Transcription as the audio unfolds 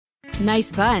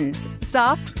Nice buns,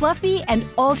 soft, fluffy, and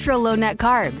ultra-low net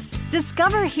carbs.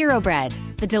 Discover Hero Bread,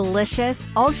 the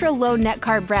delicious, ultra-low net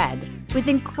carb bread with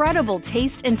incredible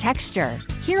taste and texture.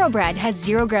 Hero Bread has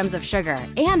 0 grams of sugar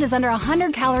and is under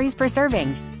 100 calories per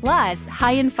serving. Plus,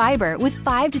 high in fiber with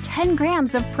 5 to 10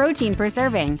 grams of protein per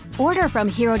serving. Order from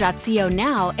hero.co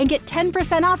now and get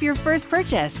 10% off your first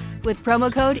purchase with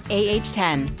promo code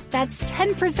AH10. That's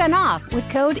 10% off with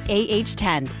code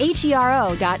AH10.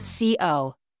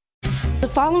 HERO.co. The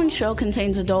following show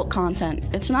contains adult content.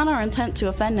 It's not our intent to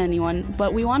offend anyone,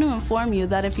 but we want to inform you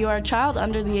that if you are a child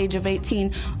under the age of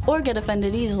 18 or get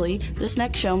offended easily, this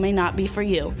next show may not be for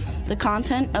you. The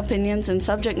content, opinions, and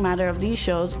subject matter of these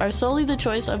shows are solely the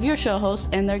choice of your show hosts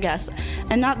and their guests,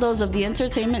 and not those of the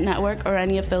Entertainment Network or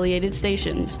any affiliated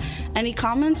stations. Any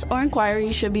comments or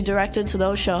inquiries should be directed to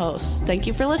those show hosts. Thank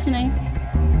you for listening.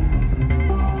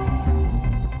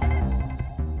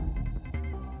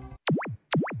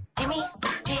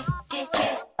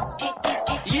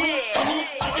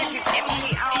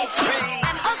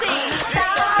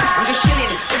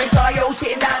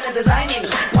 Sitting down and designing,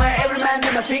 where every man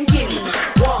them are thinking,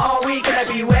 what are we gonna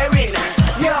be wearing?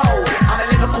 Yo, I'm a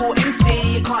Liverpool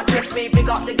MC, you can't test me. Big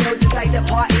up the girls inside the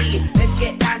party. Let's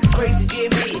get down to crazy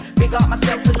Jimmy. Big up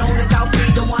myself and known as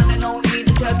Alfie, the one and only,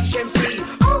 the Turkish MC.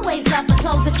 Always love the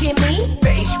clothes of Jimmy.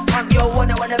 British punk, yo,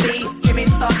 wanna be Jimmy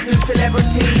Star, new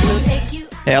celebrity. We'll take you.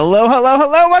 Hello.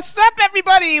 What's up,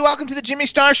 everybody? Welcome to the Jimmy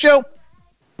Star Show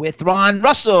with Ron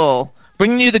Russell.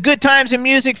 Bringing you the good times in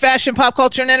music, fashion, pop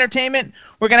culture, and entertainment.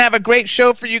 We're going to have a great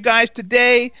show for you guys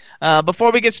today.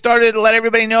 Before we get started, let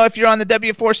everybody know if you're on the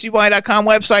W4CY.com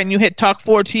website and you hit Talk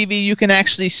 4 TV, you can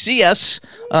actually see us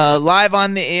live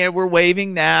on the air. We're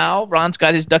waving now. Ron's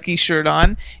got his Ducky shirt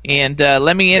on. And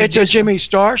let me introduce... It's a Jimmy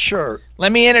Star shirt.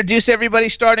 Let me introduce everybody,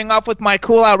 starting off with my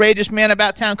cool, outrageous man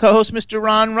about town co-host, Mr.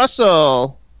 Ron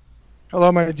Russell.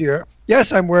 Hello, my dear.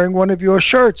 Yes, I'm wearing one of your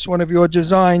shirts, one of your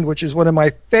design, which is one of my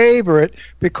favorite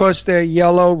because they're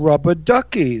yellow rubber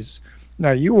duckies.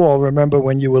 Now, you all remember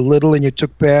when you were little and you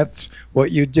took baths,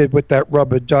 what you did with that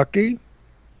rubber ducky?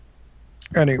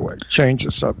 Anyway, change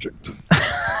the subject.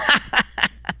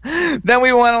 Then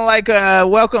we want to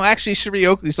welcome. Actually, Cherie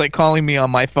Oakley's calling me on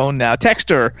my phone now. Text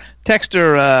her,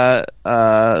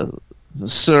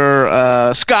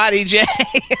 Sir Scotty J.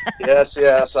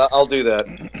 Yes, I'll do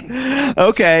that.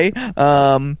 Okay.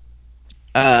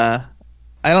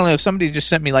 I don't know if somebody just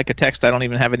sent me a text. I don't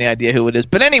even have any idea who it is.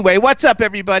 But anyway, what's up,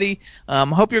 everybody?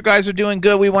 Hope you guys are doing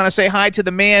good. We want to say hi to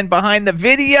the man behind the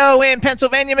video in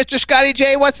Pennsylvania, Mr. Scotty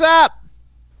J. What's up?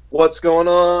 What's going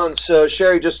on? So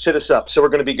Cherie just hit us up, so we're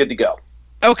going to be good to go.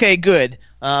 Okay, good.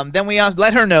 Then we also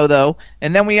let her know, though.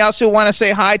 And then we also want to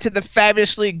say hi to the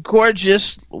fabulously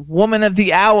gorgeous woman of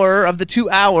the hour, of the 2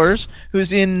 hours,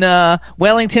 who's in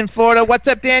Wellington, Florida. What's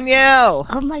up, Danielle?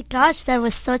 Oh, my gosh, that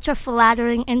was such a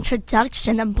flattering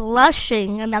introduction. I'm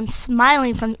blushing, and I'm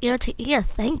smiling from ear to ear.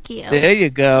 Thank you. There you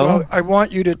go. Well, I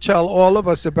want you to tell all of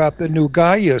us about the new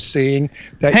guy you're seeing.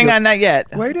 Hang on, not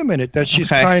yet. Wait a minute. That she's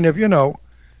kind of,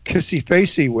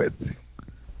 kissy-facey with.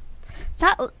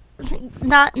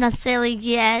 Not necessarily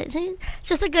yet. He's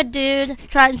just a good dude,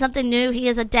 trying something new. He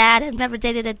is a dad. I've never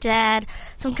dated a dad,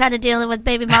 so I'm kind of dealing with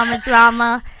baby mama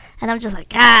drama. And I'm just like,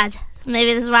 God,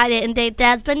 maybe this is why I didn't date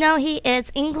dads. But no, he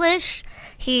is English,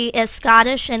 he is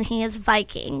Scottish, and he is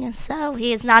Viking. So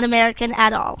he is not American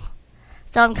at all.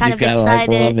 So I'm kind of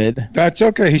excited. That's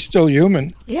okay. He's still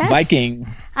human. Yes. Viking.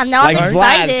 I'm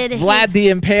excited. Vlad the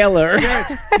Impaler.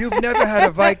 Yes. You've never had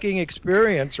a Viking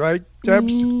experience, right,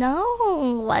 Debs? No.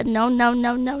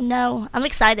 I'm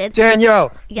excited.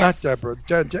 Danielle. Yes. Not Deborah.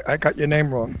 I got your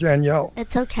name wrong. Danielle.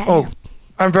 It's okay. Oh,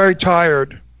 I'm very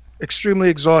tired. Extremely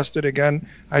exhausted again.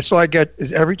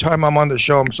 Every time I'm on the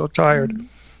show, I'm so tired.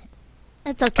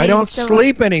 It's okay. I don't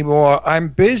sleep anymore. I'm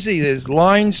busy. There's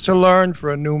lines to learn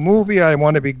for a new movie. I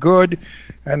want to be good,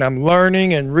 and I'm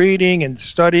learning and reading and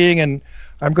studying, and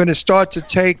I'm going to start to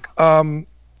take some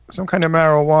kind of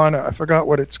marijuana. I forgot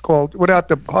what it's called. Without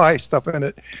the high stuff in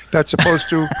it. That's supposed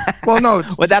to. Well, no,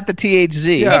 it's without the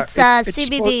THC. Yeah, it's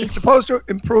CBD. It's supposed to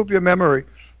improve your memory.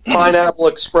 Pineapple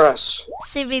Express.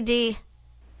 CBD.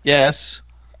 Yes.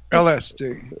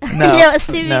 LSD. No,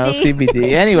 CBD. No,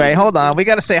 CBD. Anyway, hold on. We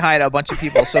got to say hi to a bunch of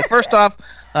people. So first off,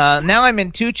 now I'm in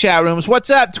 2 chat rooms. What's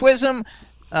up, Twism?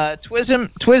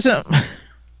 Twism.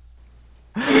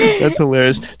 That's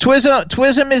hilarious.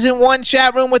 Twism is in 1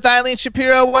 chat room with Eileen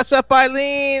Shapiro. What's up,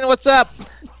 Eileen? What's up?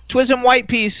 Twism White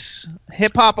Piece,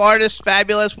 hip-hop artist,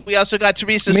 fabulous. We also got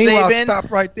Teresa Meanwhile, Sabin. stop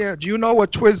right there. Do you know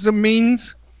what Twism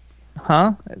means?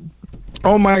 Huh?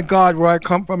 Oh my God, where I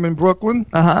come from in Brooklyn,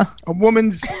 Uh-huh. a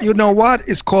woman's, you know what,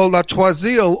 is called a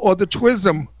Twazil or the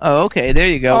Twism. Oh, okay. There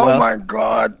you go. Oh Well, my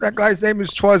God, that guy's name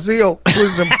is Twazil.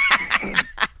 Twism.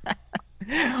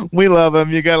 we love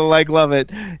him. You gotta love it.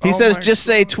 He Oh says my just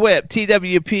say TWIP,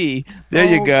 TWP. There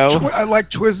you Oh, go. I like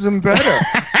Twism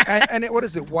better. What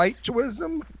is it, White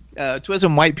Twism?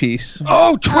 Twism White Piece.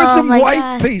 Oh, Twism my White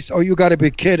God. Piece. Oh, you got to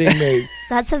be kidding me.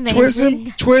 That's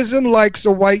amazing. Twism likes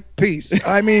a white piece.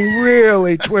 I mean,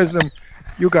 really, Twism.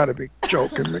 You got to be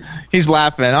joking me. He's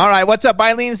laughing. All right, what's up?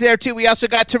 Eileen's there too. We also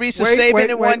got Teresa Saban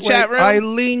in one chat room.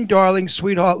 Eileen, darling,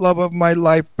 sweetheart, love of my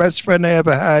life, best friend I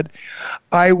ever had.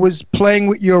 I was playing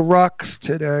with your rocks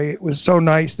today. It was so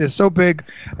nice. They're so big,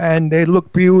 and they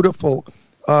look beautiful.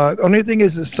 Only thing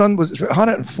is the sun was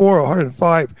 104 or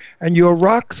 105, and your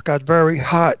rocks got very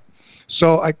hot.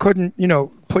 So I couldn't,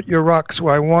 put your rocks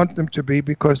where I want them to be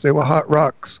because they were hot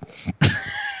rocks.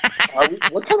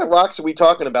 What kind of rocks are we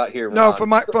talking about here, Ron? No,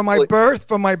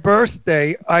 for my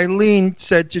birthday, Eileen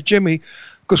said to Jimmy,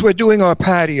 because we're doing our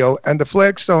patio, and the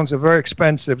flagstones are very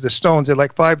expensive. The stones are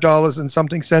like $5 and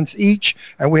something cents each,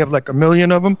 and we have like 1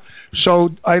 million of them.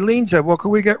 So Eileen said, "What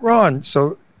can we get Ron?"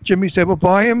 So Jimmy said, "Well,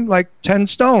 buy him like 10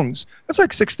 stones. That's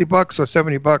like $60 or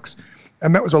 $70."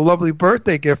 And that was a lovely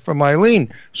birthday gift from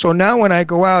Eileen. So now when I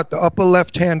go out, the upper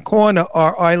left-hand corner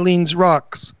are Eileen's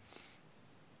rocks.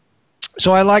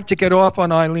 So I like to get off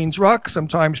on Eileen's rocks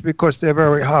sometimes because they're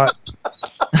very hot.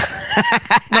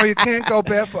 No, you can't go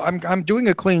barefoot. I'm doing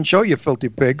a clean show, you filthy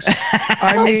pigs.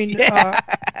 I mean,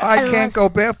 I can't go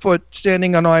barefoot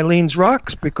standing on Eileen's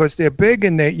rocks because they're big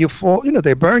and you fall.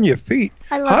 They burn your feet.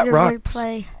 I love hot your rocks.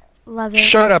 wordplay. Love it.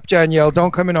 Shut up, Danielle.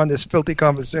 Don't come in on this filthy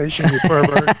conversation, you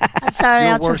pervert. I'm sorry.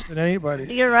 You're worse than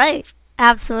anybody. You're right.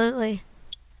 Absolutely.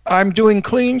 I'm doing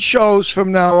clean shows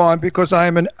from now on because I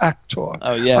am an actor.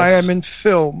 Oh, yes. I am in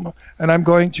film, and I'm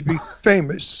going to be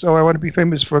famous. So I want to be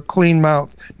famous for a clean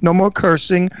mouth. No more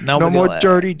cursing. No more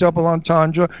dirty double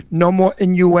entendre. No more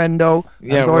innuendo.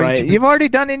 Yeah, right. You've already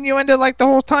done innuendo like the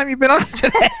whole time you've been on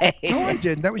today. No, I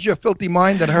didn't. That was your filthy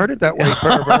mind that heard it that way,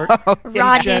 pervert.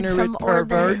 Rod needs Degenerate some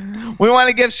pervert. We want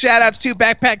to give shout-outs to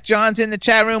Backpack John's in the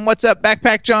chat room. What's up,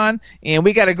 Backpack John? And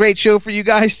we got a great show for you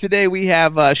guys today. We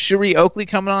have Cherie Oakley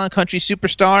coming on, country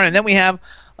superstar. And then we have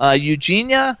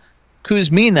Eugenia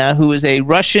Kuzmina, who is a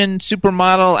Russian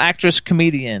supermodel, actress,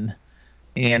 comedian.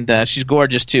 And she's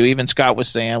gorgeous, too. Even Scott was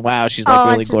saying, wow, she's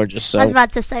really gorgeous. So I was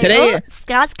about to say,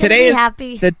 Scott's going to be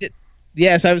happy.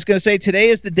 Yes, I was going to say today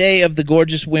is the day of the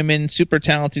gorgeous women, super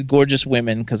talented, gorgeous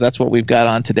women, because that's what we've got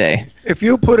on today. If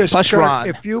you put a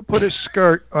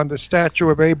skirt on the statue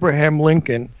of Abraham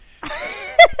Lincoln,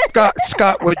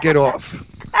 Scott would get off.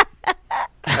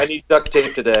 I need duct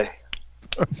tape today.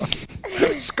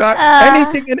 Scott,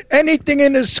 anything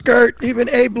in his skirt, even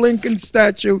Abe Lincoln's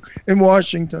statue in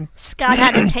Washington. Scott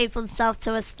had to tape himself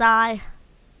to his thigh.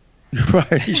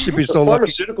 Right, he should be so The lucky.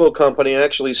 pharmaceutical company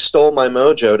actually stole my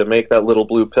mojo to make that little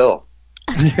blue pill.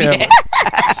 Yeah.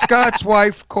 Scott's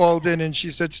wife called in and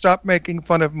she said, "Stop making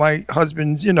fun of my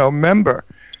husband's, member,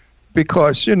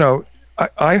 because,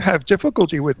 I have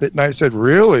difficulty with it." And I said,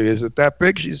 "Really? Is it that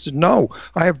big?" She said, "No,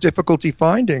 I have difficulty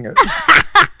finding it."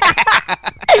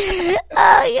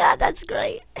 Oh, yeah, that's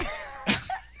great.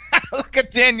 Look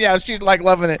at Danielle. She's like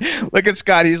loving it. Look at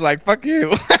Scott. He's like, fuck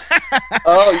you.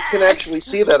 Oh, you can actually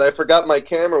see that. I forgot my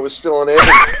camera was still on air.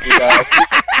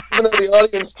 Even though the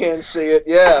audience can't see it.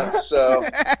 Yeah, so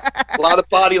a lot of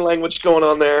body language going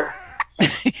on there.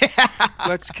 Yeah.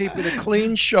 Let's keep it a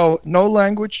clean show. No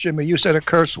language, Jimmy. You said a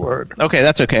curse word. Okay,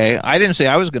 that's okay. I didn't say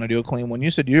I was going to do a clean one.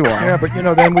 You said you were. Yeah, but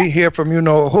then we hear from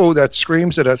who that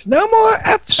screams at us. No more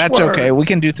F's. That's words. Okay. We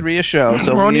can do 3 a show.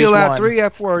 So we're only allowed 3 1.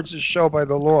 F words a show by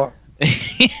the law.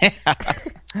 Yeah.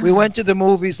 We went to the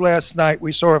movies last night.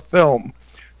 We saw a film.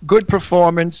 Good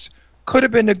performance. Could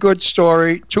have been a good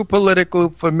story. Too political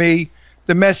for me.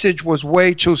 The message was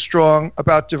way too strong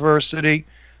about diversity,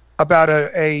 about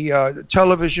a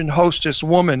television hostess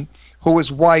woman who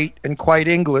was white and quite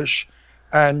English,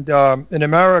 and in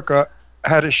America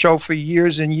had a show for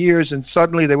years and years, and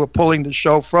suddenly they were pulling the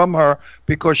show from her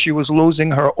because she was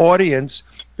losing her audience,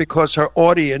 because her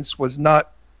audience was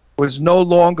no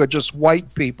longer just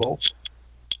white people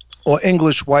or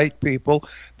English white people,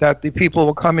 that the people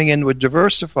were coming in were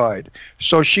diversified.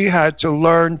 So she had to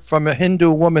learn from a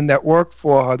Hindu woman that worked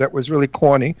for her that was really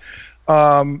corny,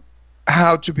 how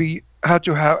to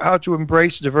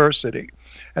embrace diversity.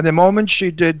 And the moment she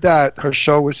did that, her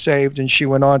show was saved, and she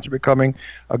went on to becoming,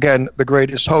 again, the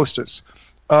greatest hostess.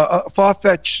 A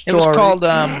far-fetched story. It was called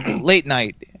Late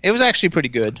Night. It was actually pretty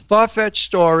good. Far-fetched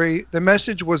story. The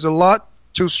message was a lot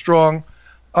too strong,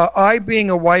 I, being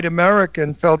a white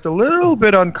American, felt a little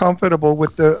bit uncomfortable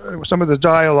with some of the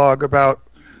dialogue about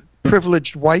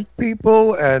privileged white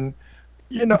people, and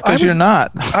because you're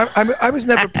not. I was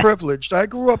never privileged. I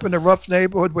grew up in a rough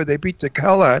neighborhood where they beat the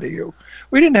hell out of you.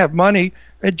 We didn't have money,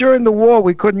 and during the war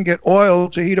we couldn't get oil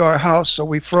to heat our house, so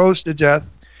we froze to death.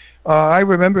 I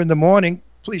remember in the morning.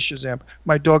 Please, Shazam.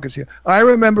 My dog is here. I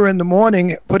remember in the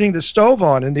morning putting the stove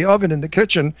on in the oven in the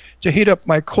kitchen to heat up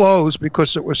my clothes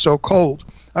because it was so cold.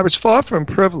 I was far from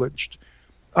privileged.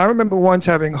 I remember once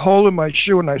having a hole in my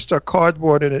shoe and I stuck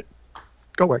cardboard in it.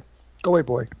 Go away,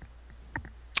 boy.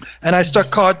 And I stuck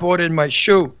cardboard in my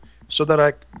shoe so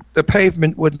that the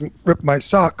pavement wouldn't rip my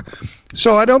sock.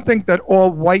 So I don't think that all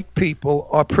white people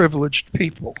are privileged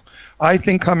people. I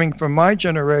think coming from my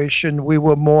generation, we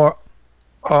were more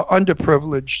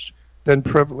underprivileged than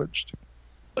privileged.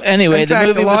 Anyway, in fact,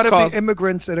 the movie a lot was of called... the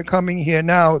immigrants that are coming here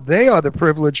now, they are the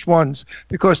privileged ones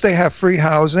because they have free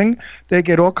housing. They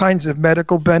get all kinds of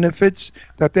medical benefits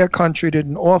that their country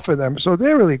didn't offer them. So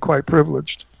they're really quite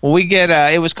privileged. Well, we get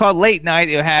it was called Late Night.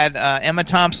 It had Emma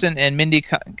Thompson and Mindy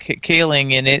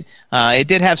Kaling in it. It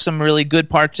did have some really good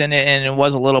parts in it, and it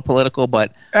was a little political,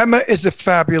 but Emma is a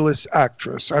fabulous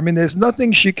actress. I mean, there's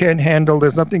nothing she can't handle.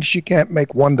 There's nothing she can't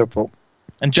make wonderful.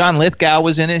 And John Lithgow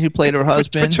was in it, who played her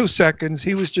husband. For 2 seconds.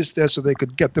 He was just there so they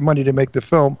could get the money to make the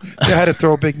film. They had to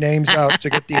throw big names out to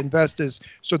get the investors,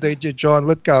 so they did John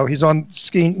Lithgow. He's on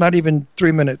screen not even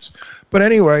 3 minutes. But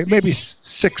anyway, maybe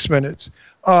 6 minutes.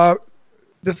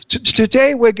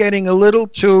 Today we're getting a little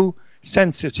too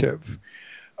sensitive.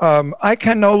 I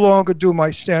can no longer do my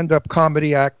stand-up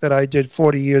comedy act that I did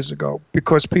 40 years ago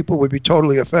because people would be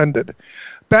totally offended.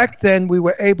 Back then, we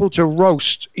were able to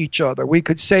roast each other. We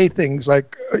could say things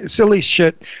like silly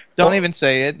shit. Don't even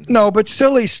say it. No, but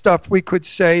silly stuff we could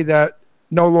say that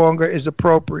no longer is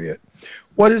appropriate.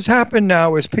 What has happened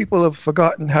now is people have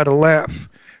forgotten how to laugh.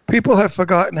 People have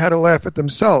forgotten how to laugh at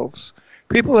themselves.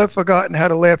 People have forgotten how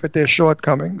to laugh at their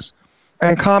shortcomings.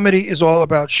 And comedy is all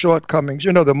about shortcomings.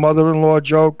 You know, the mother-in-law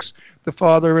jokes, the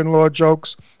father-in-law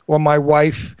jokes, or my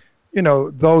wife,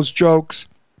 those jokes.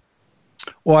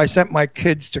 Or I sent my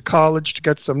kids to college to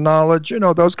get some knowledge.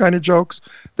 Those kind of jokes,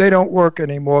 they don't work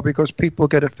anymore because people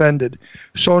get offended.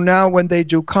 So now when they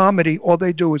do comedy, all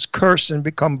they do is curse and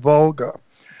become vulgar.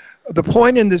 The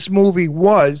point in this movie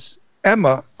was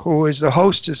Emma, who is the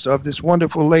hostess of this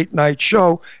wonderful late night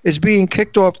show, is being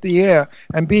kicked off the air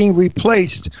and being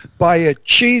replaced by a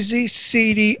cheesy,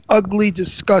 seedy, ugly,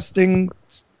 disgusting,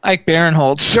 Ike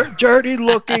Barinholtz,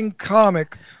 dirty-looking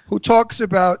comic who talks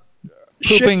about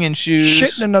pooping in shoes.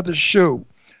 Shit in another shoe,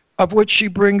 of which she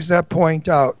brings that point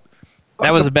out.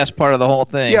 That was the best part of the whole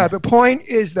thing. Yeah, the point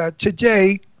is that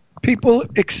today people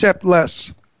accept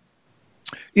less.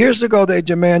 Years ago, they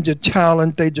demanded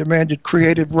talent. They demanded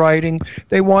creative writing.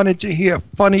 They wanted to hear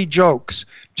funny jokes.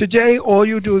 Today, all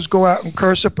you do is go out and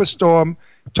curse up a storm,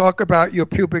 talk about your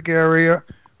pubic area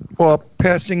or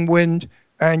passing wind,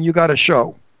 and you got a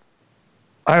show.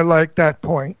 I like that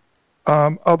point.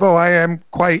 Although I am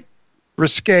quite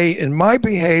risque in my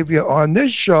behavior on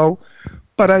this show,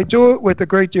 but I do it with a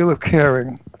great deal of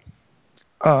caring.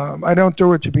 I don't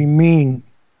do it to be mean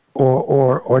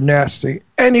or nasty.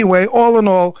 Anyway, all in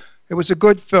all, it was a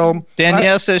good film.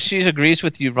 Danielle says she agrees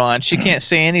with you, Ron. She can't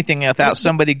say anything without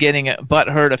somebody getting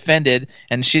butthurt, offended,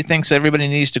 and she thinks everybody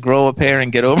needs to grow a pair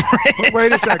and get over it.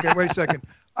 Wait a second.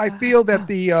 I feel that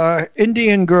the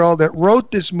Indian girl that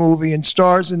wrote this movie and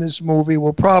stars in this movie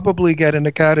will probably get an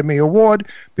Academy Award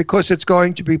because it's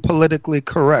going to be politically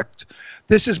correct.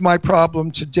 This is my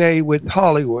problem today with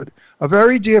Hollywood. A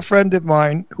very dear friend of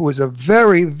mine who is a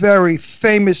very, very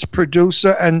famous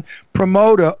producer and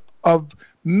promoter of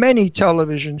many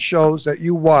television shows that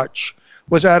you watch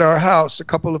was at our house a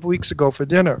couple of weeks ago for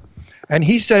dinner. And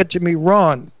he said to me,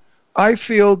 Ron, I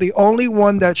feel the only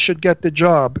one that should get the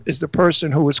job is the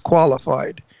person who is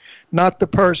qualified, not the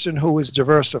person who is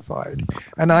diversified.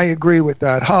 And I agree with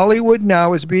that. Hollywood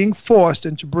now is being forced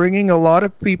into bringing a lot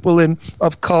of people in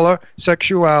of color,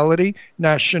 sexuality,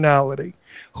 nationality,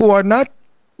 who are not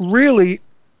really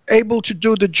able to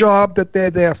do the job that they're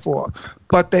there for,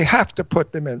 but they have to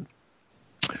put them in.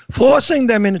 Forcing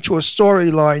them into a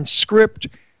storyline script,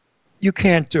 you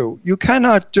can't do. You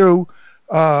cannot do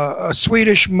a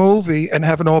Swedish movie and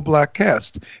have an all-black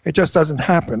cast. It just doesn't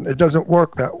happen. It doesn't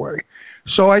work that way.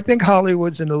 So I think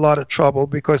Hollywood's in a lot of trouble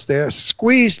because they're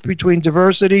squeezed between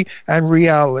diversity and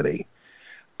reality.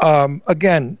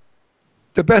 Again,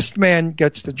 the best man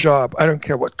gets the job. I don't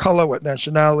care what color, what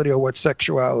nationality, or what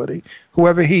sexuality.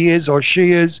 Whoever he is or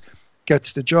she is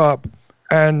gets the job.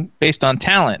 and based on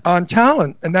talent. On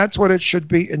talent, and that's what it should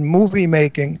be in movie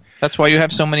making. That's why you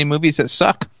have so many movies that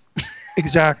suck.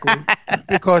 Exactly,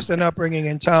 because they're not bringing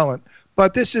in talent.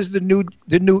 But this is the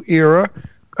new era.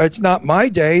 It's not my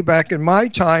day. Back in my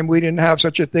time, we didn't have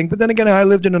such a thing. But then again, I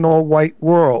lived in an all-white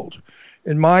world.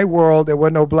 In my world, there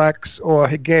were no blacks or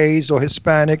gays or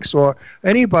Hispanics or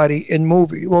anybody in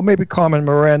movie. Well, maybe Carmen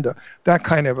Miranda, that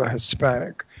kind of a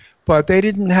Hispanic. But they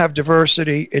didn't have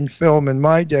diversity in film in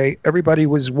my day. Everybody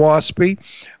was waspy.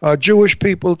 Jewish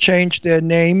people changed their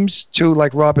names to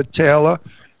like Robert Taylor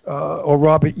or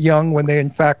Robert Young when they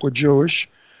in fact were Jewish.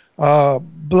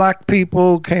 Black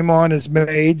people came on as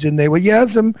maids and they were,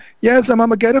 yes, I'm going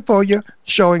to get it for you,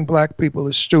 showing black people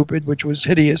as stupid, which was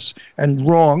hideous and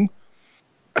wrong.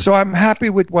 So I'm happy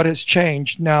with what has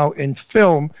changed now in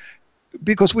film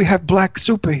because we have black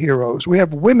superheroes. We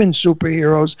have women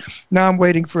superheroes. Now I'm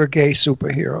waiting for a gay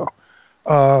superhero.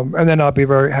 And then I'll be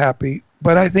very happy.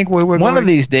 But I think we're one of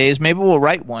these days, maybe we'll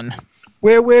write one.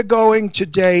 Where we're going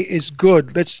today is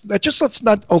good. Let's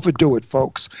not overdo it,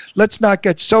 folks. Let's not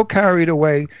get so carried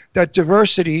away that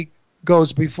diversity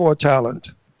goes before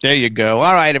talent. There you go.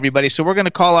 All right, everybody. So we're going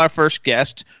to call our first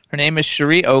guest. Her name is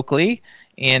Cherie Oakley.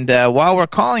 And while we're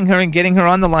calling her and getting her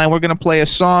on the line, we're going to play a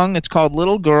song. It's called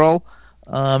Little Girl.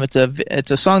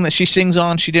 It's a song that she sings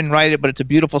on. She didn't write it, but it's a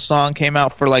beautiful song. Came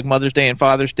out for like Mother's Day and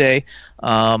Father's Day.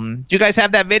 Do you guys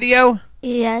have that video?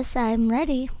 Yes, I'm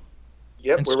ready.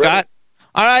 Yep, and we're Scott? ready.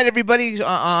 All right, everybody,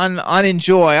 on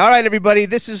Enjoy. All right, everybody,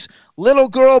 this is Little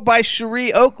Girl by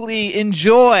Cherie Oakley.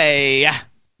 Enjoy.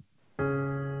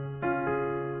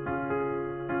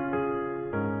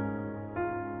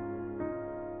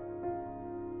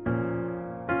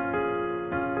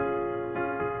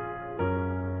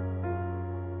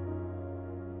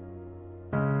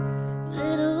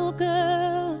 Little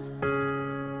girl,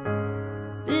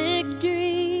 big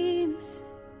dreams.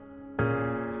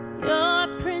 You're a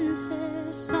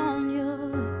princess on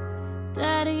your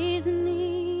daddy's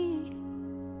knee,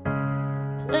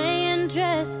 playing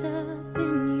dress up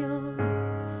in your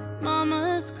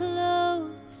mama's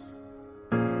clothes,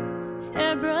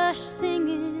 hairbrush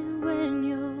singing when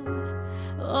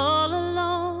you're all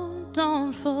alone.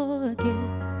 Don't forget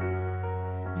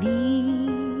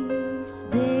these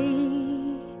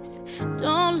days,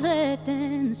 don't let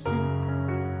them slip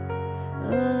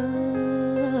away.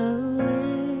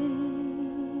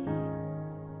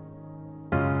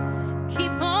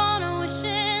 Keep on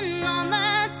wishing on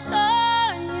that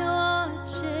star you're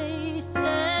chasing.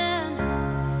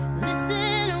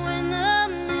 Listen when the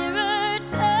mirror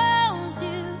tells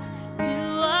you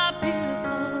you are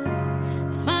beautiful.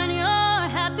 Find your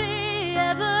happy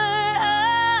ever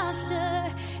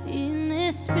after in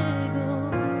this big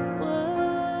old world,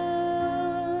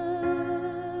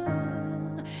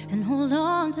 and hold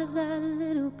on to that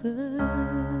little girl.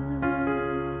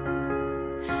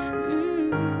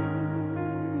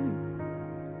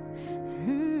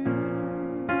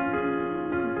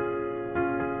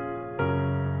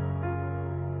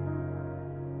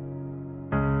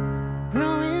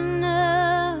 Growing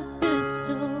up is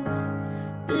so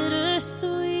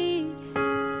bittersweet.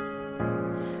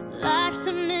 Life's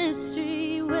a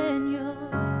mystery when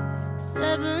you're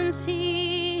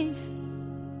 17.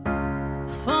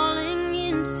 Falling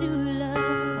into love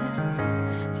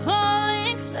and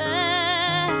falling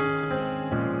fast.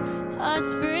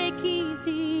 Hearts break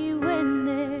easy when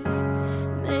they're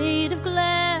made of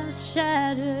glass,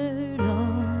 shattered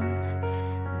on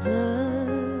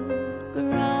the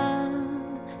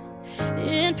ground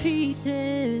in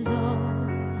pieces all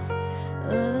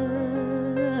around.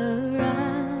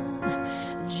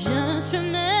 Just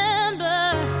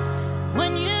remember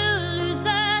when you lose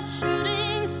that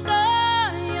shooting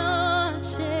star you're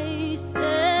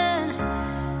chasing,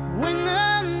 when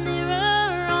the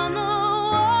mirror on the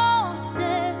wall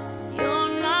says you're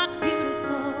not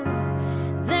beautiful,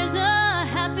 there's a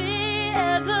happy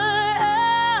ever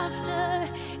after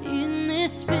in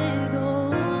this big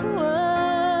old world.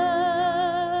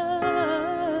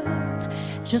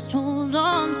 Just hold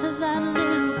on to that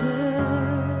little girl.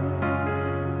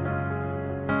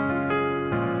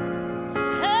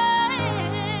 Hey,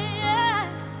 yeah.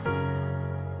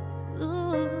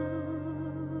 Ooh.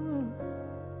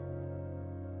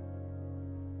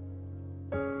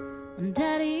 On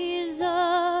Daddy's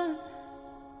arm,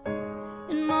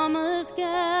 in Mama's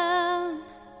gown,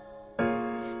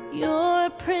 you're a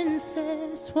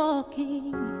princess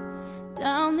walking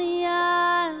down the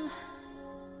aisle.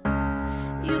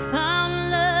 You found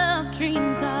love,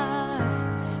 dreams are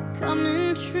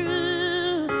coming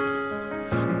true,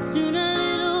 and soon a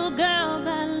little girl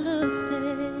that looks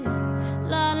a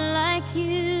lot like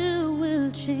you will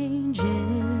change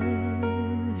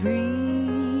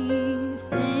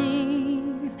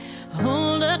everything.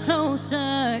 Hold her closer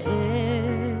every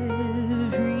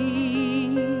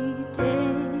day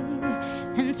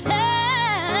and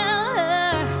tell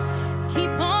her, keep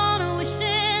on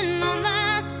wishing on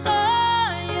that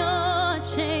star you're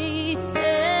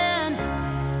chasing.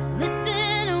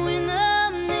 Listen when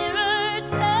the mirror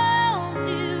tells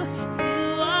you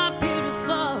you are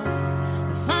beautiful.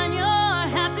 Find your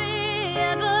happy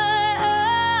ever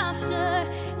after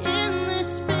in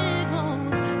this big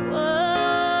old world.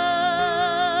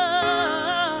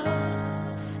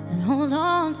 And hold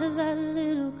on to that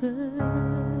little girl.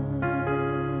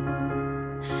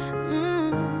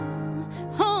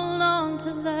 Hold on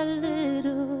to that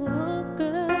little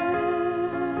girl.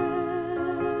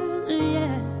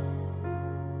 Yeah.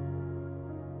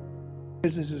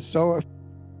 This is so.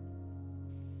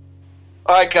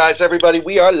 All right, guys, everybody,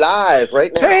 we are live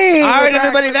right now. Hey, All right, we're back,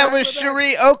 everybody, we're that back, was we're back.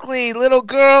 Cherie Oakley, little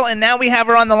girl, and now we have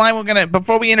her on the line.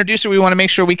 Before we introduce her, we want to make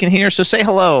sure we can hear. So say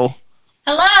hello.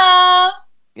 Hello.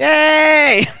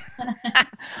 Yay! All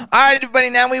right, everybody,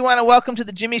 now we want to welcome to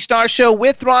the Jimmy Star Show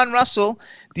with Ron Russell,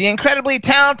 the incredibly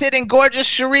talented and gorgeous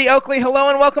Cherie Oakley. Hello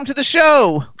and welcome to the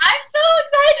show. I'm so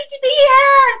excited to be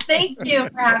here. Thank you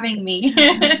for having me.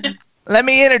 Let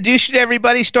me introduce you to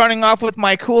everybody, starting off with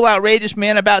my cool, outrageous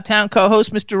man about town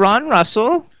co-host, Mr. Ron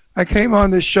Russell. I came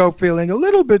on this show feeling a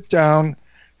little bit down,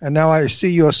 and now I see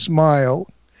your smile,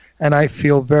 and I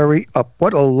feel very up.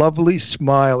 What a lovely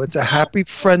smile. It's a happy,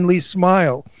 friendly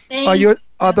smile. Thank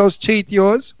Are those teeth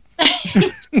yours?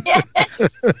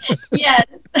 Yes.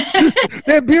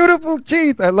 They're beautiful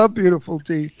teeth. I love beautiful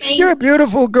teeth. Thank You're a you.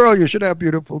 beautiful girl. You should have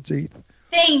beautiful teeth.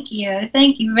 Thank you.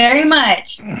 Thank you very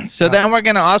much. So then we're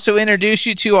going to also introduce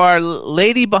you to our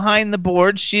lady behind the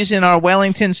board. She's in our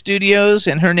Wellington studios,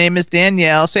 and her name is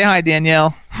Danielle. Say hi,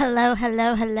 Danielle. Hello,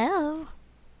 hello, hello.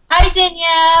 Hi,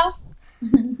 Danielle.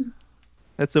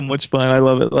 That's so much fun. I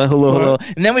love it. Hello.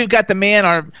 And then we've got the man,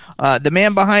 the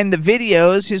man behind the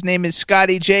videos. His name is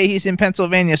Scotty J. He's in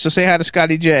Pennsylvania. So say hi to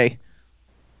Scotty J.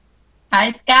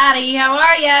 Hi, Scotty. How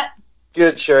are you?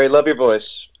 Good, Cherie. Love your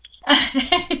voice.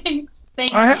 Thanks.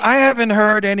 Thank you. I haven't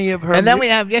heard any of her. And then we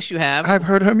have, yes, you have. I've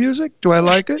heard her music. Do I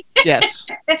like it? Yes.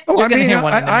 Oh, You're I gonna mean, hear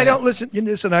one in a I minute. don't listen. You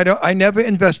listen. I never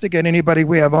investigate anybody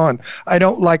we have on. I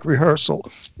don't like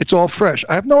rehearsal. It's all fresh.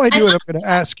 I have no idea what I'm going to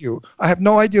ask you. I have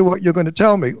no idea what you're going to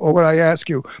tell me or what I ask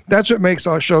you. That's what makes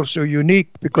our show so unique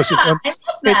because Yeah, I love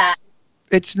that.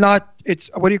 it's not.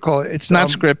 It's what do you call it? It's Not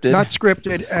scripted. Not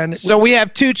scripted. And So we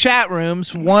have two chat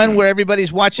rooms. One where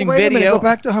everybody's watching wait a minute. video. Go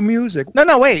back to her music.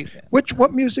 No, wait.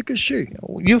 What music is she?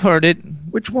 You've heard it.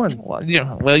 Which one? Well,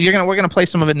 we're gonna play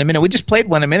some of it in a minute. We just played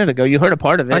one a minute ago. You heard a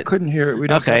part of it. I couldn't hear it. We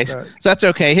don't Okay, have so that. that's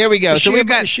okay. Here we go. Is So she we've in-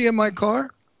 got Is she in my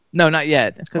car? no, not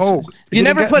yet. 'Cause Oh, you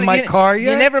never put in my car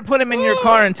You yet? never put them in your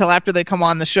car until after they come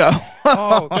on the show.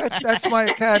 Oh, that's my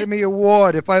Academy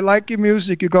Award. If I like your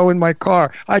music, you go in my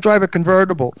car. I drive a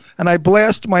convertible, and I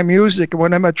blast my music. And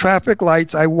when I'm at traffic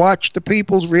lights, I watch the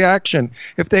people's reaction.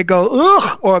 If they go,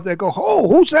 ugh, or if they go, oh,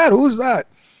 who's that? Who's that?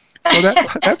 So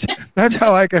that's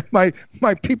how I get my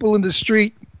people in the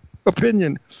street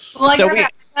opinion. Well, I So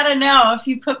gotta know if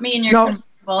you put me in your No, convertible.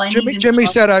 I need to Jimmy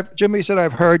know. said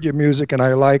I've heard your music and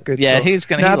I like it. Yeah, so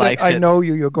he now likes that it. I know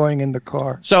you're going in the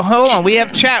car. So hold on. We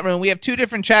have chat room. We have two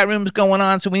different chat rooms going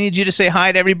on. So we need you to say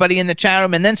hi to everybody in the chat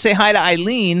room, and then say hi to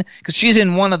Eileen because she's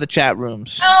in one of the chat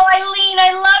rooms. Oh, Eileen,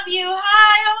 I love you.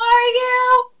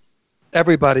 Hi,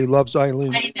 Everybody loves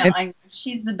Eileen. how are you? I know.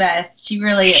 She's the best. She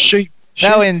really is. She's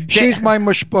my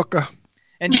mushbooker.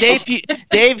 And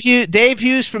Dave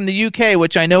Hughes from the UK,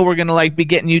 which I know we're gonna be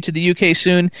getting you to the UK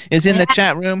soon, is in the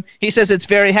chat room. He says it's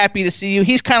very happy to see you.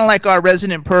 He's kind of like our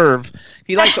resident perv.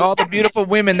 He likes all the beautiful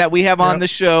women that we have on the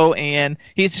show, and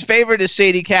his favorite is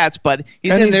Sadie Katz. But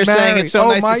he's And in there saying married. it's so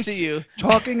nice my to see you.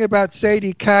 Talking about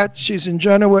Sadie Katz, she's in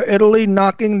Genoa, Italy,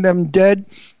 knocking them dead,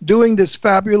 doing this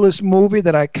fabulous movie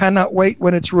that I cannot wait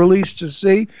when it's released to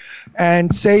see.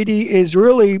 And Sadie is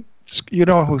really, you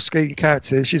know who Sadie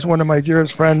Katz is. She's one of my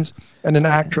dearest friends and an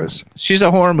actress. She's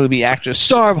a horror movie actress.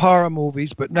 Star of horror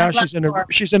movies, but now I love horror.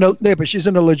 she's in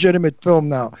a legitimate film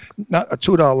now, not a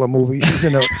 $2 movie. She's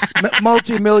in a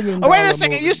multi-million. Oh, wait a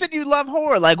second. movie. You said you love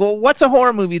horror. What's a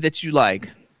horror movie that you like?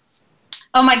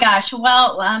 Oh my gosh.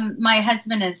 Well, my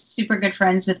husband is super good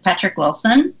friends with Patrick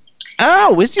Wilson.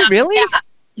 Oh, is he really? Yeah.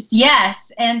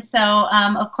 Yes, and so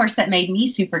of course that made me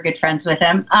super good friends with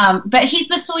him. But he's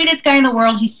the sweetest guy in the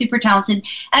world. He's super talented,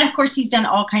 and of course he's done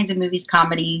all kinds of movies,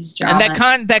 comedies, drama.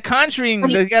 And that Conjuring,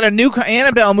 they got a new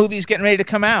Annabelle movie getting ready to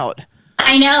come out.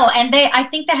 I know, and I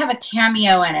think they have a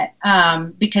cameo in it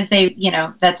because they,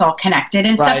 that's all connected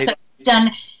and Right. stuff. So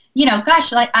done,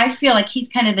 gosh, like I feel like he's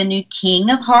kind of the new king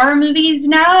of horror movies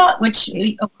now, which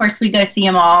of course we go see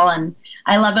them all and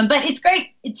I love him. But it's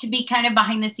great to be kind of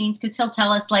behind the scenes because he'll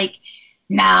tell us like,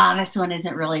 nah, this one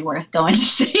isn't really worth going to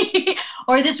see.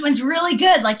 Or this one's really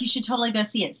good. Like you should totally go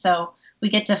see it. So we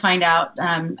get to find out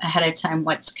ahead of time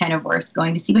what's kind of worth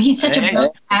going to see. But he's such a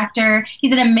good actor.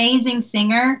 He's an amazing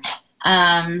singer.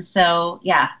 So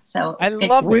I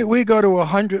love it. We go to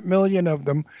 100 million of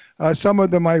them. Some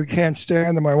of them I can't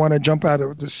stand them. I want to jump out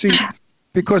of the seat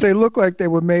because they look like they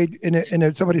were made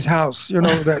in somebody's house.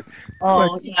 That.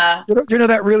 Yeah.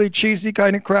 That really cheesy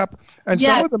kind of crap. And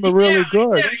some of them are really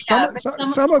good.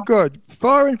 Some are good.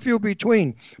 Far and few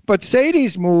between. But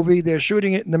Sadie's movie, they're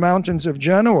shooting it in the mountains of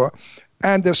Genoa,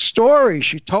 and the story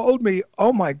she told me,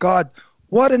 oh my God,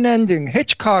 what an ending!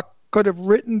 Hitchcock could have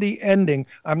written the ending.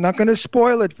 I'm not going to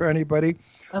spoil it for anybody,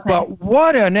 but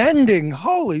what an ending!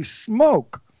 Holy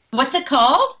smoke! What's it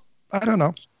called? I don't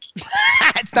know.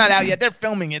 It's not out yet. They're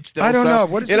filming it still. I don't know.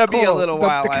 What is it'll it called? Be a little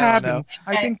while. The Cabin. I don't know.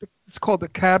 I think it's called The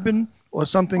Cabin or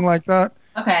something like that.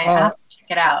 Okay, I'll have to check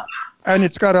it out. And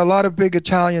it's got a lot of big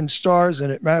Italian stars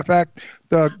in it. Matter of fact,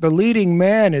 the leading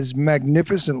man is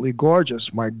magnificently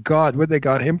gorgeous. My God, where they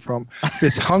got him from?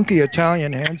 This hunky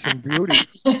Italian handsome beauty.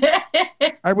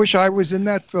 I wish I was in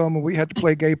that film and we had to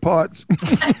play gay parts.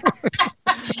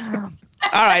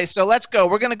 All right, so let's go.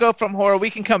 We're going to go from horror. We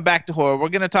can come back to horror. We're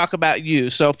going to talk about you.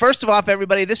 So first of all,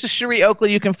 everybody, this is Cherie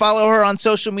Oakley. You can follow her on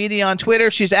social media on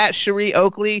Twitter. She's at Cherie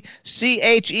Oakley,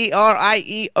 Cherie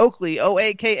Oakley, Oakley. Her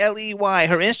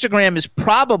Instagram is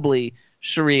probably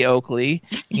Cherie Oakley,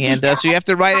 and so you have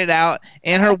to write it out.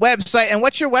 And her website, and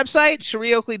what's your website?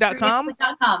 CherieOakley.com?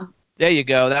 CherieOakley.com. There you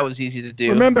go. That was easy to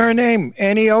do. Remember her name,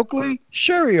 Annie Oakley?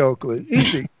 Cherie Oakley.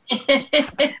 Easy.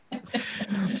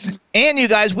 And you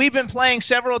guys, we've been playing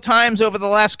several times over the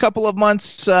last couple of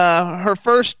months her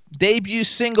first debut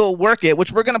single, Work It,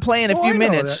 which we're going to play in a few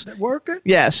minutes. Work It?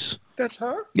 Yes. That's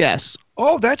her? Yes.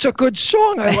 Oh, that's a good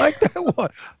song. I like that one.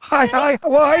 Hi,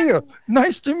 how are you?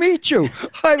 Nice to meet you.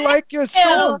 I like your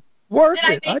song. Work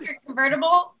It. Did I make your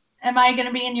convertible? Am I going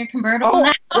to be in your convertible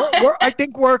now? I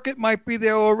think Work It might be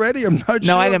there already. I'm not sure.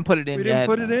 No, I didn't put it in yet. Didn't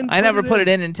put it in? I never put it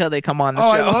in until they come on the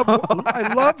show.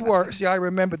 I love Work. See, I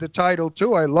remember the title,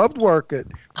 too. I loved Work It.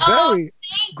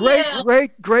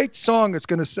 Very great song. It's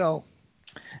going to sell.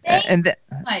 Thank you so much.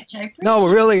 I appreciate No,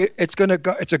 really, it's going to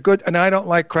go. It's a good, and I don't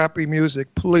like crappy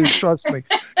music. Please trust me.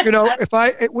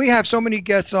 We have so many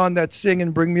guests on that sing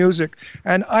and bring music,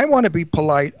 and I want to be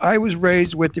polite. I was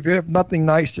raised with, if you have nothing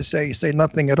nice to say, you say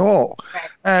nothing at all. Right.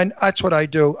 And that's what I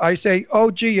do. I say,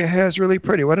 oh, gee, your hair's really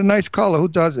pretty. What a nice color. Who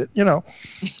does it?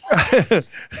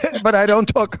 But I don't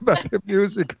talk about the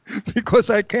music because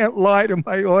I can't lie to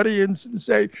my audience and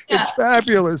say it's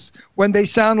fabulous when they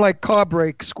sound like car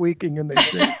brakes squeaking and they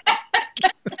sing.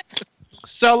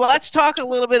 So let's talk a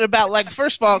little bit about,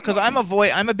 first of all, because I'm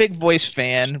a big Voice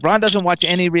fan. Ron doesn't watch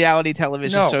any reality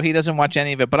television, so he doesn't watch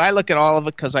any of it. But I look at all of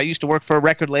it because I used to work for a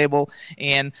record label,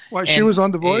 and she was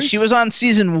on The Voice. She was on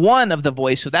season 1 of The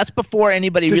Voice, so that's before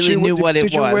anybody really knew what it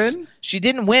was. Did you win? She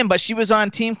didn't win, but she was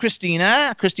on Team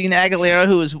Christina Aguilera,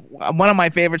 who is one of my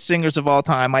favorite singers of all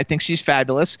time. I think she's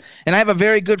fabulous, and I have a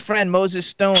very good friend, Moses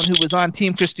Stone, who was on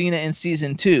Team Christina in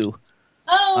season 2.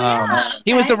 Oh, yeah. Okay.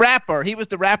 He was the rapper. He was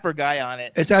the rapper guy on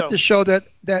it. Is that the show that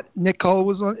Nicole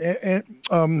was on?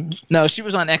 No, she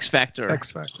was on X Factor.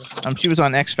 She was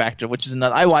on X Factor, which is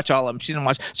another. I watch all of them. She didn't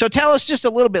watch. So tell us just a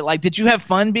little bit. Did you have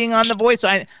fun being on The Voice?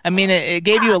 I mean, it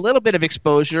gave you a little bit of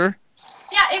exposure.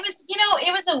 Yeah, it was.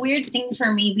 It was a weird thing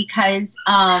for me because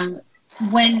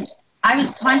when I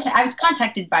was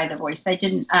contacted by The Voice, I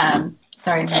didn't.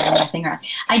 Sorry, I'm moving my thing around.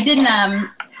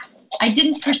 I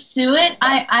didn't pursue it.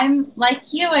 I'm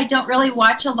like you. I don't really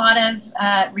watch a lot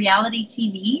of reality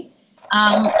TV,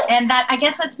 and I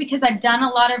guess that's because I've done a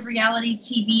lot of reality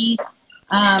TV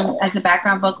as a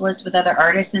background vocalist with other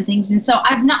artists and things. And so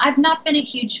I've not been a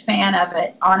huge fan of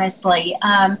it, honestly.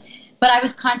 But I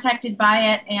was contacted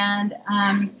by it, and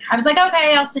I was like,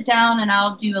 okay, I'll sit down and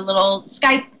I'll do a little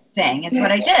Skype thing. It's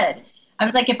what I did. I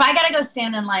was like, if I got to go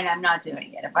stand in line, I'm not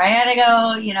doing it. If I had to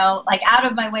go, out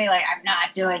of my way, I'm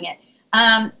not doing it.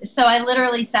 So I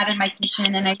literally sat in my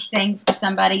kitchen and I sang for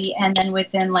somebody. And then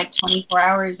within 24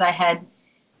 hours, I had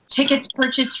tickets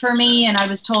purchased for me. And I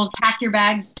was told, pack your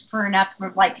bags for enough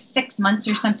for 6 months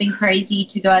or something crazy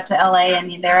to go out to LA.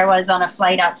 And there I was on a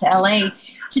flight out to LA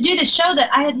to do the show that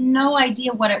I had no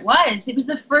idea what it was. It was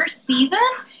the first season.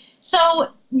 So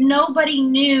nobody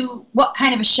knew what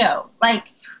kind of a show.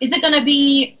 Is it going to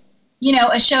be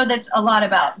a show that's a lot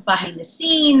about behind the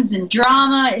scenes and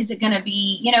drama. Is it going to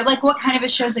be, like what kind of a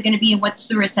show is it going to be and what's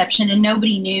the reception? And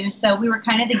nobody knew. So we were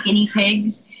kind of the guinea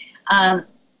pigs.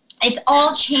 It's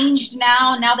all changed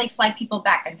now. Now they fly people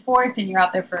back and forth and you're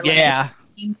out there for a little.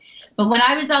 But when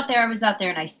I was out there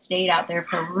and I stayed out there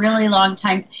for a really long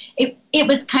time. It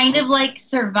was kind of like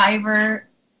Survivor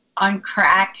on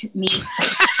crack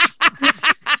meets.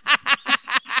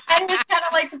 And it was kind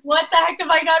of like, what the heck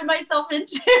have I gotten myself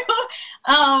into?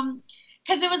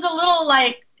 Because it was a little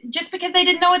like, just because they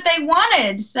didn't know what they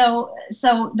wanted. So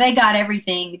they got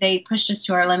everything. They pushed us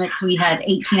to our limits. We had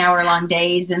 18-hour-long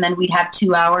days, and then we'd have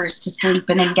 2 hours to sleep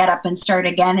and then get up and start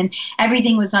again. And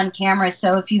everything was on camera.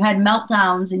 So if you had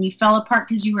meltdowns and you fell apart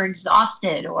because you were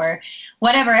exhausted or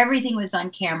whatever, everything was on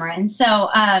camera. And so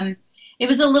it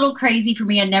was a little crazy for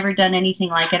me. I'd never done anything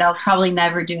like it. I'll probably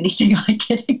never do anything like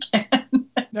it again.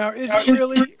 Now, is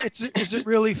it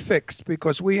really fixed?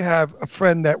 Because we have a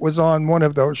friend that was on one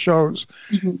of those shows,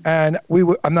 and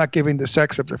I'm not giving the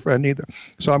sex of the friend either.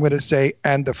 So I'm going to say,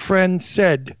 and the friend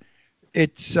said,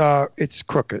 it's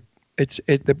crooked.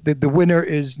 The winner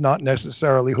is not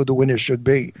necessarily who the winner should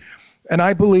be. And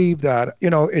I believe that,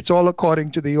 it's all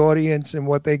according to the audience and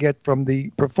what they get from the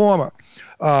performer.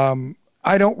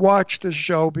 I don't watch the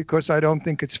show because I don't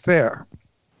think it's fair.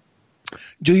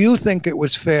 Do you think it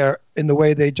was fair in the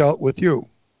way they dealt with you?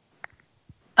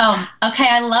 Oh, okay.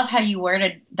 I love how you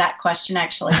worded that question,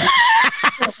 actually.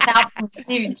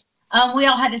 We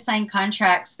all had to sign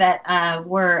contracts that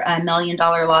were $1 million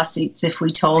lawsuits if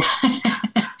we told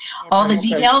all the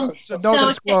details. So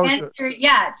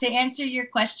to answer your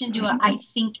question, do I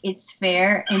think it's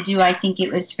fair, and do I think it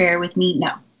was fair with me?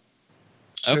 No.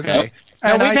 Okay.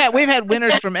 We've had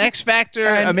winners from X Factor,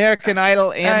 American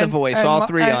Idol, and The Voice, all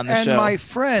three on the show. And my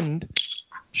friend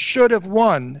should have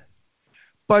won,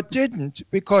 but didn't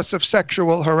because of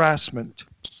sexual harassment.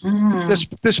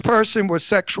 This person was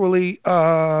sexually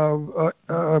how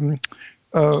can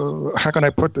I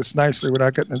put this nicely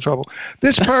without getting in trouble?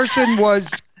 This person was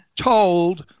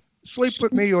told, "Sleep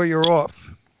with me or you're off."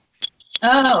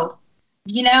 Oh,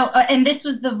 and this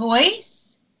was The Voice.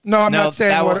 No, I'm not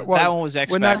saying what it was. That one was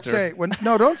X Factor.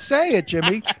 No, don't say it,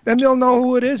 Jimmy. Then they'll know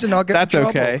who it is, and I'll get in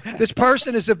trouble. That's okay. This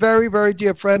person is a very, very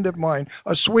dear friend of mine,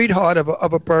 a sweetheart of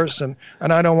a person,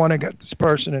 and I don't want to get this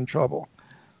person in trouble.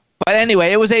 But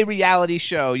anyway, it was a reality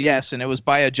show, yes, and it was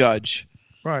by a judge.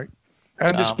 Right.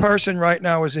 And this person right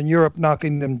now is in Europe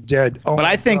knocking them dead. Oh, but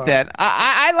I think that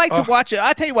I like to watch it.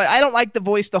 I'll tell you what, I don't like The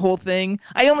Voice, the whole thing.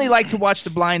 I only like to watch the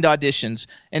blind auditions.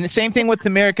 And the same thing with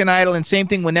American Idol, and same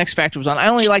thing when X Factor was on. I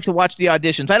only like to watch the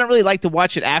auditions. I don't really like to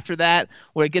watch it after that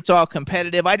where it gets all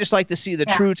competitive. I just like to see the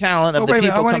true talent of the people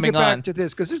coming on. I want to get back to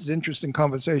this because this is an interesting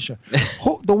conversation.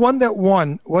 The one that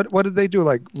won, what did they do?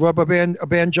 Like rub a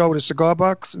banjo with a cigar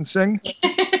box and sing?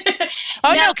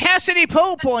 No, Cassidy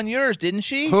Pope on yours, didn't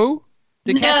she? Who?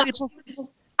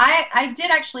 I did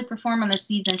actually perform on the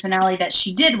season finale that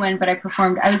she did win, but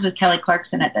I was with Kelly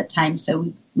Clarkson at that time,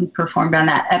 so we performed on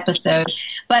that episode.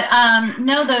 But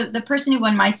no, the person who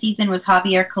won my season was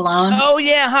Javier Colon. Oh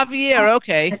yeah, Javier.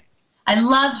 Okay. I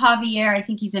love Javier. I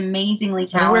think he's amazingly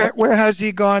talented. Where has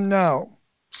he gone now?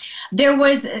 There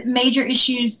was major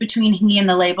issues between he and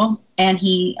the label, and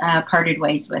he parted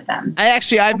ways with them.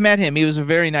 I've met him. He was a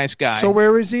very nice guy. So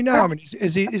where is he now? I mean,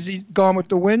 is he gone with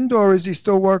the wind, or is he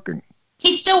still working?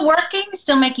 He's still working,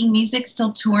 still making music,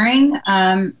 still touring,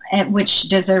 which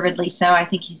deservedly so. I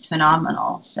think he's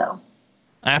phenomenal. So.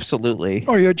 Absolutely.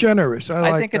 Oh, you're generous.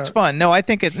 I think it's fun. I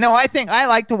think I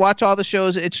like to watch all the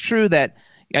shows. It's true that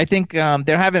I think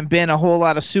there haven't been a whole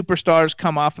lot of superstars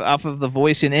come off of The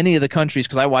Voice in any of the countries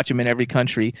because I watch them in every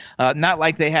country. Not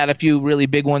like they had a few really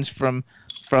big ones from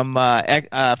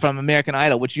American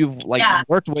Idol, which you've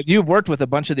worked with. You've worked with a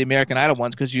bunch of the American Idol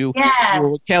ones because you were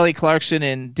with Kelly Clarkson,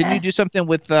 and didn't you do something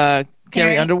with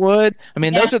Carrie Underwood? I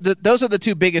mean, those are the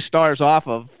two biggest stars off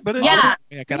of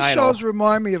American Idol. Shows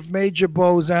remind me of Major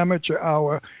Bo's Amateur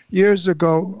Hour years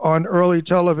ago on early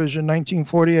television,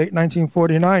 1948,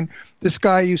 1949. This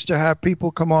guy used to have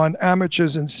people come on,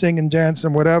 amateurs, and sing and dance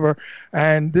and whatever.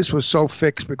 And this was so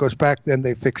fixed because back then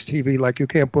they fixed TV like you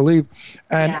can't believe.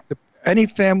 And any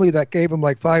family that gave him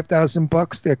like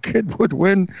 $5,000, their kid would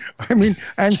win. I mean,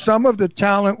 and some of the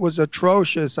talent was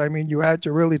atrocious. I mean, you had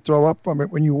to really throw up from it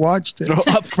when you watched it. Throw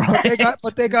up from it.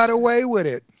 But they got away with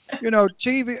it.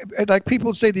 TV, like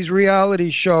people say, these reality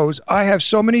shows. I have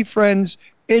so many friends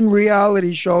in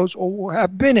reality shows or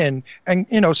have been in and,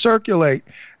 circulate.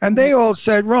 And they all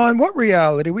said, Ron, what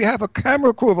reality? We have a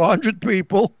camera crew of 100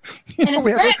 people.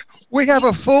 We have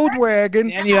a food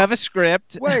wagon. And you have a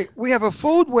script. Wait, we have a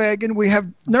food wagon. We have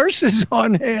nurses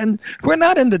on hand. We're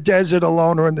not in the desert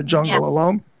alone or in the jungle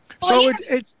alone. Well, so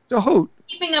it's the hoot.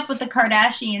 Keeping up with the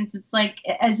Kardashians, it's like,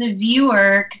 as a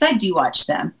viewer, because I do watch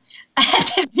them,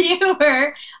 as a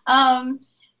viewer,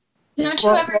 don't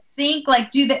you ever think, like,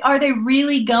 are they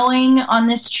really going on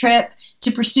this trip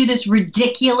to pursue this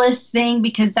ridiculous thing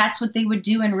because that's what they would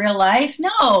do in real life?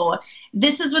 No.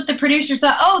 This is what the producers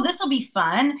thought, oh, this will be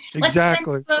fun. Let's send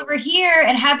you over here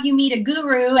and have you meet a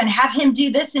guru and have him do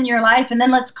this in your life, and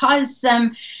then let's cause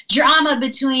some drama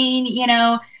between,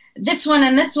 this one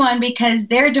and this one because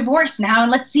they're divorced now, and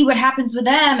let's see what happens with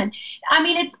them. And I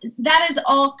mean, that is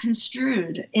all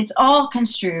construed. It's all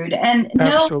construed. And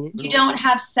Absolutely. No, you don't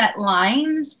have set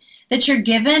lines that you're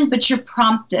given, but you're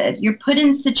prompted. You're put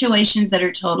in situations that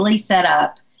are totally set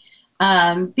up.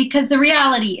 Because the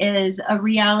reality is a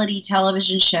reality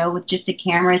television show with just a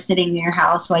camera sitting in your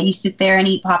house while you sit there and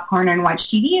eat popcorn and watch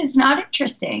TV is not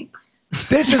interesting.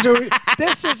 This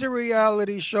is a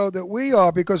reality show that we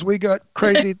are because we got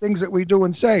crazy things that we do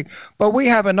and say. But we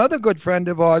have another good friend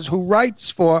of ours who writes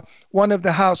for one of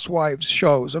the Housewives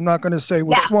shows. I'm not going to say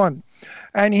which one.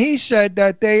 And he said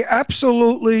that they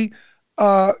absolutely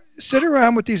sit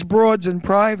around with these broads in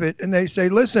private and they say,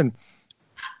 listen,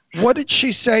 what did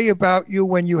she say about you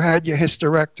when you had your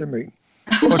hysterectomy?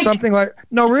 Or something like,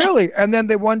 no, really. And then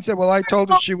one said, well, I told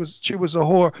her she was a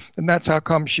whore, and that's how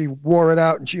come she wore it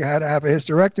out and she had to have a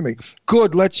hysterectomy.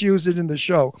 Good, let's use it in the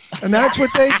show. And that's what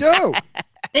they do.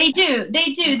 They do.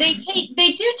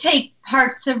 They do take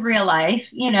parts of real life,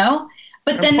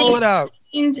 but and then pull it out.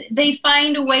 They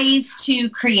find ways to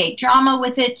create drama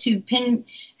with it, to pit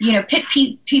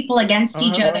people against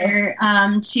each other,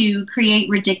 to create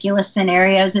ridiculous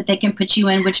scenarios that they can put you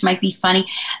in, which might be funny.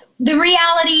 The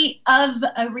reality of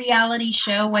a reality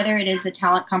show, whether it is a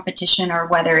talent competition or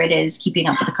whether it is Keeping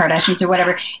Up with the Kardashians or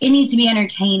whatever, it needs to be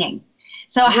entertaining.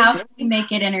 So how can we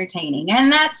make it entertaining?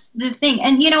 And that's the thing.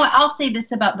 And I'll say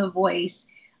this about The Voice.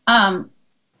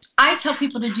 I tell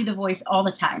people to do The Voice all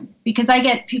the time because I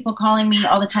get people calling me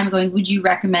all the time going, would you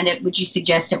recommend it? Would you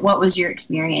suggest it? What was your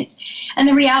experience? And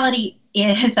the reality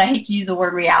is, I hate to use the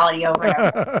word reality over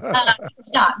and over.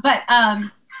 Stop. But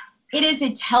it is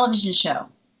a television show.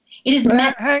 It is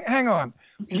meant. Hang on.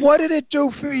 What did it do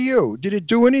for you? Did it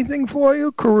do anything for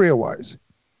you career-wise?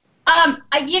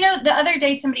 The other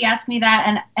day somebody asked me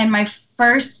that, and my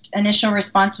first initial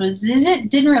response was,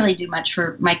 it didn't really do much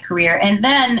for my career. And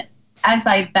then as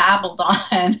I babbled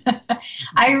on,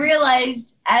 I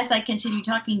realized as I continued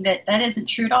talking that isn't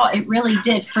true at all. It really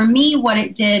did. For me, what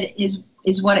it did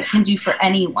is what it can do for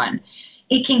anyone.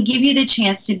 It can give you the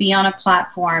chance to be on a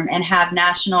platform and have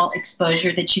national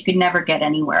exposure that you could never get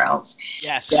anywhere else.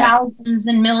 Yes. Thousands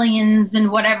and millions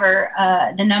and whatever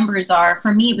the numbers are.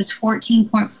 For me, it was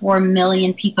 14.4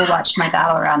 million people watched my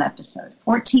Battle Round episode.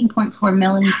 14.4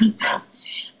 million people.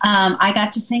 I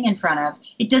got to sing in front of.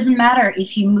 It doesn't matter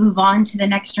if you move on to the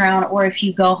next round or if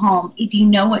you go home. If you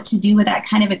know what to do with that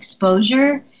kind of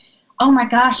exposure, oh my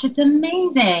gosh, it's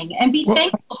amazing. And be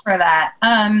thankful for that.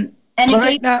 And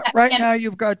right now,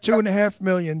 you've got 2.5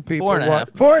 million people.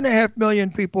 4.5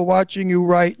 million people watching you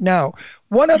right now.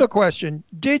 One other question: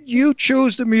 did you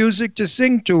choose the music to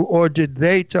sing to, or did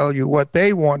they tell you what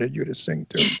they wanted you to sing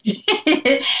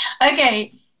to?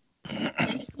 Okay,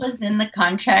 this was in the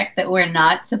contract that we're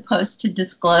not supposed to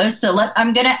disclose. So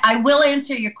I will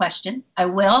answer your question. I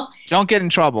will. Don't get in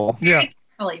trouble.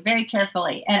 Very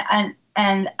carefully,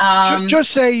 and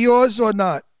just say yours or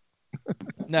not.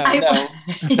 No.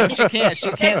 She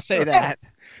can't say that.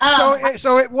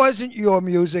 So it wasn't your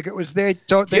music. It was they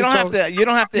told. You don't have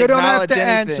to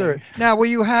answer it. Now, were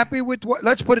you happy with what?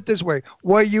 Let's put it this way: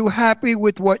 were you happy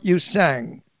with what you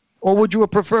sang, or would you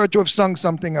have preferred to have sung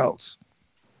something else?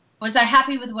 Was I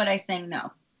happy with what I sang?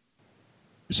 No.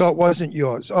 So it wasn't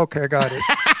yours. Okay, I got it.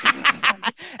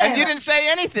 And you didn't say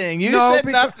anything. You said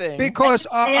nothing. Because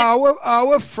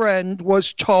our friend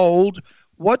was told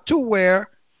what to wear.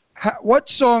 What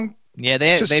song they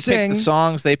picked the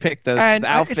songs, they picked the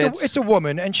outfits. It's a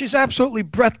woman, and she's absolutely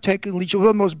breathtakingly, she's one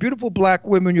of the most beautiful black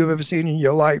women you've ever seen in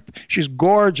your life. She's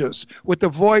gorgeous, with a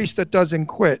voice that doesn't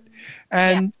quit.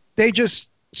 And they just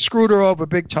screwed her over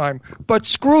big time. But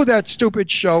screw that stupid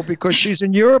show, because she's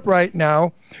in Europe right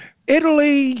now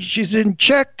Italy. She's in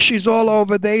Czech. She's all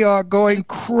over. They are going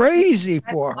crazy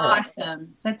for her.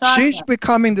 Awesome. That's awesome. She's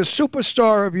becoming the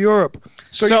superstar of Europe.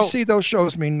 So you see, those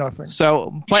shows mean nothing.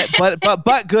 So,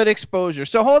 but good exposure.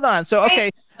 So hold on. So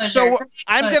okay. So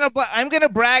I'm gonna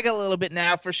brag a little bit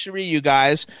now for Cherie, you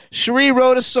guys. Cherie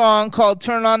wrote a song called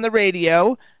 "Turn on the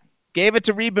Radio," gave it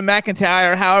to Reba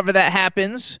McEntire. However that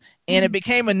happens, and it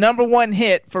became a #1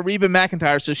 hit for Reba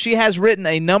McEntire. So she has written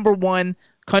a #1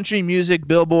 country music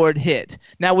Billboard hit.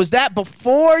 Now, was that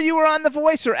before you were on The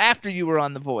Voice or after you were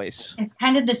on The Voice? It's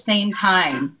kind of the same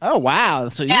time. Oh wow!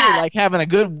 So you were like having a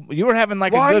good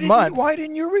month. Why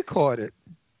didn't you record it?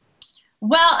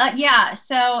 Well, yeah.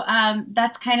 So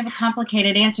that's kind of a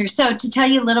complicated answer. So to tell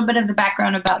you a little bit of the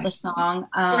background about the song.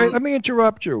 Wait, let me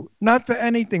interrupt you. Not for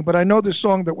anything, but I know the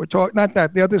song that we're talking. Not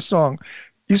that, the other song.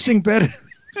 You sing better.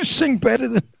 You sing better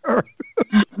than her.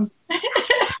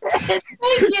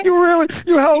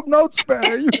 You held notes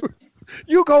better.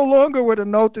 You go longer with a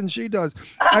note than she does.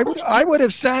 I would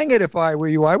have sang it if I were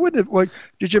you. I would have. Like,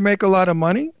 did you make a lot of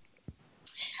money?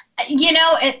 You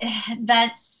know,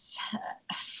 that's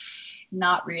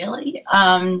not really.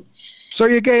 So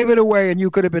you gave it away, and you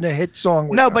could have been a hit song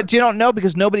with her. But you don't know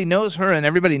because nobody knows her, and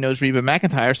everybody knows Reba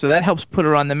McEntire, so that helps put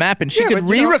her on the map, and she could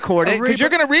re-record it, because you're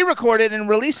going to re-record it and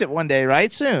release it one day,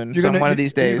 right? Soon, one of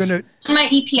these days. On my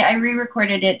EP, I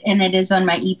re-recorded it, and it is on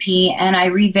my EP, and I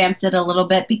revamped it a little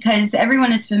bit because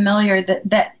everyone is familiar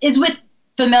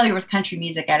familiar with country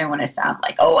music. I don't want to sound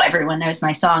like, everyone knows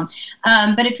my song.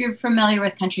 But if you're familiar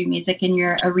with country music and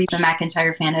you're a Reba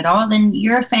McEntire fan at all, then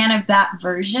you're a fan of that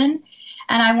version.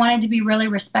 And I wanted to be really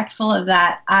respectful of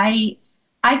that. I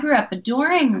grew up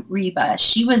adoring Reba.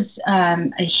 She was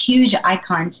a huge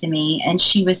icon to me, and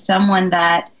she was someone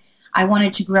that I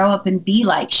wanted to grow up and be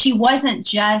like. She wasn't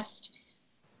just,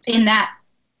 in that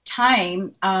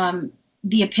time,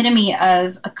 the epitome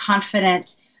of a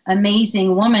confident,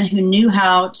 amazing woman who knew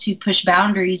how to push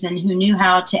boundaries and who knew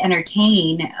how to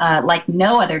entertain like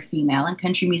no other female in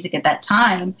country music at that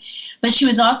time. But she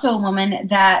was also a woman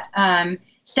that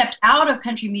stepped out of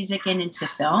country music and into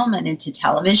film and into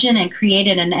television and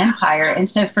created an empire. And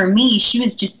so for me, she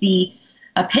was just the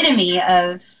epitome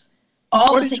of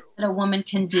all the things that a woman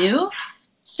can do.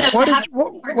 So what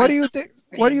do you think?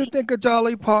 What do you think of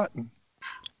Dolly Parton?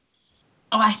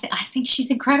 Oh, I think she's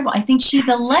incredible. I think she's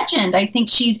a legend. I think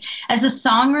as a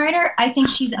songwriter, I think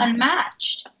she's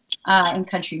unmatched in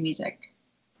country music.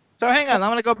 So hang on, I'm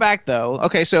going to go back though.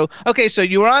 Okay, so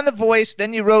you were on The Voice,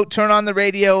 then you wrote "Turn on the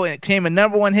Radio," and it became a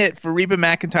 #1 hit for Reba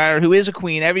McEntire, who is a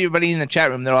queen. Everybody in the chat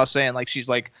room, they're all saying like she's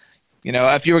like, you know,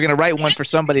 if you were going to write one for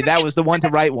somebody, that was the one to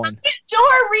write one. I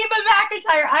adore Reba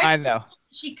McEntire. I know.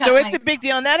 So it's a big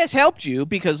deal, and that has helped you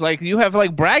because, like, you have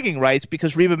like bragging rights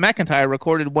because Reba McEntire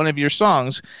recorded one of your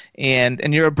songs, and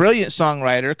you're a brilliant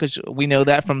songwriter because we know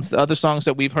that from the other songs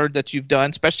that we've heard that you've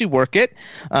done, especially "Work It."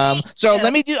 So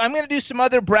I'm going to do some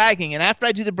other bragging, and after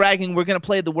I do the bragging, we're going to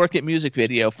play the "Work It" music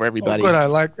video for everybody. Oh, good. I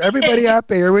like everybody out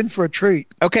there. You're in for a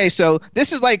treat. Okay, so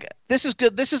this is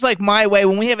good. This is like my way.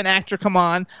 When we have an actor come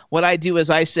on, what I do is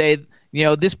I say, you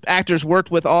know, this actor's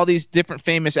worked with all these different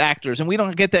famous actors, and we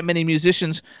don't get that many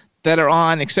musicians that are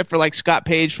on, except for like Scott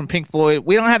Page from Pink Floyd.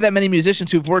 We don't have that many musicians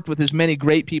who've worked with as many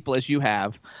great people as you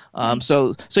have.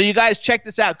 So you guys check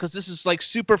this out because this is like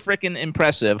super freaking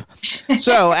impressive.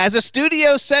 So as a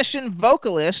studio session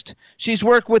vocalist, she's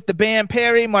worked with the band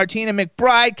Perry, Martina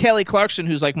McBride, Kelly Clarkson,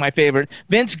 who's like my favorite,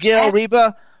 Vince Gill,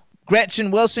 Reba,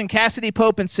 Gretchen Wilson, Cassidy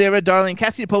Pope, and Sarah Darling.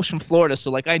 Cassidy Pope's from Florida, so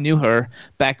like I knew her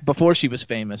back before she was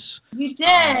famous. You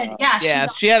did, yeah. Yeah,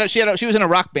 she was in a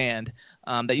rock band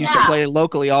that used to play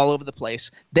locally all over the place.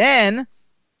 Then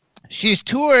she's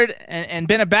toured and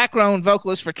been a background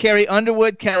vocalist for Carrie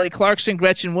Underwood, Kelly Clarkson,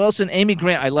 Gretchen Wilson, Amy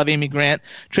Grant. I love Amy Grant.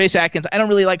 Trace Atkins. I don't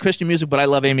really like Christian music, but I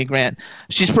love Amy Grant.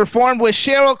 She's performed with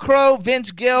Sheryl Crow,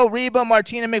 Vince Gill, Reba,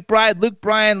 Martina McBride, Luke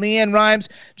Bryan, Leanne Rimes,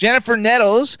 Jennifer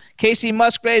Nettles, Casey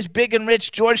Musgraves, Big and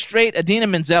Rich, George Strait, Idina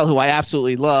Menzel, who I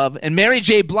absolutely love, and Mary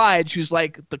J. Blige, who's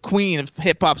like the queen of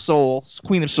hip-hop soul,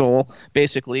 queen of soul,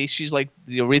 basically. She's like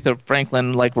the Aretha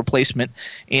Franklin like replacement.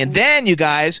 And then, you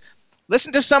guys,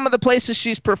 listen to some of the places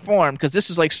she's performed, because this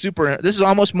is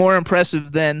almost more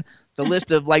impressive than the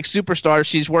list of like superstars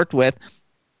she's worked with.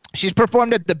 She's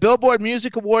performed at the Billboard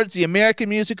Music Awards, the American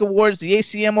Music Awards, the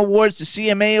ACM Awards, the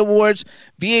CMA Awards,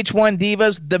 VH1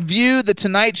 Divas, The View, The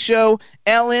Tonight Show,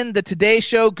 Ellen, The Today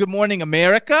Show, Good Morning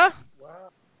America,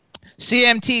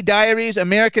 CMT Diaries,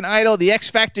 American Idol, The X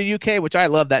Factor UK, which I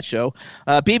love that show,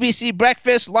 BBC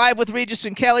Breakfast, Live with Regis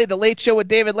and Kelly, The Late Show with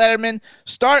David Letterman,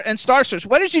 Star Search.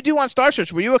 What did you do on Star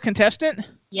Search? Were you a contestant?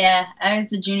 Yeah, I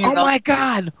was a junior. Oh my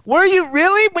God, were you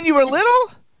really when you were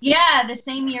little? Yeah, the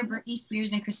same year Britney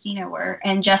Spears and Christina were,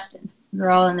 and Justin. We were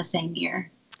all in the same year.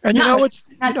 And Not what's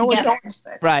together,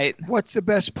 but- Right. what's the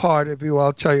best part of you?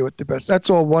 I'll tell you what the best. That's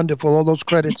all wonderful. All those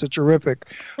credits are terrific.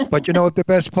 But you know what the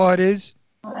best part is?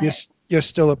 You're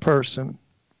still a person.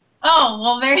 Oh,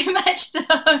 well, very much so.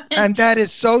 And that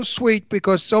is so sweet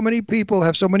because so many people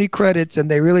have so many credits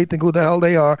and they really think who the hell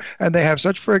they are and they have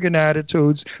such friggin'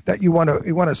 attitudes that you want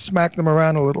to smack them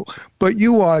around a little. But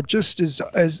you are just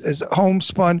as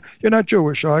homespun. You're not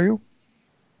Jewish, are you?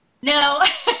 No.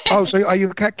 Oh, so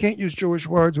you can't use Jewish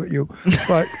words with you,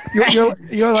 but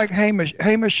you're like Hamish.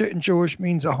 Hamish in Jewish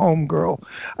means a home girl,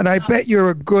 and I bet you're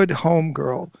a good home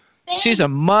girl. She's a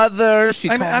mother.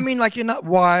 I mean, like you're not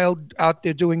wild out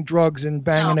there doing drugs and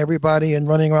banging everybody and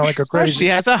running around like a crazy. She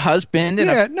has a husband and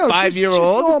a 5-year-old.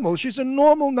 She's normal. She's a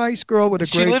normal, nice girl with a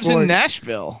great voice. She lives in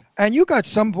Nashville. And you got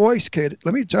some voice, kid.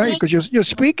 Let me tell you, because your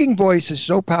speaking voice is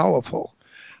so powerful.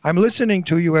 I'm listening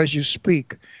to you as you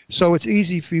speak, so it's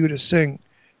easy for you to sing.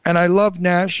 And I love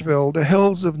Nashville. The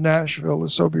hills of Nashville are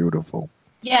so beautiful.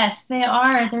 Yes, they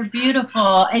are. They're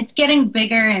beautiful. It's getting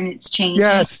bigger and it's changing.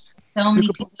 Yes. So many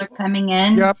people are coming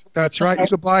in. Yep, that's right. You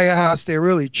could buy a house. They're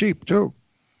really cheap, too.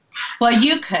 Well,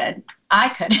 you could. I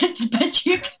couldn't, but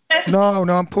you could. No,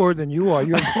 I'm poorer than you are.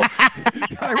 You're poor.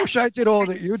 I wish I did all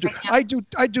that you do. I do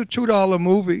 $2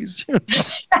 movies.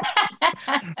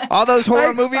 All those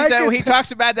horror movies that he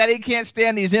talks about that he can't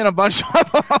stand, he's in a bunch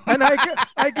of them. And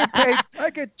I get paid. I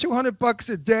get $200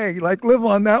 a day. Like, live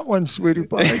on that one, sweetie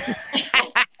pie.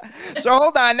 So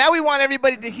hold on. Now we want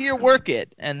everybody to hear "Work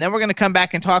It," and then we're going to come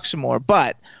back and talk some more.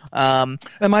 But am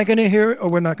I going to hear it, or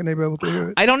we're not going to be able to hear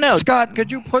it? I don't know. Scott,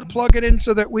 could you plug it in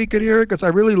so that we could hear it? Because I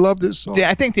really love this song.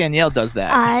 I think Danielle does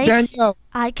that. Danielle,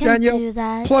 I can do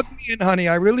that. Plug me in, honey.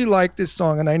 I really like this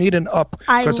song, and I need an up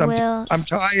because I'm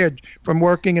tired from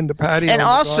working in the patio. And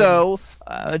also,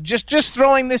 just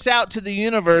throwing this out to the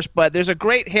universe, but there's a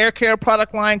great hair care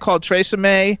product line called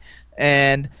Tresemme,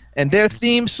 and their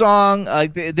theme song,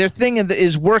 their thing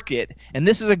is "Work It," and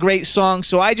this is a great song.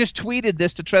 So I just tweeted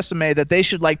this to Tresemme that they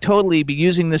should totally be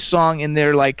using this song in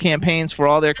their campaigns for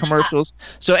all their commercials.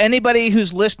 So anybody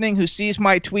who's listening who sees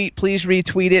my tweet, please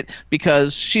retweet it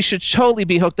because she should totally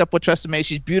be hooked up with Tresemme.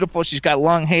 She's beautiful. She's got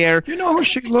long hair. You know who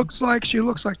she looks like? She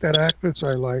looks like that actress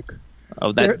I like.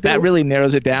 Oh, that really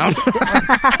narrows it down.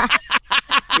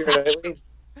 Keira Knightley.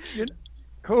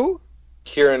 Who?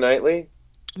 Keira Knightley.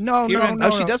 No.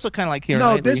 She does look kind of like Keira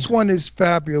Knightley. No, this one is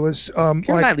fabulous.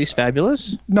 Keira Knightley's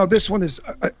fabulous. No, this one is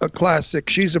a classic.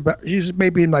 She's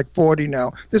maybe in 40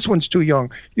 now. This one's too young.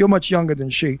 You're much younger than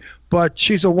she, but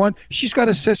she's She's got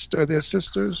a sister. They're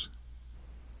sisters.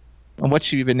 And what's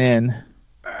she even in?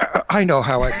 I know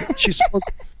how She's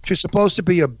supposed to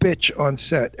be a bitch on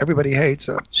set. Everybody hates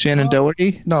her. Shannon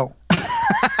Doherty? No.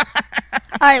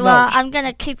 All right, well, I'm going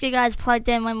to keep you guys plugged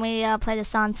in when we play the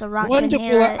song so Ron can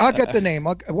hear it. I'll get the name.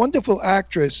 A wonderful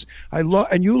actress.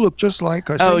 And you look just like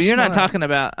her. Oh, you're not talking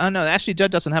about... Oh, no, Ashley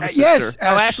Judd doesn't have a sister. Yes.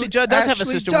 Ashley Judd does have a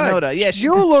sister, Winona. Yes.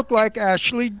 You look like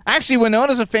Ashley. Actually,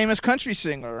 Winona's a famous country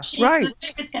singer. She's a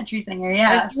famous country singer,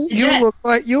 yeah.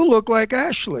 You look like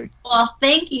Ashley. Well,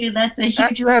 thank you. That's a huge...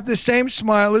 And you have the same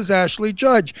smile as Ashley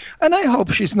Judd. And I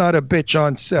hope she's not a bitch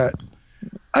on set.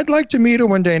 I'd like to meet her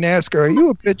one day and ask her, are you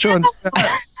a bitch on set?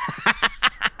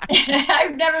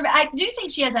 I do think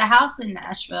she has a house in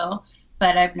Nashville,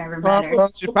 but I've never met her.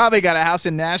 She's probably got a house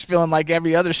in Nashville and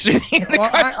every other city in the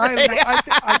country.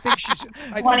 I think she's...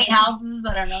 20 houses,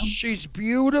 I don't know. She's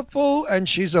beautiful, and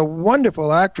she's a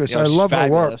wonderful actress. I love her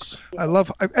work. I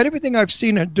love everything I've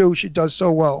seen her do. She does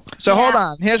so well. So hold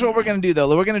on. Here's what we're going to do,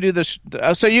 though. We're going to do this.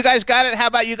 So you guys got it? How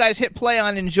about you guys hit play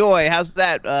on Enjoy? How's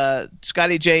that,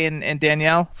 Scotty J and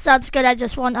Danielle? Sounds good. I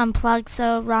just want unplugged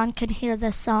so Ron can hear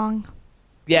this song.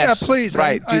 Yes. Yeah, please.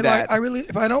 Right. Do that. I really,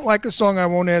 if I don't like a song, I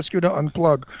won't ask you to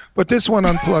unplug. But this one,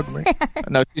 unplug me.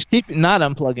 No, just keep not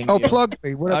unplugging. Oh, plug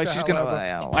me. Oh, she's gonna.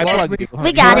 I plug you.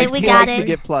 We got it. He likes to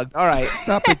get plugged. All right.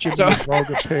 Stop it, you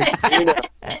vulgar pig.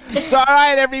 So, all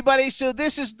right, everybody. So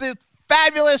this is the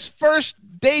fabulous first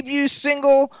debut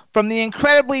single from the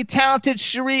incredibly talented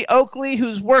Cherie Oakley,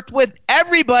 who's worked with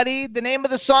everybody. The name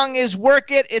of the song is "Work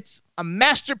It." It's a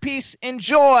masterpiece.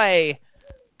 Enjoy.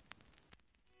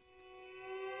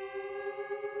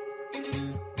 I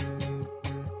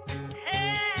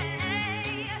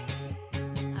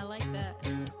like that.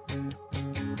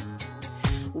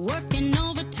 Working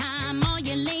overtime, all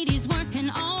you ladies working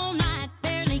all night,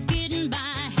 barely getting by,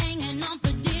 hanging on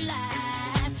for dear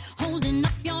life, holding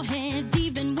up your heads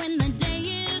even when the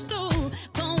day is through.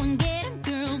 Go and get 'em,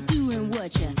 girls, doing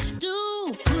what you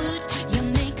do. Put your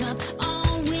makeup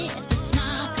on with a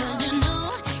smile, 'cause you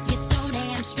know you're so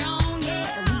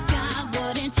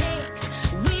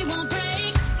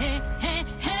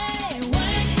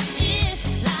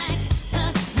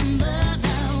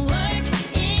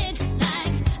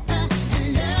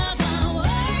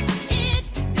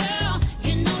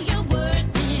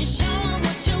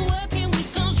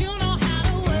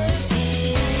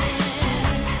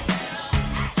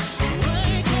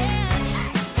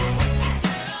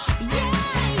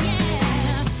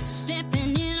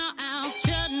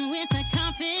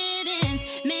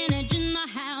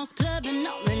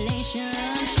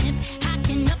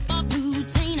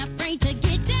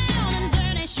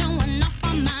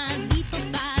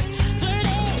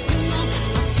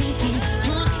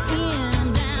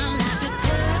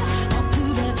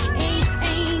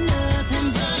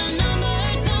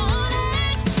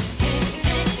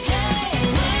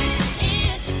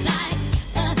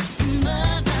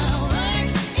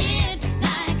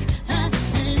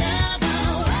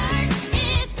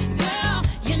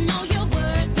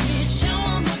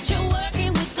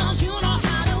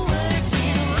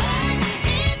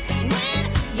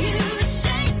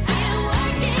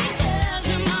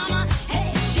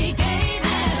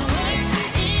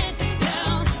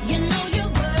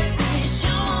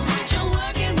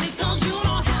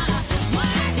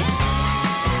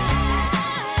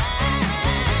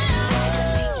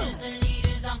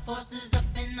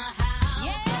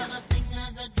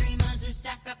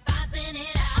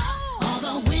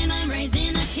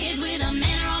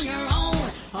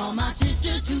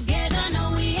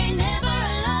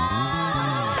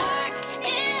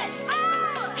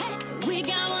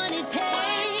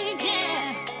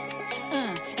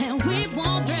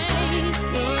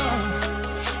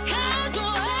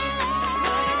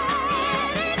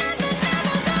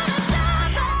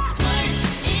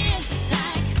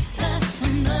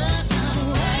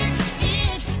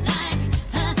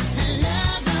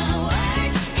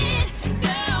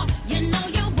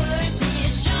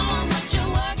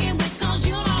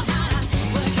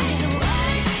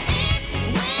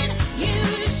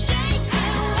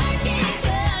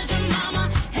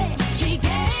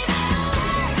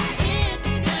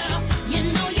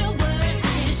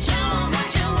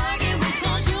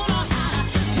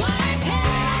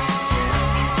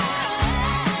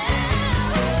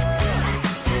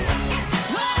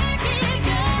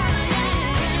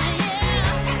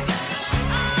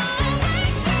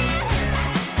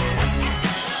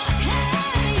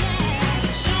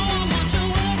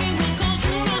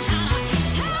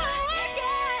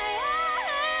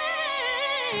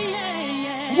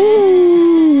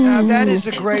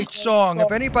is a great song.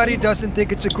 If anybody doesn't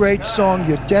think it's a great song,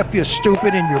 you're deaf, you're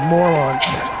stupid, and you're moron.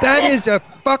 That is a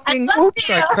fucking,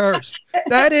 I curse.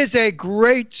 That is a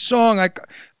great song.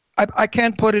 I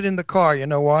can't put it in the car. You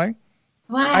know why?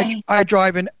 Why? I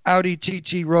drive an Audi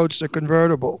TT Roadster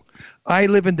convertible. I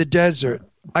live in the desert.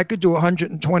 I could do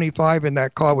 125 in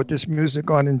that car with this music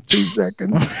on in 2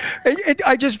 seconds.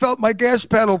 I just felt my gas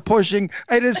pedal pushing.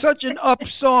 It is such an up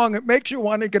song. It makes you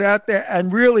want to get out there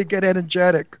and really get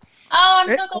energetic. Oh, I'm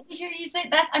so glad to hear you say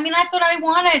that. I mean, that's what I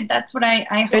wanted. That's what I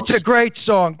hope. It's a great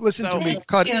song. Listen to me.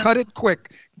 Cut it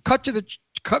quick. Cut to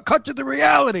the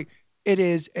reality. It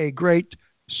is a great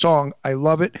song. I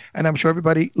love it, and I'm sure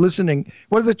everybody listening.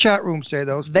 What does the chat room say,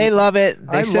 though? They love it.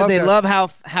 They said they love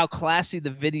how classy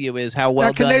the video is, how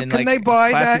well done. Can they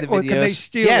buy that, or can they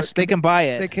steal it? Yes, they can buy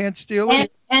it. They can't steal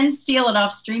it? And steal it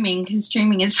off streaming, because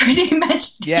streaming is pretty much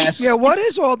stealing. Yes. Yeah, what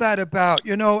is all that about?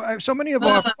 You know, so many of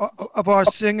our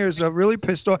singers are really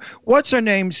pissed off. What's her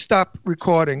name? Stop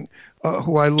recording.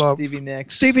 Who I love.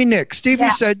 Stevie Nicks.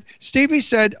 Stevie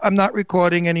said, I'm not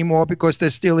recording anymore because they're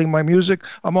stealing my music.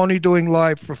 I'm only doing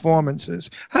live performances.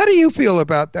 How do you feel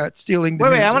about that, stealing the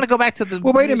music? Wait, I want to go back to the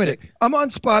wait a minute. I'm on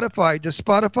Spotify. Does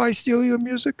Spotify steal your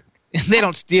music? They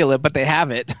don't steal it, but they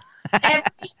have it. Every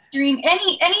stream,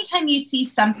 anytime you see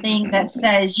something that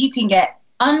says you can get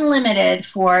unlimited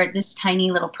for this tiny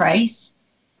little price,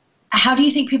 how do you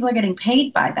think people are getting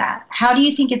paid by that? How do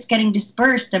you think it's getting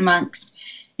dispersed amongst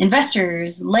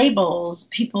investors, labels,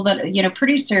 people that,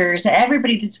 producers,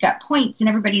 everybody that's got points and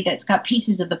everybody that's got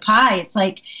pieces of the pie? It's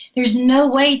like there's no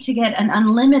way to get an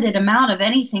unlimited amount of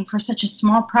anything for such a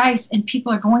small price, and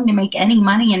people are going to make any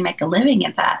money and make a living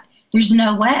at that. There's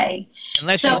no way.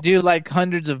 Unless you do like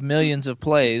hundreds of millions of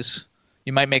plays,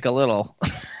 you might make a little.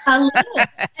 A little.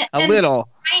 A little.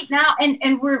 Right now,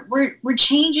 and we're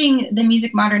changing. The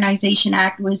Music Modernization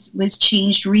Act was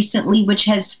changed recently, which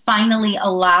has finally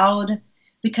allowed,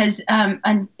 because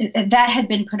that had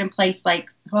been put in place like,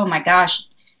 oh my gosh,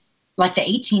 like the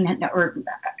 1800s or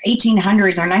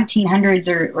 1900s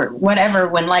or whatever,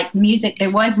 when like music,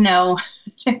 there was no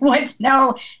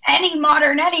any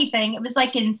modern anything. It was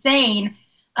like insane.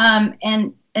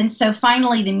 And so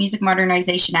finally the Music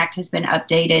Modernization Act has been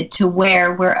updated to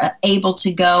where we're able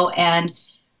to go and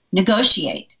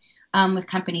negotiate with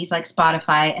companies like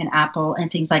Spotify and Apple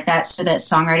and things like that, so that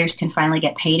songwriters can finally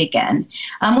get paid again.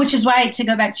 Which is why, to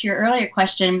go back to your earlier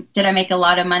question, did I make a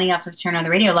lot of money off of Turn on the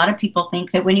Radio? A lot of people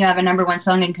think that when you have a number one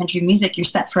song in country music, you're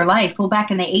set for life. Well,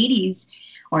 back in the 80s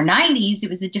or 90s, it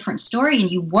was a different story,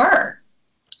 and you were.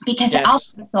 Because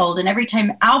albums sold, and every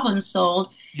time albums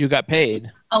sold, you got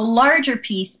paid a larger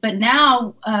piece. But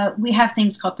now we have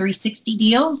things called 360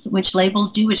 deals, which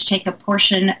labels do, which take a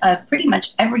portion of pretty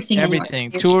much everything.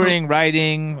 Touring,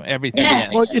 writing, everything. Yes.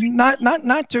 Well,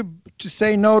 not to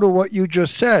say no to what you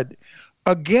just said.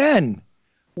 Again,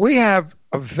 we have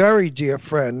a very dear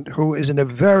friend who is in a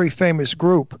very famous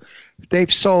group.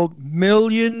 They've sold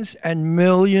millions and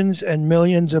millions and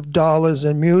millions of dollars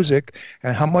in music.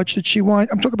 And how much did she want?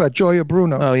 I'm talking about Joya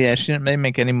Bruno. Oh, yeah. She didn't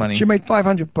make any money. She made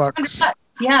 $500.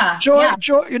 Yeah. Joy,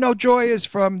 Joy is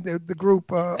from the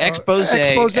group Expose.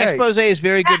 Expose is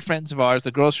very good friends of ours.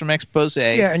 The girls from Expose.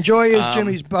 Yeah, and Joy is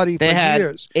Jimmy's buddy for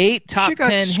years. They had 8 top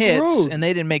 10 hits, and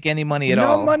they didn't make any money at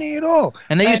all. No money at all.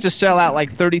 And they used to sell out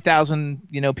like 30,000,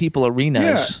 people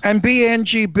arenas. Yeah, and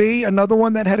BNGB, another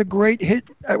one that had a great hit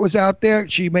that was out there.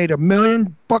 She made $1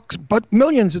 million, but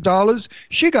millions of dollars.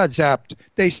 She got zapped.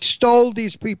 They stole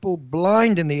these people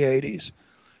blind in the 80s.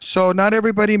 So not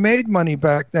everybody made money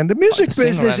back then. The music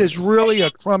business is really a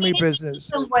crummy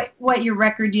business. What your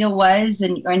record deal was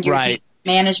and your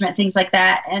management, things like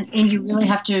that. And you really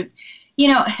have to,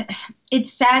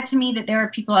 it's sad to me that there are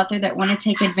people out there that want to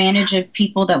take advantage of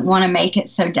people that want to make it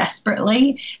so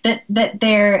desperately that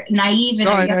they're naive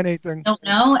and don't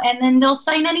know. And then they'll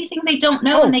sign anything they don't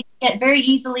know, and they get very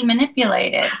easily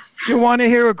manipulated. You want to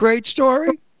hear a great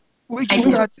story?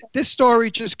 This story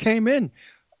just came in.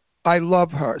 I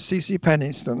love her, CeCe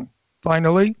Peniston.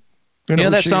 Finally. You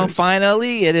know that song,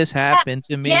 Finally? It has happened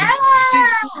to me. Yeah!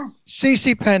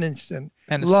 CeCe Peniston.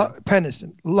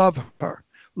 Peniston. Love her.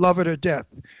 Love her to death.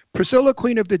 Priscilla,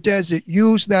 Queen of the Desert,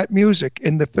 used that music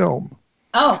in the film.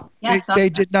 Oh, yes. They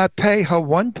did not pay her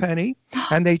one penny,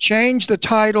 and they changed the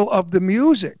title of the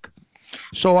music.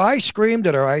 So I screamed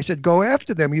at her. I said, go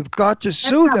after them. You've got to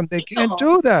sue them. They can't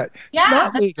do that. Yeah, it's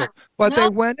not legal. But they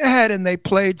went ahead and they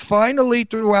played Finally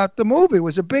throughout the movie. It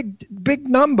was a big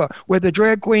number where the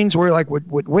drag queens were like with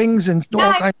wings and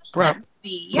all kinds of crap.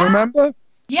 Yeah. Remember?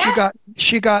 Yeah.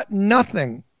 She got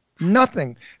nothing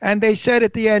Nothing. And they said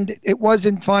at the end it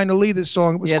wasn't finally the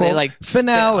song. It was called they like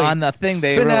Finale. On the thing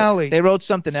they wrote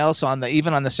something else on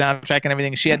even on the soundtrack and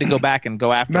everything. She had to go back and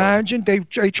go after. Imagine they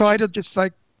try to just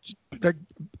like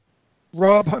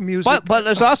rob her music. But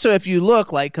there's also, if you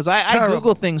look, like, because I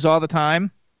Google things all the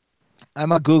time.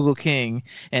 I'm a Google king,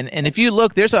 and if you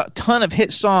look, there's a ton of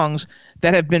hit songs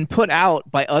that have been put out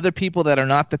by other people that are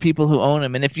not the people who own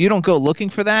them. And if you don't go looking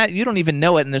for that, you don't even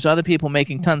know it. And there's other people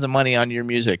making tons of money on your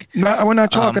music. No, we're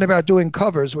not talking about doing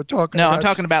covers. We're talking. No, about I'm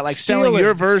talking about like selling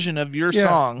your version of your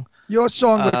song. Your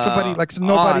song with somebody like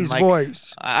nobody's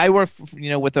voice. I work,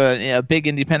 with a big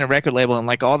independent record label, and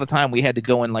like all the time we had to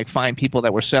go and like find people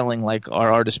that were selling like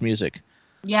our artist music.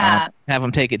 Yeah. Have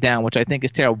them take it down, which I think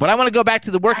is terrible. But I want to go back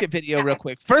to the Work It video real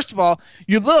quick. First of all,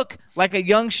 you look like a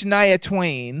young Shania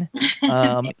Twain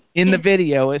in the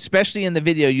video, especially in the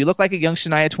video. You look like a young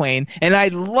Shania Twain. And I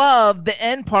love the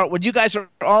end part when you guys are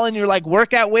all in your like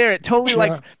workout wear. It totally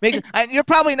makes you're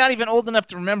probably not even old enough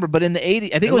to remember, but in the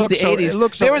 80s, I think it was the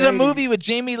 80s, there was a movie with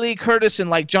Jamie Lee Curtis and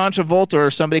like John Travolta or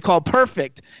somebody called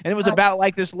Perfect. And it was about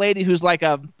like this lady who's like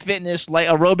a fitness, like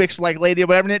aerobics like lady or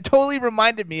whatever. And it totally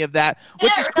reminded me of that,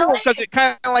 which is cool because it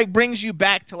kind of like brings you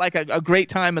back to like a great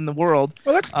time in the world.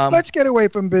 Well, let's get away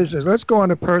from business. Let's go on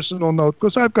a personal note,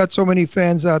 because I've got so many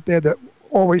fans out there that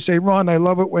always say, Ron, I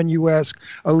love it when you ask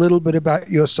a little bit about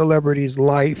your celebrity's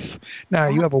life. Now,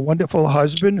 you have a wonderful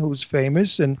husband who's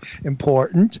famous and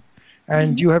important,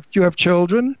 and you have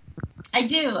children? I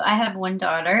do. I have one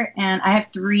daughter, and I have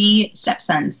 3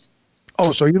 stepsons.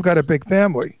 Oh, so you've got a big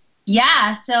family.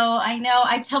 Yeah, so I know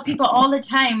I tell people all the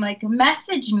time, like,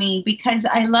 message me, because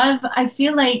I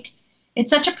feel like it's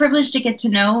such a privilege to get to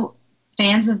know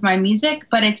fans of my music,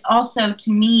 but it's also,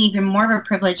 to me, even more of a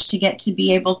privilege to get to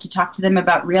be able to talk to them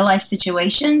about real life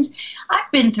situations.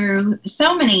 I've been through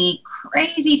so many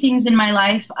crazy things in my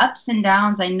life, ups and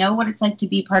downs. I know what it's like to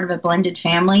be part of a blended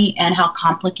family and how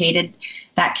complicated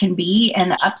that can be, and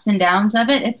the ups and downs of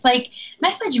it. It's like,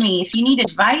 message me if you need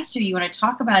advice or you want to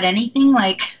talk about anything.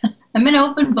 Like, I'm an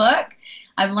open book.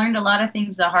 I've learned a lot of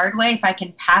things the hard way. If I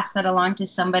can pass that along to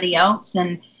somebody else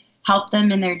and help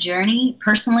them in their journey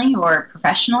personally or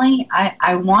professionally,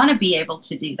 I want to be able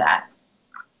to do that.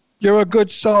 You're a good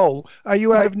soul. Are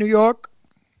you out of New York?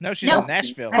 No, she's in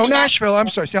Nashville. Oh, Nashville. I'm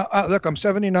sorry. Look, I'm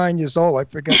 79 years old. I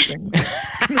forget things.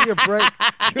 Give me a break.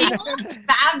 You look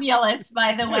fabulous,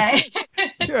 by the way.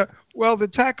 Yeah. Well, the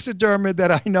taxidermist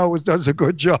that I know does a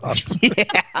good job.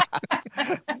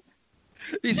 Yeah.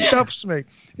 He stuffs me.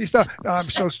 I'm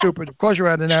so stupid. Of course, you're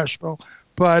out of Nashville.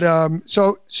 But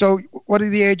so what are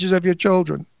the ages of your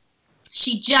children?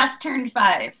 She just turned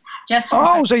 5.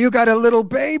 So you got a little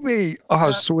baby. Oh,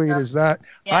 how sweet is that?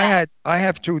 Yeah. I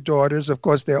have 2 daughters. Of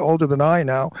course, they're older than I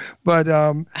now. But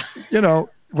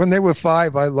when they were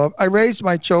 5, I raised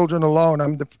my children alone.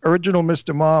 I'm the original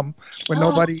Mr. Mom when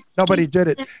nobody did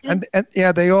it. And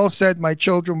yeah, they all said my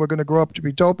children were going to grow up to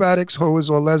be dope addicts, hoes,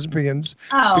 or lesbians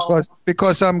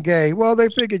because I'm gay. Well, they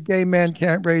figured gay men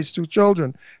can't raise 2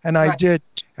 children, and I did.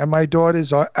 And my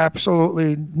daughters are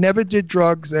absolutely never did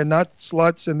drugs. They're not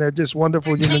sluts, and they're just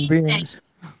wonderful human beings.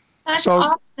 That's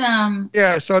awesome.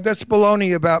 Yeah, so that's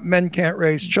baloney about men can't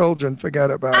raise children.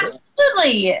 Forget about it.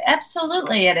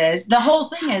 Absolutely it is. The whole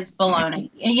thing is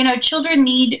baloney. Children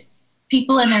need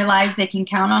people in their lives they can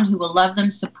count on who will love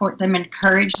them, support them,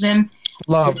 encourage them.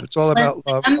 Love. It's all about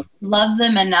love. Love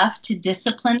them enough to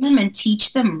discipline them and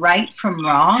teach them right from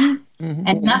wrong,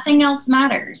 and nothing else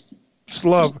matters. It's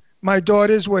love. My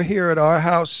daughters were here at our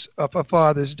house for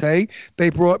Father's Day.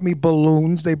 They brought me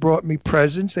balloons. They brought me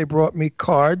presents. They brought me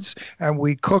cards. And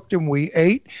we cooked and we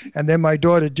ate. And then my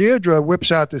daughter Deirdre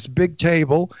whips out this big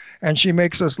table, and she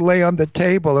makes us lay on the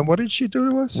table. And what did she do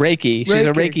to us? Reiki. She's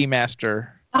a Reiki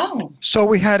master. Oh. So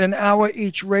we had an hour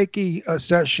each Reiki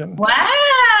session. Wow.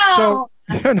 So,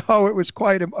 it was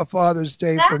quite a Father's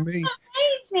Day for me.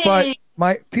 Amazing.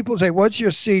 But people say, what's your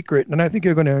secret? And I think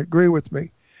you're going to agree with me.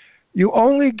 You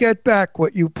only get back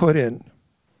what you put in.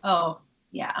 Oh,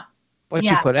 yeah. What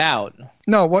you put out.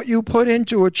 No, what you put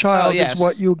into a child is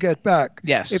what you get back.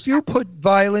 Yes. If you put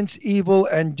violence, evil,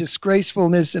 and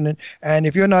disgracefulness in it, and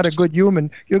if you're not a good human,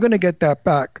 you're going to get that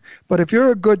back. But if you're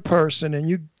a good person and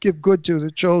you give good to the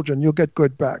children, you'll get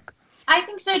good back. I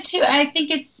think so too. I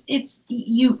think it's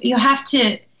you have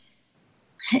to,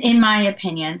 in my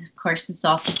opinion, of course, it's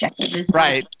all subjective, isn't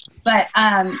right? It? But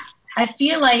I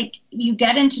feel like you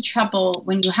get into trouble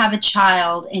when you have a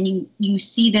child and you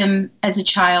see them as a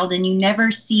child and you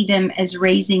never see them as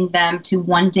raising them to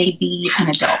one day be an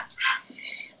adult.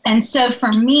 And so for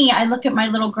me, I look at my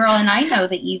little girl and I know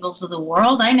the evils of the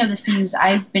world. I know the things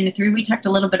I've been through. We talked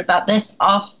a little bit about this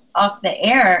off off the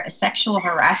air sexual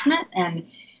harassment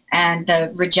and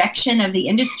the rejection of the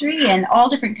industry and all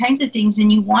different kinds of things.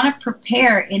 And you want to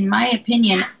prepare, in my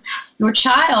opinion, your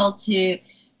child to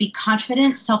be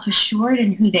confident, self-assured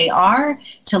in who they are,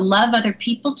 to love other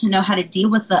people, to know how to deal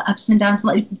with the ups and downs.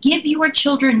 Give your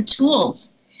children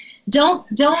tools. Don't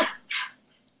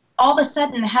all of a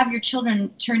sudden have your children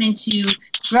turn into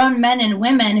grown men and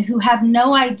women who have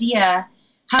no idea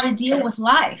how to deal with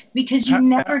life, because you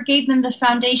never gave them the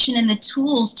foundation and the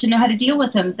tools to know how to deal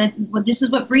with them. This is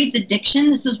what breeds addiction.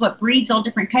 This is what breeds all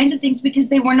different kinds of things, because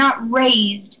they were not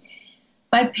raised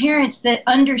by parents that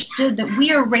understood that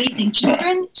we are raising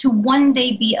children to one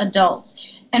day be adults.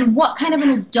 And what kind of an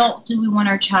adult do we want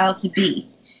our child to be?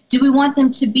 Do we want them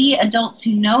to be adults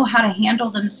who know how to handle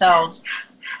themselves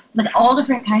with all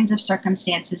different kinds of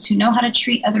circumstances, who know how to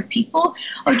treat other people?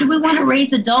 Or do we want to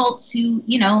raise adults who,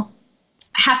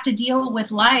 have to deal with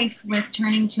life with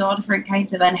turning to all different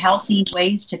kinds of unhealthy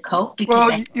ways to cope?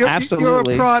 Well, you're a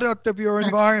product of your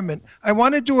environment. I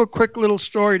want to do a quick little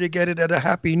story to get it at a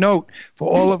happy note for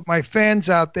all of my fans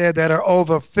out there that are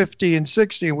over 50 and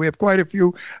 60. We have quite a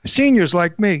few seniors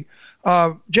like me.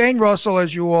 Jane Russell,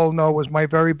 as you all know, was my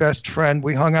very best friend.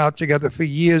 We hung out together for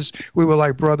years. We were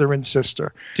like brother and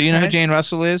sister. Do you know who Jane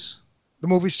Russell is? The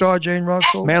movie star Jane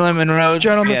Russell? Marilyn Monroe.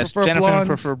 Gentlemen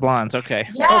Prefer Blondes. Okay.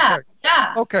 Yeah. Okay.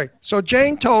 Yeah. Okay. So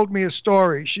Jane told me a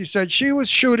story. She said she was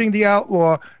shooting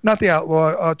Tall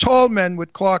Men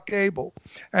with Clark Gable.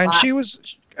 And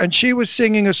wow. she was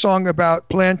singing a song about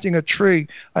planting a tree,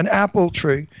 an apple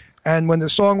tree. And when the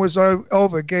song was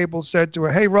over, Gable said to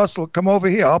her, "Hey, Russell, come over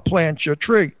here. I'll plant your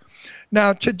tree."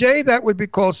 Now, today that would be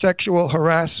called sexual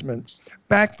harassment.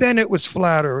 Back then it was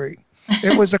flattery.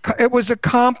 It was a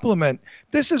compliment.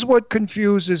 This is what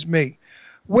confuses me.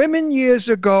 Women years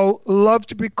ago loved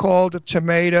to be called a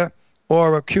tomato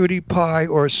or a cutie pie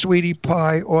or a sweetie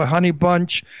pie or a honey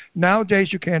bunch.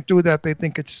 Nowadays you can't do that. They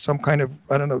think it's some kind of,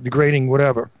 degrading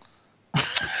whatever.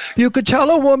 You could tell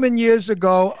a woman years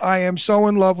ago, "I am so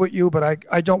in love with you, but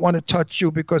I don't want to touch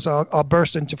you because I'll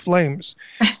burst into flames."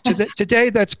 Today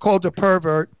that's called a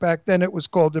pervert. Back then it was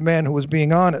called a man who was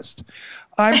being honest.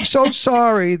 I'm so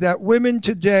sorry that women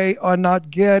today are not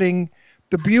getting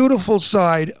the beautiful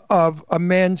side of a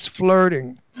man's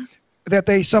flirting, that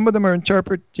some of them are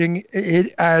interpreting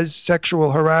it as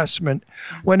sexual harassment.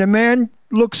 When a man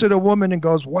looks at a woman and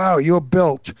goes, "Wow, you're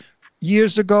built."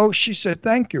 Years ago, she said,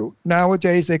 "Thank you."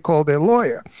 Nowadays, they call their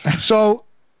lawyer. So,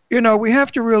 we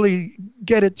have to really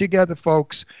get it together,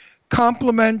 folks.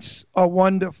 Compliments are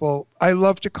wonderful. I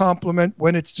love to compliment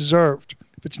when it's deserved.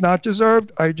 If it's not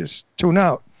deserved, I just tune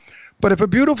out. But if a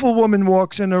beautiful woman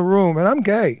walks in a room, and I'm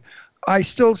gay, I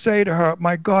still say to her,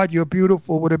 "My God, you're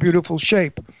beautiful with a beautiful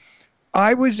shape."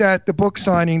 I was at the book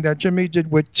signing that Jimmy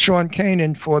did with Sean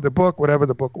Kanan for the book, whatever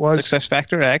the book was. Success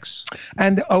Factor X.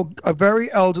 And a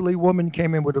very elderly woman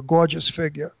came in with a gorgeous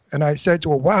figure. And I said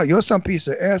to her, "Wow, you're some piece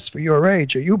of ass for your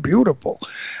age. Are you beautiful?"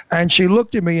 And she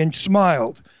looked at me and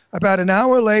smiled. About an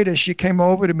hour later, she came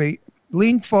over to me,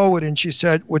 leaned forward, and she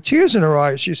said, with tears in her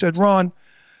eyes, she said, "Ron,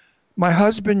 my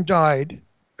husband died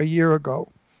a year ago.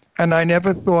 And I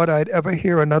never thought I'd ever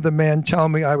hear another man tell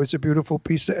me I was a beautiful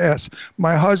piece of ass.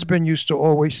 My husband used to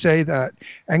always say that.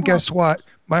 And guess what?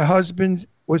 My husband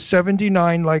was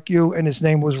 79 like you, and his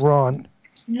name was Ron."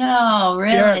 No,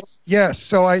 really? Yes.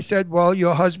 So I said, "Well,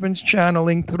 your husband's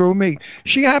channeling through me."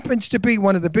 She happens to be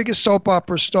one of the biggest soap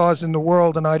opera stars in the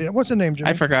world, and I didn't. What's her name, Jimmy?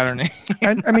 I forgot her name.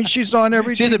 And I mean, she's on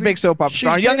every. She's TV. a big soap opera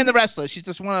star. Young and the Restless. She's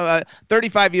just one of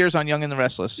 35 years on Young and the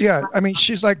Restless. Yeah, I mean,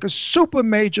 she's like a super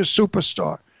major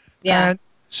superstar. Yeah. And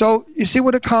so you see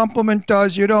what a compliment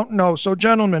does? You don't know. So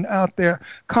gentlemen out there,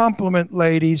 compliment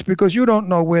ladies, because you don't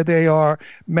know where they are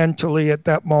mentally at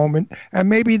that moment. And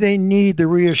maybe they need the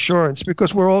reassurance,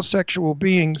 because we're all sexual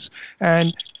beings.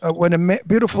 And when a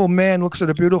beautiful man looks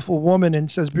at a beautiful woman and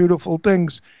says beautiful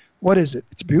things, what is it?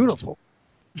 It's beautiful.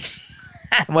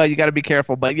 Well, you got to be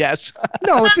careful, but yes.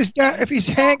 No, if he's got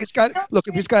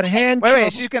a hand.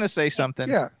 Wait, she's going to say something.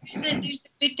 Yeah. There's a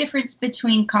big difference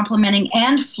between complimenting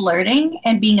and flirting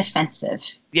and being offensive.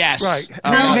 Yes. Right.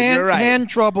 You're right. Hand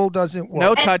trouble doesn't work.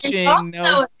 No touching. There's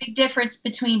also a big difference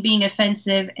between being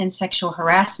offensive and sexual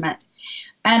harassment.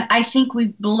 And I think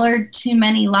we've blurred too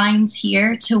many lines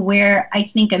here to where I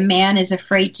think a man is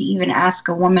afraid to even ask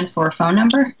a woman for a phone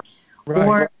number.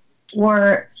 Right.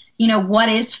 Or what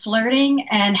is flirting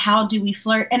and how do we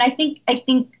flirt? And I think,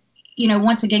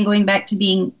 once again, going back to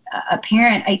being a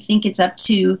parent, I think it's up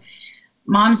to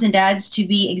moms and dads to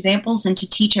be examples and to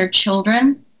teach our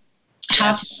children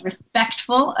how to be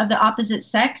respectful of the opposite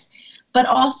sex, but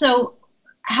also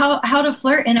how to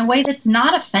flirt in a way that's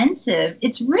not offensive.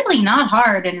 It's really not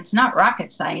hard, and it's not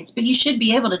rocket science, but you should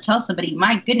be able to tell somebody,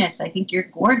 my goodness, I think you're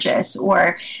gorgeous,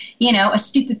 or, a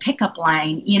stupid pickup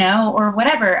line, or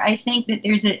whatever. I think that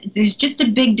there's just a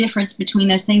big difference between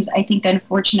those things. I think,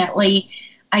 unfortunately,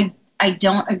 I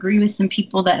don't agree with some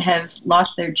people that have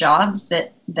lost their jobs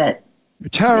that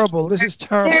terrible. This is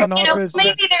terrible.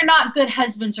 Maybe they're not good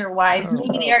husbands or wives.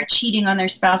 Maybe they are cheating on their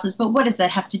spouses. But what does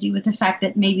that have to do with the fact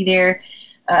that maybe they're,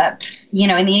 in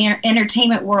the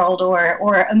entertainment world,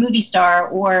 or a movie star,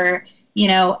 or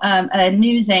a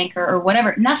news anchor or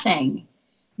whatever? Nothing.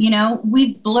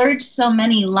 We've blurred so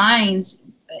many lines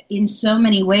in so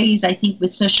many ways. I think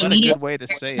with social media, a good way to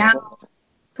say it.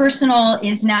 Personal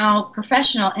is now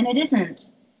professional, and it isn't.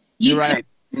 You're right.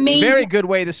 Very good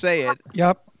way to say it.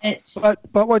 Yep.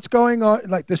 But what's going on,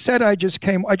 like the set I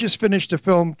just finished a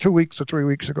film 2 weeks or 3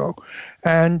 weeks ago,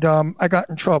 and I got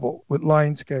in trouble with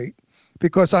Lionsgate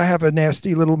because I have a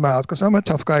nasty little mouth, because I'm a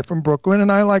tough guy from Brooklyn,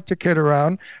 and I like to kid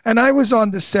around. And I was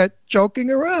on the set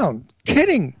joking around,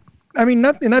 kidding. I mean,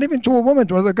 not even to a woman,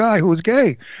 to a guy who was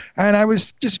gay. And I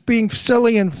was just being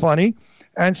silly and funny.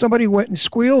 And somebody went and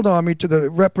squealed on me to the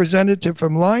representative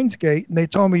from Lionsgate, and they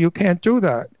told me, you can't do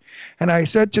that. And I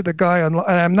said to the guy, and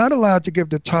I'm not allowed to give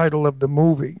the title of the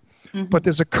movie, but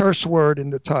there's a curse word in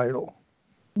the title.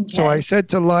 Okay. So I said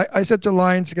to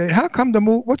Lionsgate, how come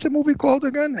what's the movie called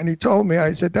again? And he told me,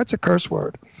 I said, that's a curse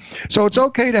word. So it's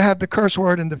okay to have the curse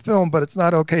word in the film, but it's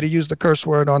not okay to use the curse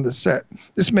word on the set.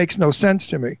 This makes no sense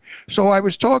to me. So I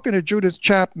was talking to Judith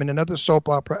Chapman, another soap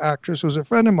opera actress who's a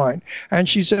friend of mine, and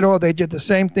she said, they did the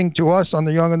same thing to us on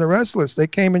The Young and the Restless. They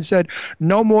came and said,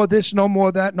 no more this, no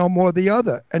more that, no more the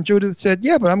other. And Judith said,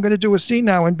 yeah, but I'm going to do a scene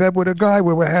now in bed with a guy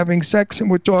where we're having sex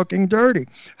and we're talking dirty.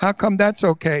 How come that's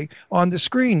okay on the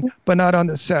screen, but not on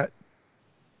the set?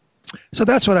 So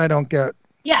that's what I don't get.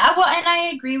 Yeah, well, and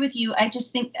I agree with you. I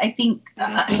think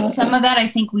some of that, I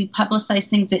think we publicize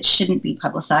things that shouldn't be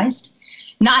publicized.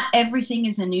 Not everything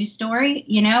is a news story,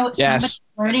 Yes. Somebody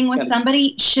flirting with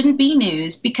somebody shouldn't be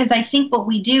news, because I think what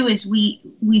we do is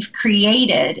we've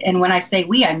created, and when I say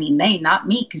we, I mean they, not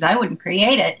me, because I wouldn't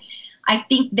create it. I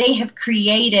think they have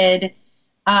created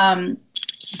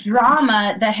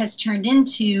drama that has turned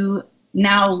into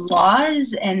now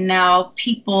laws, and now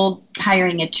people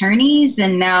hiring attorneys,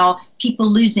 and now people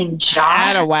losing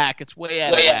jobs. Out of whack. It's way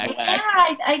out of whack.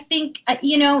 Yeah, I think,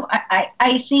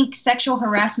 I think sexual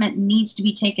harassment needs to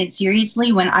be taken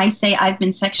seriously. When I say I've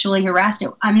been sexually harassed,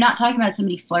 I'm not talking about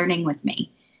somebody flirting with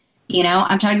me.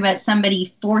 I'm talking about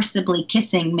somebody forcibly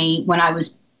kissing me when I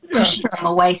was pushing them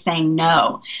away, saying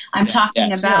no. I'm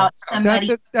talking about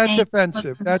somebody. That's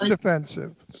offensive. That's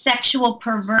offensive. Sexual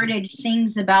perverted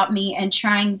things about me, and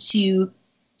trying to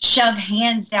shove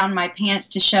hands down my pants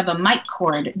to shove a mic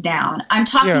cord down. I'm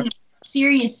talking about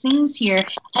serious things here,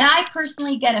 and I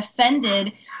personally get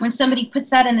offended when somebody puts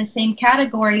that in the same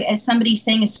category as somebody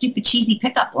saying a stupid cheesy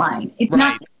pickup line. It's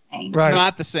not. It's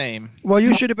not the same. Well,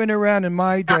 you should have been around in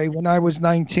my day when I was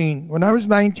 19. When I was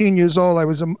 19 years old, I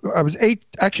was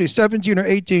 17 or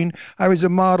 18. I was a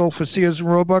model for Sears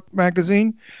and Roebuck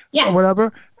magazine, or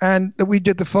whatever, and we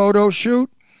did the photo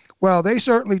shoot. Well, they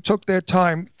certainly took their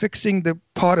time fixing the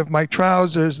part of my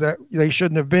trousers that they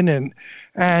shouldn't have been in,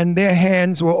 and their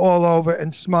hands were all over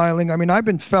and smiling. I mean, I've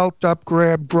been felt up,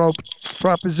 grabbed, groped,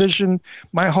 propositioned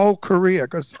my whole career,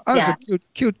 because I was a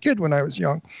cute kid when I was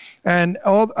young, and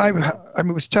I mean,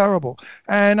 it was terrible.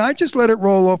 And I just let it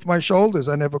roll off my shoulders.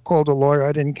 I never called a lawyer.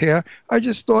 I didn't care. I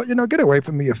just thought, get away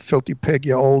from me, you filthy pig,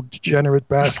 you old degenerate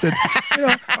bastard.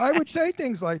 I would say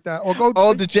things like that, or go.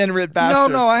 Old degenerate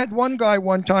bastard. No, I had one guy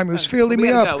one time who was feeling me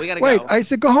up. Wait, I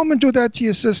said, go home and do that to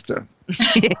your sister.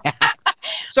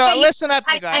 So listen up,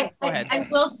 you guys. Go ahead. I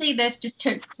will say this, just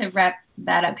to wrap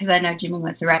that up, because I know Jimmy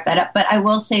wants to wrap that up, but I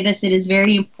will say this: it is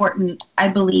very important, I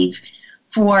believe,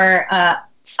 for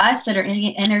us that are in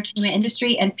the entertainment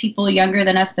industry, and people younger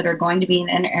than us that are going to be in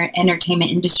the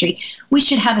entertainment industry. We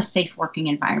should have a safe working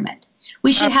environment.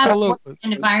 We should have an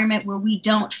environment where we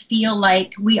don't feel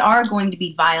like we are going to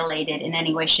be violated in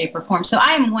any way, shape, or form. So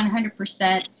I am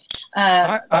 100%.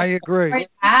 I agree.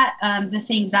 The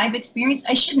things I've experienced,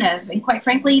 I shouldn't have, and quite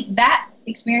frankly, that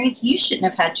experience you shouldn't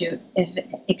have had to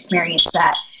experience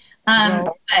that.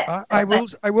 I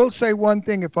will say one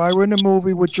thing: if I were in a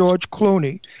movie with George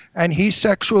Clooney and he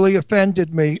sexually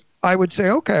offended me, I would say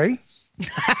okay.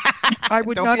 I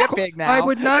would I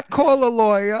would not call a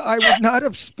lawyer. I would not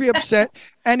be upset.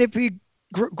 And if he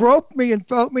groped me and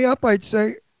felt me up, I'd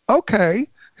say okay.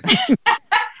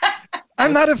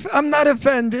 I'm not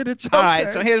offended. It's okay. All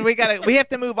right, so here we have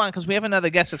to move on because we have another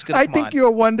guest that's going to come on. I think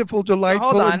you're wonderful,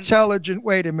 delightful, intelligent.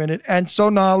 Wait a minute, and so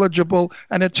knowledgeable,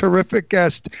 and a terrific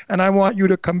guest. And I want you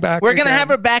to come back. We're going to have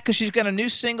her back because she's got a new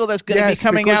single that's going to be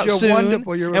coming out soon.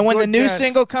 Wonderful. You're and when the new guest.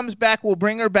 single comes back, we'll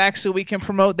bring her back so we can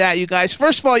promote that. You guys,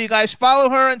 first of all, you guys follow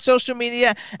her on social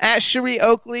media at Cherie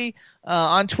Oakley.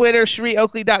 On Twitter,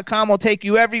 CherieOakley.com will take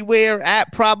you everywhere.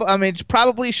 It's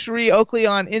probably Cherie Oakley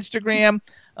on Instagram.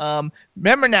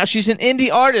 Remember now, she's an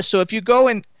indie artist, so if you go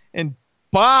and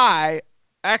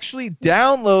actually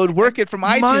download, work it from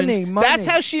iTunes. Money. That's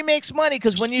how she makes money,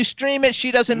 because when you stream it,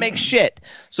 she doesn't make shit.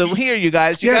 So here, you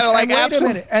guys, you yes, gotta wait a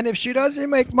minute. And if she doesn't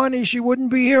make money, she wouldn't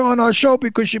be here on our show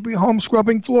because she'd be home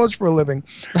scrubbing floors for a living.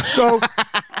 So,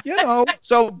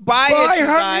 So buy it, you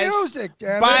her guys. music,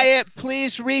 damn buy it.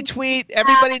 Please retweet.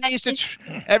 Everybody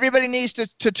needs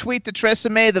to tweet the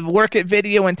Tresemme the Work It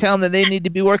video and tell them that they need to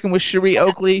be working with Cherie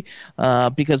Oakley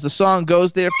because the song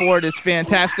goes there for it. It's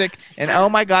fantastic. And oh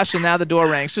my gosh, and now the door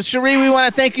rang. So Cherie, we want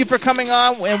to thank you for coming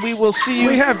on, and we will see you.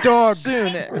 We have dogs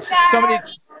soon. Somebody,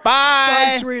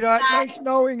 bye, sweetheart. Nice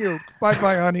knowing you. Bye,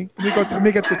 honey. Let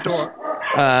me get the door.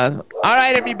 All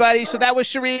right, everybody. So that was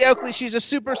Cherie Oakley. She's a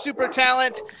super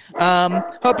talent.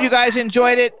 Hope you guys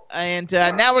enjoyed it. And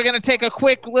now we're going to take a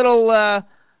quick little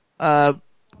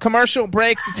commercial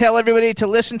break to tell everybody to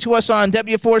listen to us on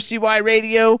W4CY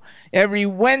Radio every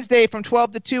Wednesday from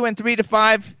 12 to 2 and 3 to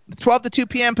 5, 12 to 2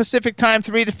 p.m. Pacific Time,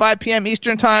 3 to 5 p.m.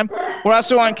 Eastern Time. We're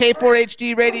also on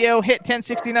K4HD Radio, Hit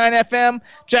 1069 FM,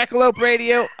 Jackalope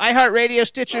Radio, iHeartRadio,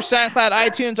 Stitcher, SoundCloud,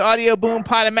 iTunes, Audio Boom,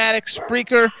 Podomatic,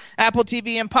 Spreaker, Apple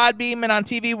TV, and Podbeam. And on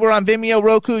TV, we're on Vimeo,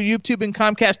 Roku, YouTube, and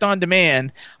Comcast On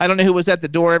Demand. I don't know who was at the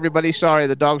door, everybody. Sorry,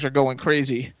 the dogs are going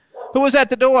crazy. Who was at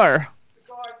the door?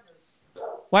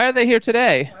 Why are they here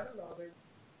today? I don't know.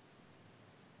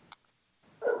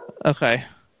 Okay.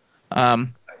 I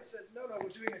said, no, we're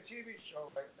doing a TV show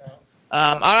right now.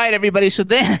 All right, everybody. So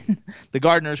then the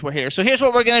gardeners were here. So here's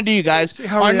what we're going to do, you guys. See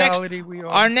how we are.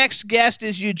 Our next guest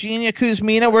is Eugenia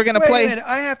Kuzmina. We're going to play. Wait a minute.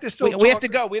 I have to still we have to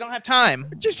go. We don't have time.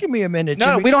 Just give me a minute.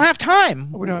 No, we don't have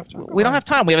time. We don't have time. We don't have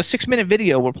time. We have a 6-minute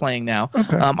video we're playing now.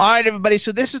 Okay. All right, everybody.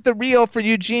 So this is the reel for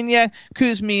Eugenia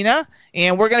Kuzmina,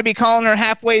 and we're going to be calling her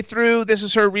halfway through. This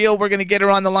is her reel. We're going to get her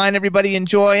on the line. Everybody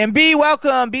enjoy. And B,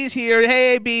 welcome. B's here.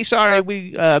 Hey, B. Sorry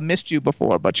we missed you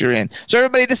before, but you're in. So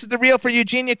everybody, this is the reel for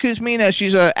Eugenia Kuzmina.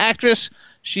 She's an actress.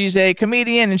 She's a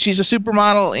comedian, and she's a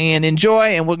supermodel. And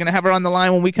enjoy. And we're going to have her on the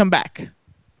line when we come back.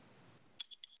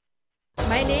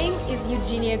 My name is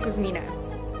Eugenia Kuzmina.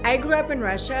 I grew up in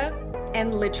Russia,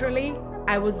 and literally,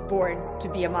 I was born to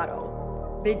be a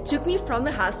model. They took me from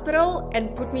the hospital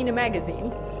and put me in a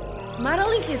magazine.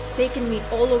 Modeling has taken me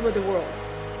all over the world,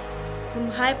 from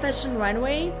high fashion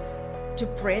runway, to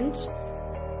print,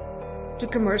 to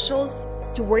commercials,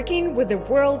 to working with the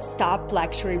world's top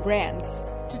luxury brands,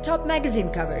 to top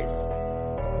magazine covers.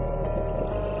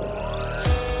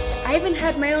 I even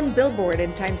had my own billboard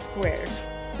in Times Square.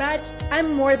 But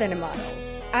I'm more than a model.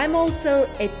 I'm also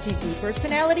a TV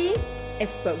personality, a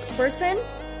spokesperson,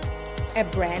 a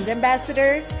brand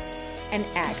ambassador, an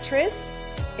actress,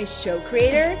 a show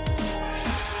creator,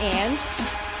 and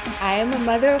I am a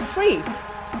mother of 3.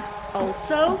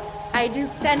 Also, I do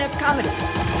stand-up comedy.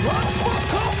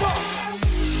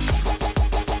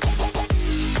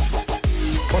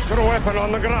 Put your weapon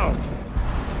on the ground.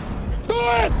 Do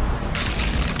it!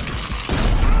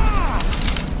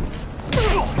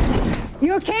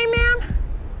 You okay, ma'am?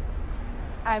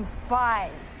 I'm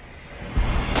fine.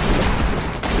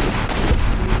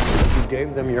 You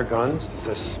gave them your guns? Does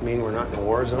this mean we're not in a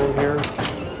war zone here?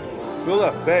 School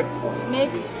up, babe. Nick,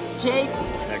 Jake,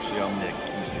 Actually, I'm Nick.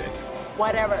 He's Jake.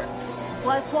 whatever.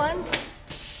 +1.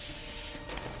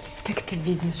 Как ты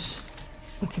видишь,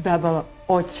 у тебя было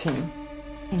очень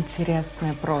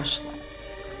интересное прошлое.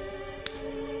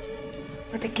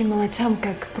 По таким мелочам,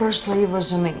 как прошлое его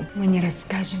жены, мы не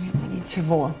расскажем ему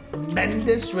ничего.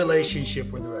 Tremendous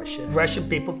relationship with Russia. Russian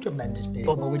people, tremendous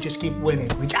people, but we just keep winning.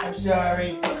 I'm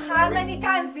sorry. How many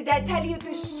times did I tell you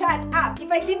to shut up? If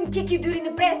I didn't kick you during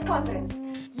the press conference,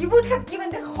 you would have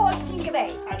given the whole thing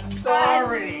away. I'm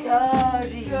sorry.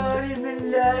 Sorry,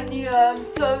 Melania. I'm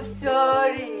so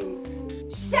sorry.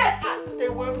 Shut up! They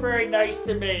weren't very nice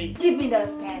to me. Give me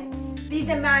those pens. These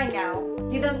are mine now.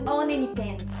 You don't own any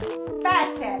pens.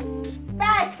 Faster!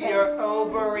 Faster! You're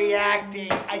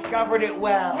overreacting. I covered it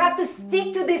well. You have to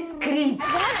stick to the script.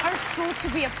 I want our school to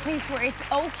be a place where it's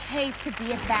okay to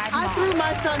be a bad mom. I threw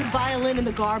my son's violin in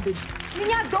the garbage. У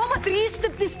меня дома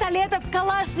 300 пистолетов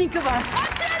Калашникова.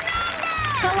 What's your number?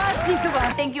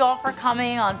 Калашникова. Thank you all for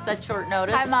coming on such short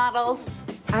notice. Hi, models.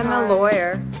 I'm a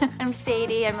lawyer. I'm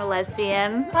Sadie. I'm a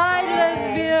lesbian. Hi,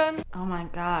 lesbian. Oh my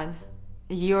god.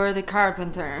 You're the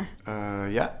carpenter.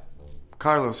 Yeah.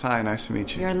 Carlos, hi, nice to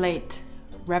meet you. You're late.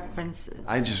 References.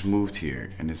 I just moved here,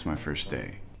 and it's my first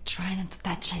day. Try not to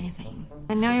touch anything.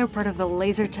 I know you're part of the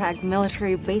laser tag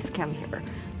military base camp here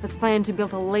that's planning to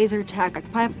build a laser tag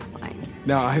pipeline.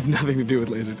 No, I have nothing to do with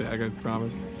laser tag, I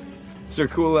promise. These are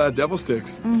cool devil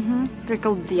sticks. Mm-hmm. They're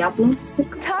called Diablo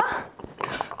sticks.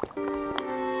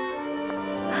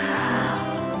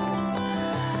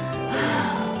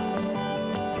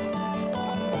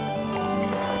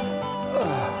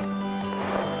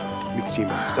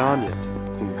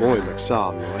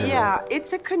 Yeah,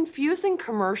 it's a confusing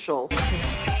commercial.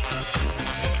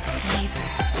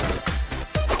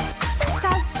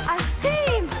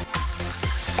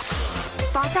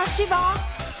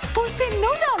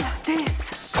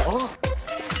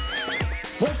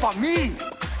 Mon famille!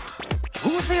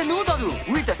 Who's the noodle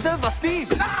with the self-esteem?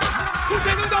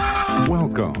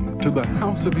 Welcome to the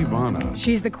House of Ivana.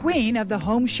 She's the queen of the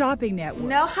home shopping network.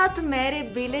 Know how to marry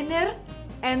billionaire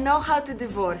and know how to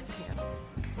divorce him.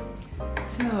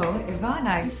 So,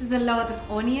 Ivana, this is a lot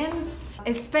of onions.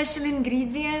 A special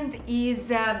ingredient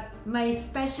is my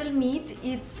special meat.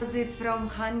 It's from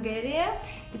Hungary.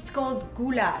 It's called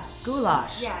goulash.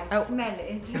 Goulash? Yeah, smell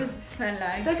it. What does it smell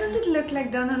like? Doesn't it look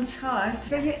like Donald's heart?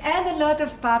 So you add a lot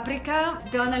of paprika.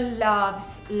 Donald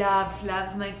loves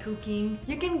my cooking.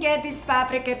 You can get this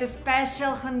paprika at a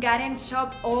special Hungarian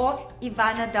shop or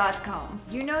Ivana.com.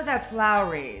 You know that's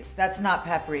Lowry's. That's not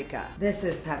paprika. This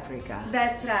is paprika.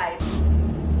 That's right.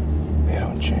 They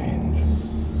don't change.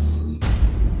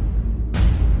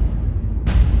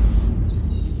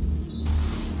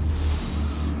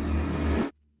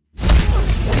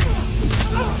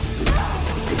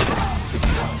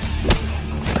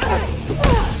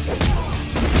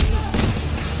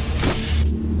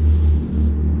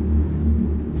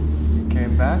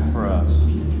 Back for us.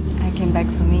 I came back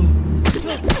for me.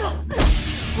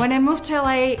 When I moved to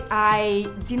LA, I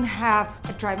didn't have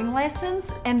a driving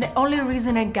license, and the only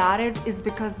reason I got it is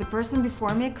because the person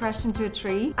before me crashed into a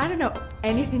tree. I don't know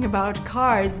anything about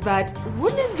cars, but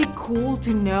wouldn't it be cool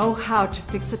to know how to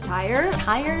fix a tire?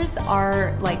 Tires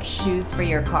are like shoes for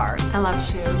your car. I love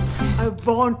shoes. I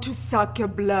want to suck your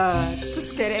blood.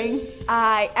 Just kidding.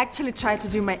 I actually tried to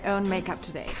do my own makeup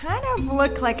today. Kind of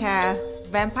look like a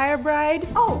vampire bride.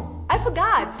 Oh, I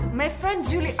forgot. My friend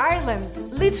Julie Ireland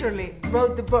literally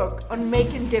wrote the book on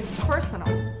making gifts personal.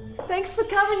 Thanks for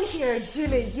coming here,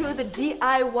 Julie. You're the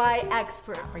DIY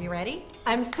expert. Are you ready?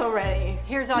 I'm so ready.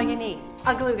 Here's all you need.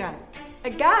 A glue gun. A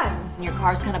gun? When your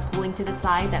car's kind of pulling to the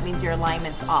side, that means your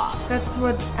alignment's off. That's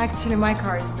what actually my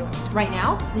car is doing. Right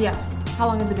now? Yeah. How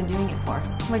long has it been doing it for?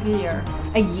 Like a year.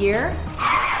 A year?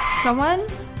 Someone?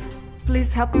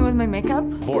 Please help me with my makeup.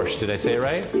 Borscht, did I say it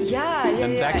right? Yeah.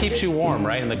 And that keeps you warm,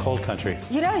 right, in the cold country?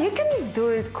 You know, you can do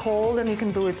it cold and you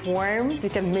can do it warm. You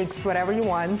can mix whatever you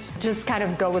want. Just kind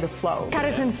of go with the flow. Cut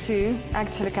it in two.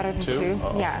 Actually, cut it in two.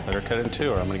 Oh, yeah. Better cut it in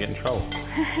two or I'm going to get in trouble.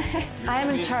 I am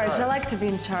in charge. I like to be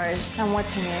in charge. I'm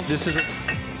watching you. This is...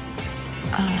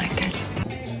 Oh my God.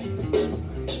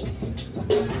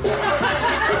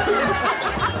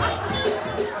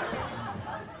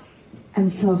 I'm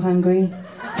so hungry.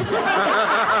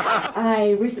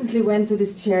 I recently went to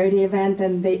this charity event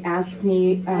and they asked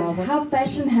me how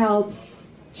fashion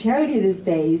helps charity these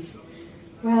days.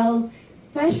 Well,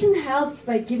 fashion helps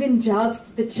by giving jobs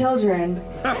to the children.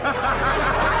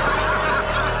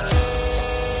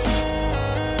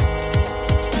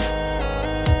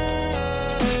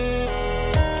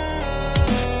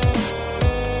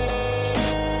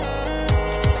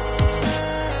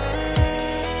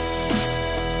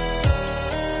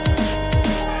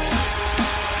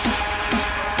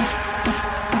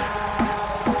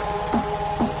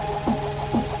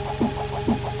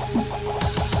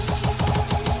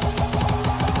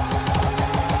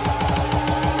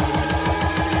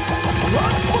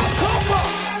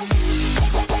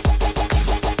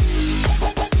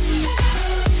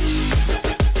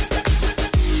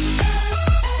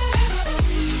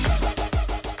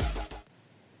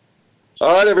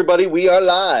 All right, everybody, we are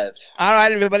live. All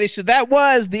right, everybody. So that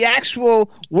was the actual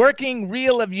working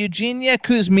reel of Eugenia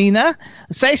Kuzmina.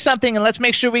 Say something and let's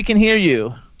make sure we can hear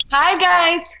you. Hi,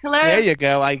 guys. Hello. There you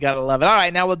go. I got to love it. All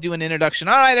right, now we'll do an introduction.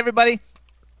 All right, everybody.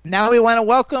 Now we want to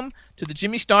welcome to the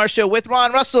Jimmy Star Show with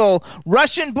Ron Russell,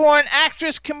 Russian-born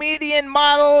actress, comedian,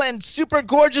 model, and super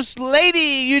gorgeous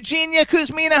lady, Eugenia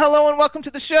Kuzmina. Hello and welcome to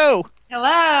the show.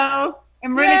 Hello.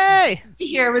 I'm really excited to be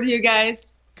here with you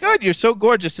guys. Good. You're so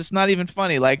gorgeous. It's not even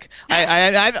funny. Like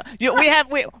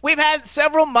we've had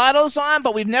several models on,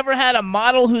 but we've never had a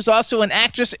model who's also an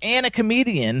actress and a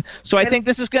comedian. So I think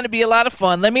this is going to be a lot of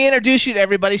fun. Let me introduce you to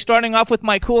everybody, starting off with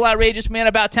my cool, outrageous man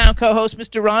about town co-host,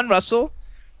 Mr. Ron Russell.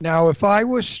 Now, if I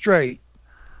was straight,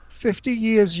 50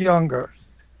 years younger,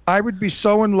 I would be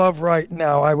so in love right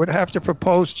now. I would have to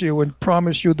propose to you and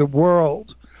promise you the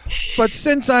world. But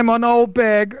since I'm an old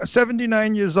bag,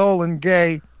 79 years old and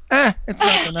gay, it's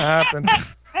not going to happen.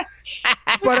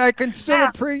 But I can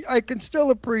still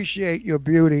appreciate your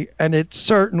beauty, and it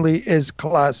certainly is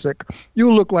classic.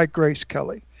 You look like Grace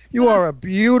Kelly. You are a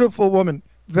beautiful woman.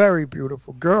 Very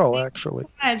beautiful girl, actually.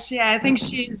 Yeah, I think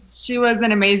she was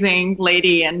an amazing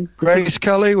lady, and Grace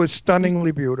Kelly was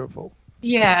stunningly beautiful.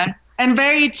 Yeah, and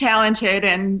very talented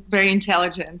and very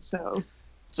intelligent. So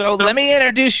let me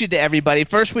introduce you to everybody.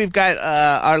 First, we've got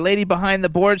our lady behind the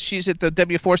board. She's at the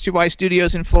W4CY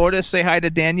studios in Florida. Say hi to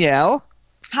Danielle.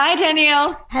 Hi,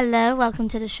 Danielle. Hello, welcome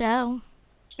to the show.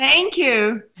 Thank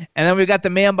you. And then we've got the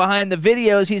man behind the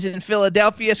videos. He's in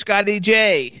Philadelphia, Scotty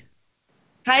J.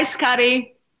 Hi,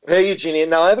 Scotty. Hey, Eugenia.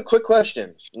 Now, I have a quick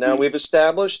question. Now, we've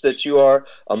established that you are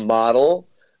a model,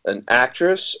 an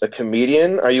actress, a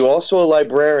comedian. Are you also a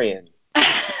librarian?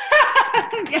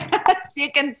 Yes,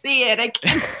 you can see it.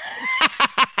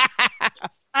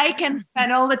 I can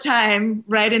spend all the time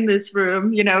right in this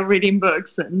room, reading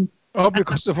books.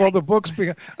 Because of all the books.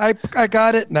 I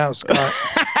got it now, Scott.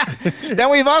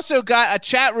 Then we've also got a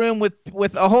chat room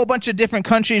with a whole bunch of different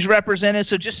countries represented.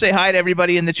 So just say hi to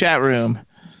everybody in the chat room.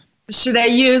 Should I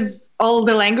use all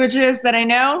the languages that I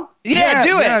know? Yeah,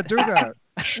 do it. Yeah, do that.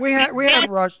 We have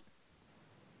Russian.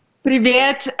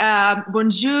 Привет,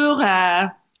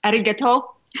 bonjour, arigato.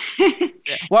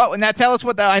 Well, now tell us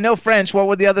I know French. What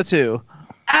were the other two?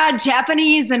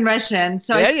 Japanese and Russian.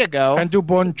 So there you go. And do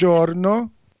buongiorno.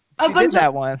 She did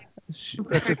that one.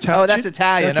 That's Italian. Oh, that's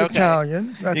Italian. That's okay.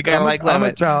 Italian. You gotta I'm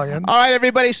Italian. All right,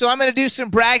 everybody. So I'm going to do some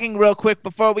bragging real quick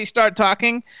before we start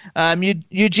talking.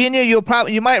 Eugenia,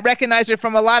 you might recognize her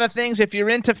from a lot of things. If you're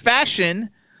into fashion,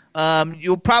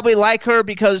 you'll probably like her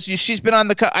because she's been on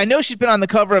the. I know she's been on the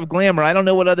cover of Glamour. I don't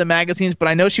know what other magazines, but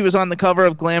I know she was on the cover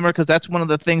of Glamour because that's one of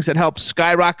the things that helped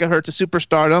skyrocket her to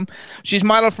superstardom. She's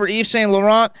modeled for Yves Saint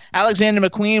Laurent, Alexander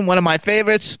McQueen, one of my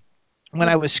favorites when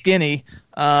I was skinny.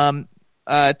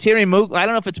 Cherie Mugler, I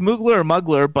don't know if it's Mugler or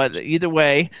Mugler, but either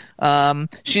way,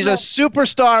 she's a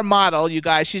superstar model, you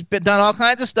guys. She's done all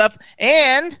kinds of stuff,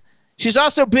 and she's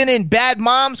also been in Bad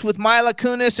Moms with Mila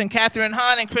Kunis and Katherine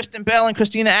Hahn and Kristen Bell and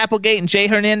Christina Applegate and Jay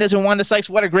Hernandez and Wanda Sykes.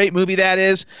 What a great movie that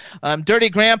is. Dirty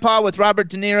Grandpa with Robert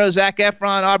De Niro, Zac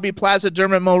Efron, Aubrey Plaza,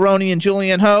 Dermot Mulroney, and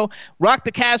Julianne Hough. Rock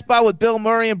the Casbah with Bill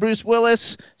Murray and Bruce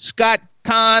Willis, Scott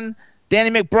Conn, Danny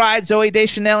McBride, Zooey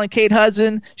Deschanel, and Kate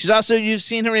Hudson. You've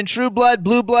seen her in True Blood,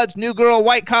 Blue Bloods, New Girl,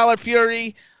 White Collar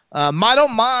Fury, Model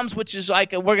Moms, which is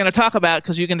like we're going to talk about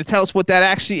because you're going to tell us what that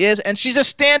actually is. And she's a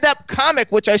stand-up comic,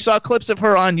 which I saw clips of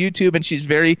her on YouTube, and she's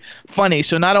very funny.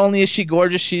 So not only is she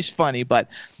gorgeous, she's funny. But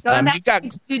you got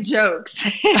two jokes.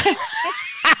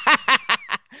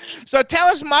 So tell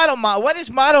us, Model Mom. What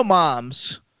is Model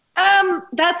Moms?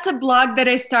 That's a blog that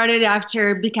I started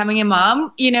after becoming a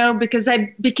mom, because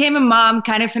I became a mom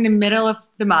kind of in the middle of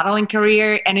the modeling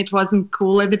career and it wasn't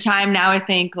cool at the time. Now I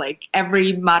think like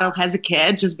every model has a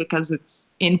kid just because it's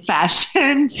in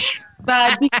fashion.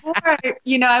 But before,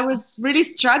 I was really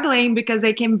struggling because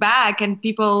I came back and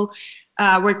people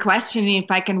were questioning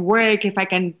if I can work, if I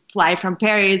can fly from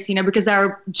Paris, because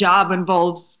our job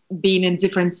involves being in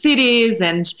different cities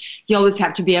and you always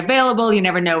have to be available. You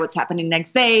never know what's happening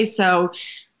next day. So,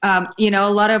 a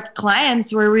lot of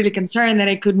clients were really concerned that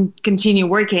I couldn't continue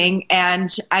working. And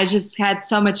I just had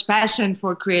so much passion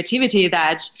for creativity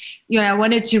that, I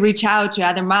wanted to reach out to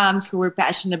other moms who were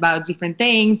passionate about different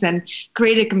things and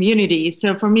create a community.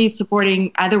 So for me,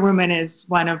 supporting other women is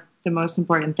one of the most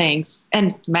important things.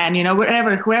 And man,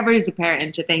 whoever is a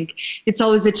parent, I think it's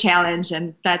always a challenge,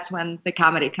 and that's when the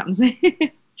comedy comes in.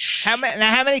 How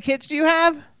many kids do you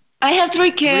have? I have 3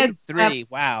 kids. Three.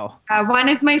 Wow. One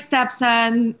is my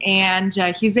stepson, and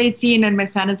he's 18, and my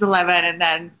son is 11, and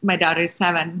then my daughter is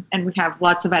 7, and we have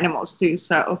lots of animals too.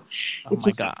 So,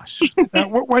 gosh.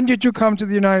 When did you come to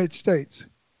the United States?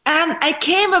 I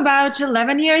came about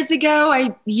 11 years ago.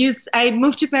 I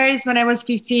moved to Paris when I was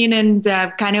 15 and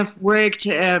kind of worked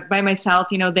by myself,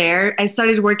 there. I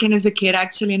started working as a kid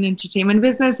actually in the entertainment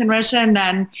business in Russia, and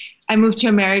then I moved to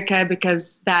America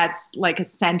because that's like a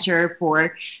center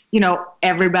for,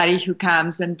 everybody who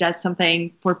comes and does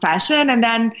something for fashion. And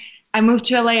then I moved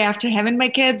to LA after having my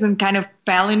kids and kind of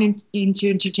fell into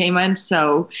entertainment.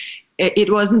 So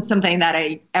it wasn't something that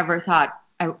I ever thought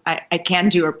I can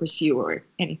do or pursue or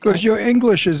anything. Because your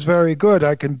English is very good.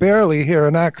 I can barely hear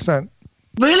an accent.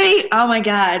 Really? Oh my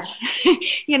God.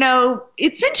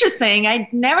 It's interesting. I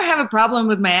never have a problem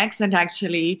with my accent,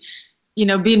 actually,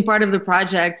 being part of the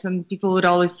projects. And people would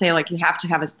always say, like, you have to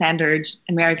have a standard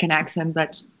American accent.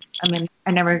 But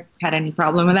I never had any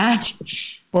problem with that.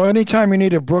 Well, anytime you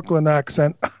need a Brooklyn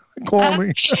accent, call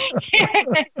me.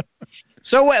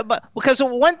 So, because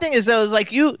one thing is, though, is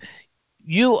like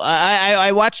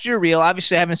I watched your reel.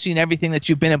 Obviously, I haven't seen everything that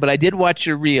you've been in, but I did watch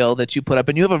your reel that you put up,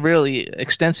 and you have a really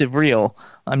extensive reel.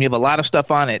 You have a lot of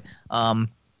stuff on it.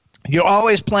 You're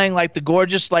always playing like the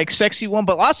gorgeous, like sexy one,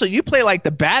 but also you play like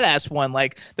the badass one.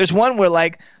 Like there's one where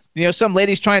like some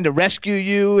lady's trying to rescue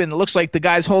you, and it looks like the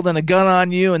guy's holding a gun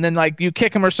on you, and then like you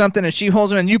kick him or something, and she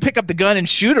holds him, and you pick up the gun and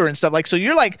shoot her and stuff. Like so,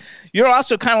 you're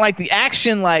also kind of like the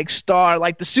action like star,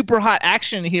 like the super hot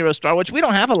action hero star, which we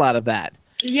don't have a lot of that.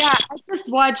 Yeah, I just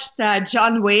watched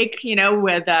John Wick,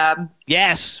 with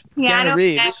yes, Keanu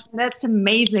Reeves. That's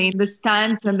amazing. The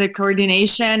stunts and the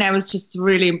coordination. I was just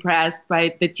really impressed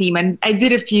by the team, and I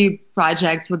did a few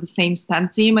projects with the same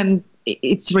stunt team, and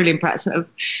it's really impressive.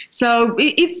 So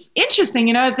it's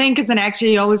interesting, I think as an actor,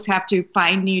 you always have to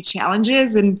find new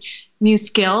challenges and new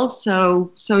skills.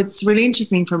 So it's really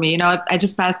interesting for me. I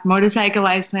just passed motorcycle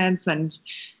license and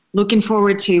looking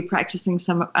forward to practicing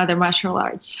some other martial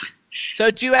arts.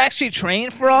 So do you actually train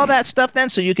for all that stuff then,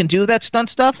 so you can do that stunt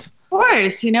stuff? Of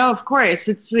course.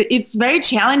 It's very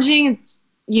challenging. It's,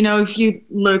 if you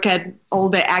look at all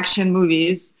the action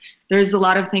movies, there's a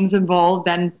lot of things involved,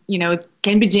 and, it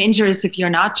can be dangerous if you're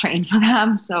not trained for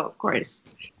them. So, of course.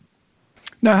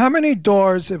 Now, how many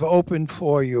doors have opened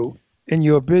for you in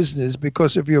your business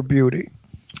because of your beauty?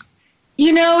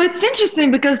 It's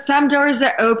interesting because some doors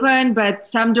are open, but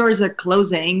some doors are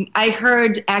closing. I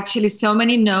heard actually so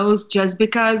many no's just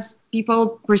because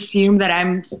people presume that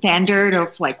I'm standard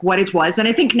of like what it was. And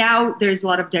I think now there's a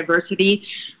lot of diversity.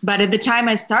 But at the time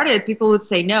I started, people would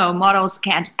say, no, models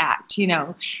can't act,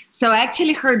 So I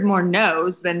actually heard more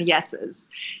no's than yeses.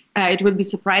 It would be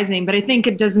surprising, but I think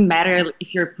it doesn't matter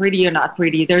if you're pretty or not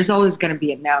pretty. There's always going to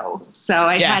be a no. So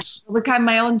I had to overcome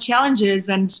my own challenges,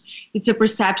 and it's a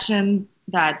perception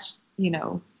that,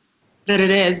 that it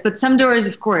is. But some doors,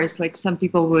 of course, like some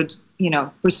people would,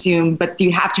 presume, but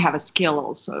you have to have a skill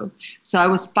also. So I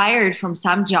was fired from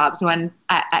some jobs when,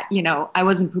 I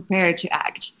wasn't prepared to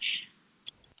act.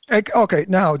 Okay,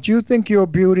 now, do you think your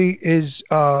beauty is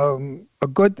a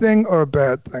good thing or a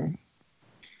bad thing?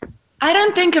 I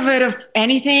don't think of it of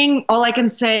anything. All I can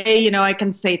say, I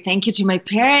can say thank you to my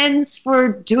parents for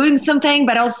doing something,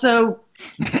 but also,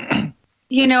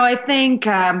 I think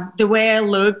the way I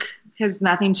look has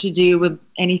nothing to do with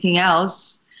anything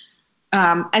else.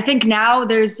 I think now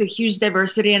there's a huge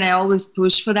diversity, and I always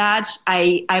push for that.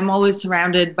 I'm always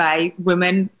surrounded by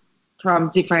women from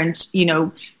different,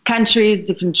 countries,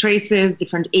 different races,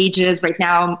 different ages. Right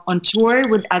now I'm on tour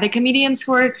with other comedians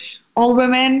who are all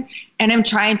women, and I'm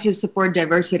trying to support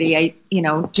diversity.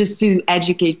 Just to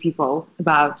educate people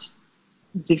about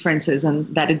differences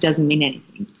and that it doesn't mean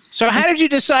anything. So how did you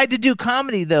decide to do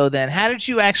comedy, though, then? How did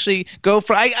you actually go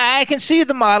for I can see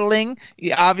the modeling,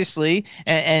 obviously,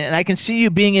 and I can see you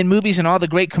being in movies and all the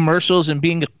great commercials and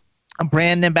being a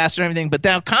brand ambassador and everything, but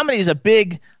now comedy is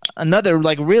another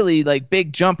like really like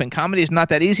big jump, and comedy is not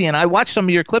that easy. And I watched some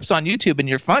of your clips on YouTube, and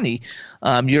you're funny.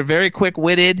 You're very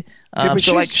quick-witted. Yeah,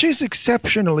 but she's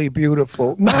exceptionally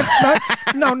beautiful.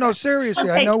 No,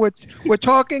 seriously. I know we're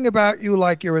talking about you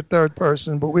like you're a third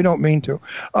person, but we don't mean to.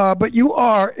 But you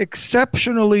are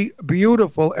exceptionally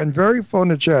beautiful and very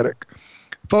photogenic.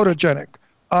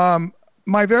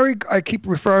 I keep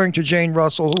referring to Jane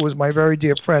Russell, who was my very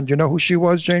dear friend. You know who she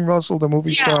was, Jane Russell, the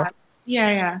movie star?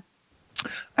 Yeah.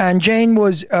 And Jane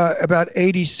was about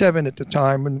 87 at the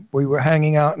time when we were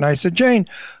hanging out. And I said, Jane,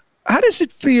 how does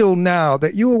it feel now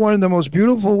that you were one of the most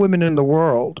beautiful women in the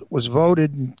world, was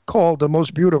voted and called the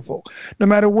most beautiful? No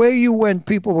matter where you went,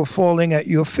 people were falling at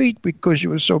your feet because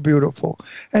you were so beautiful.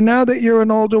 And now that you're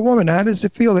an older woman, how does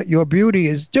it feel that your beauty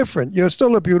is different? You're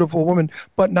still a beautiful woman,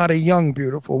 but not a young,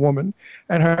 beautiful woman.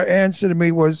 And her answer to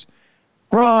me was,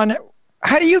 Ron,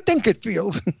 how do you think it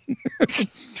feels?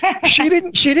 She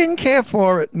didn't care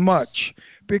for it much,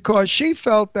 because she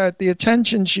felt that the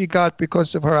attention she got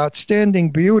because of her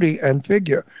outstanding beauty and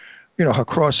figure, her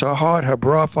cross her heart, her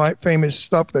bra, famous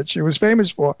stuff that she was famous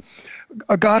for,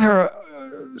 got her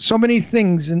so many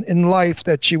things in life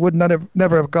that she would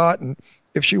never have gotten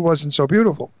if she wasn't so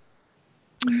beautiful.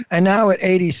 And now at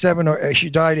 87, or she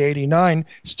died at 89,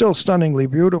 still stunningly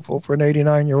beautiful for an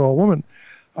 89-year-old woman.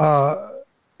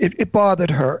 It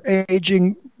bothered her.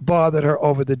 Aging bothered her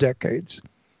over the decades.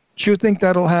 Do you think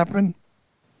that'll happen?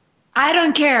 I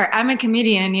don't care. I'm a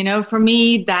comedian, For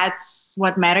me, that's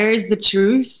what matters, the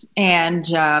truth. And,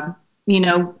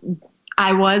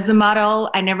 I was a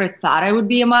model. I never thought I would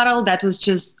be a model. That was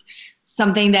just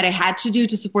something that I had to do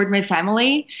to support my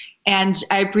family. And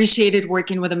I appreciated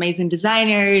working with amazing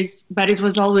designers, but it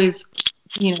was always,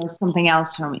 something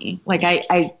else for me. Like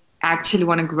I actually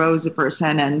want to grow as a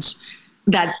person, and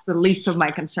that's the least of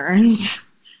my concerns.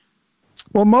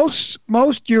 Well,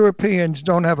 most Europeans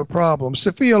don't have a problem.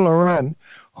 Sophia Loren,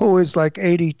 who is like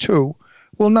 82,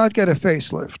 will not get a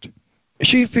facelift.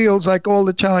 She feels like all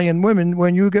Italian women,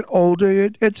 when you get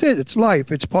older, it's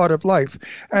life. It's part of life.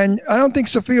 And I don't think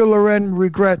Sophia Loren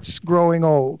regrets growing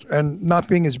old and not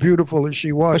being as beautiful as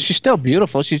she was. But she's still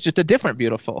beautiful. She's just a different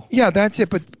beautiful. Yeah, that's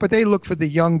it. But they look for the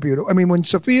young beauty. I mean, when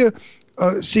Sophia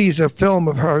sees a film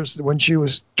of hers when she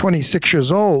was 26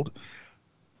 years old,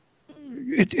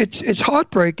 it's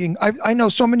heartbreaking. I know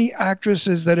so many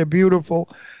actresses that are beautiful,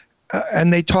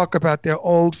 and they talk about their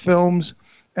old films.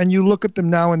 And you look at them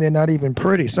now and they're not even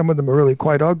pretty. Some of them are really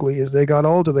quite ugly. As they got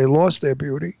older, they lost their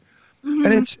beauty. Mm-hmm.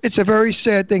 And it's a very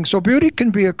sad thing. So beauty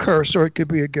can be a curse or it could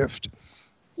be a gift.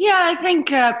 Yeah, I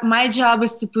think my job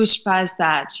is to push past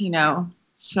that,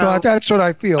 So that's what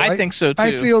I feel. I think so, too.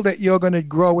 I feel that you're going to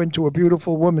grow into a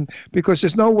beautiful woman because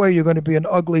there's no way you're going to be an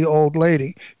ugly old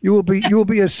lady. You will be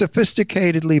a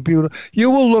sophisticatedly beautiful. You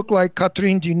will look like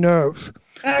Catherine Deneuve.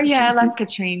 Oh, yeah, I love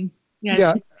Catherine.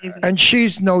 Yeah. And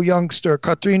she's no youngster.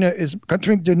 Catherine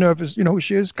Deneuve is, you know who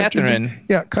she is? Catherine.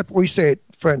 Yeah, we say it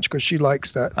French because she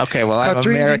likes that. Okay, well, I'm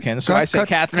American, so I say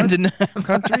Catherine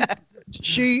Deneuve.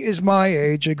 She is my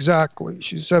age, exactly.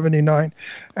 She's 79,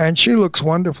 and she looks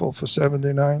wonderful for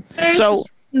 79. There's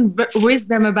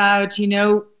wisdom about,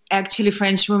 actually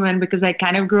French women, because I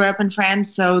kind of grew up in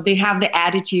France, so they have the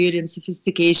attitude and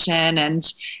sophistication,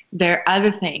 and there are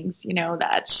other things,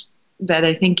 that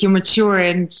I think you mature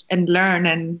and learn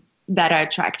and that are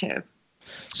attractive.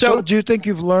 So do you think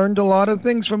you've learned a lot of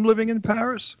things from living in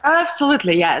Paris?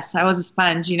 Absolutely, yes. I was a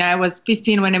sponge. I was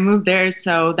 15 when I moved there,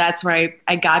 so that's where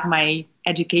I got my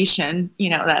education.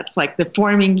 That's like the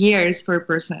forming years for a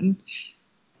person,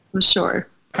 for sure.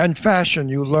 And fashion,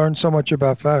 you learned so much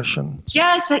about fashion.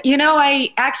 Yes,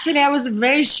 I was a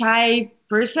very shy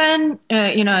person,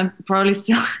 I'm probably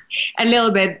still a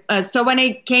little bit. So when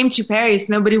I came to Paris,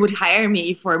 nobody would hire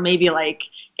me for maybe like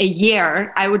a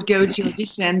year. I would go to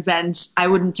auditions and I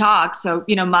wouldn't talk. So,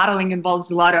 modeling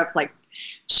involves a lot of like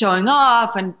showing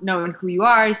off and knowing who you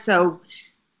are. So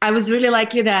I was really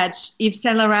lucky that Yves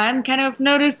Saint Laurent kind of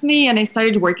noticed me and I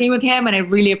started working with him. And I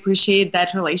really appreciate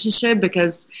that relationship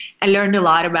because I learned a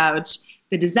lot about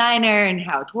the designer and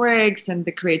how it works and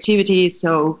the creativity.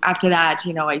 So after that,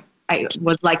 I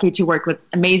was lucky to work with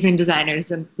amazing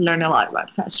designers and learn a lot about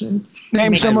fashion.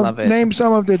 Name some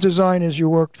of the designers you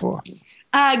worked for.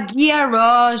 Guy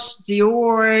Roche,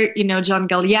 Dior, John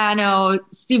Galliano,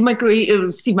 Steve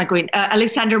McQueen,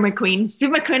 Alexander McQueen.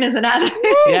 Steve McQueen is another.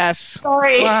 Yes.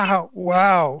 Sorry.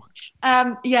 Wow.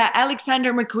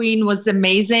 Alexander McQueen was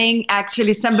amazing.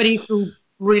 Actually, somebody who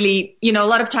really, a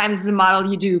lot of times as a model,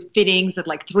 you do fittings at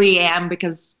like 3 a.m.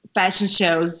 because fashion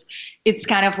shows, it's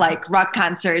kind of like rock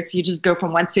concerts. You just go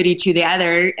from one city to the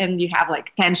other and you have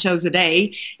like 10 shows a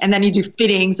day and then you do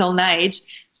fittings all night.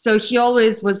 So he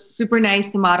always was super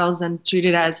nice to models and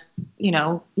treated us,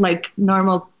 like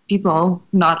normal people,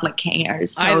 not like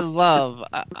hangers. So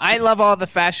I love all the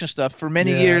fashion stuff. For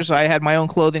many years, I had my own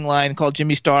clothing line called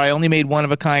Jimmy Star. I only made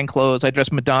one-of-a-kind clothes. I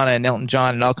dressed Madonna and Elton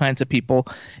John and all kinds of people,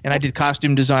 and I did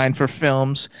costume design for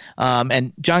films.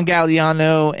 And John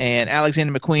Galliano and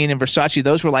Alexander McQueen and Versace,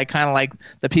 those were like kind of like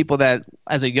the people that,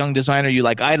 as a young designer, you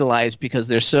like idolize because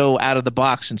they're so out of the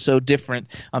box and so different.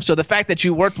 So the fact that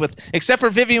you worked with, except for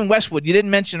Vivienne Westwood, you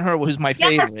didn't mention her, who's my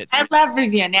favorite. I love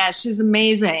Vivienne. Yeah, she's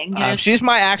amazing. She's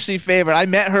my actually favorite. I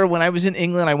met her when I was in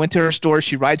England. I went to her store.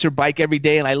 She rides her bike every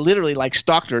day, and I literally like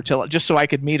stalked her just so I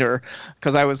could meet her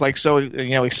because I was like so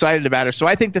excited about her. So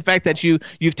I think the fact that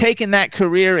you've taken that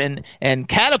career and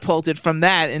catapulted from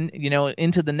that and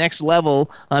into the next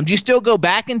level. Do you still go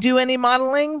back and do any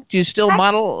modeling? Do you still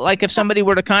model like if somebody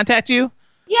were to contact you?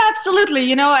 Yeah,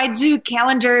 absolutely. I do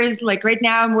calendars. Like right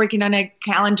now I'm working on a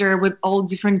calendar with all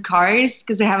different cars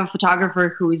because I have a photographer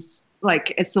who's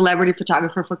like a celebrity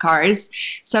photographer for cars.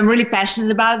 So I'm really passionate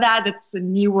about that. That's a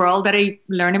new world that I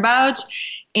learn about.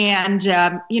 And,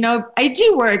 I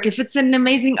do work. If it's an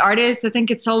amazing artist, I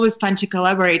think it's always fun to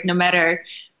collaborate no matter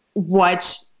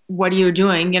what you're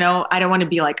doing. I don't want to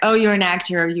be like, oh, you're an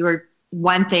actor, you're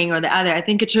one thing or the other. I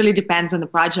think it really depends on the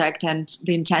project and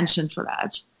the intention for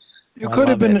that. You could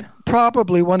have been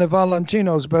probably one of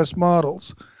Valentino's best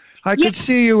models. I could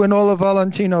see you in all of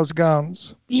Valentino's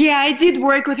gowns. Yeah, I did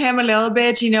work with him a little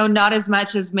bit, not as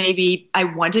much as maybe I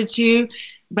wanted to,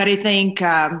 but I think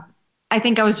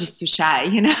I was just too shy,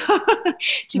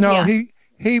 No,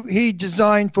 he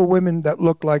designed for women that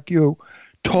look like you,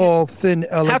 tall, thin,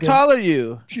 elegant. How tall are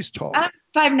you? She's tall. I'm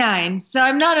 5'9", so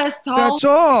I'm not as tall. That's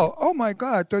all. Oh my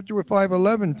God, I thought you were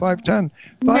 5'11", 5'10",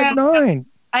 5'9". No,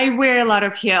 I wear a lot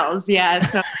of heels, yeah.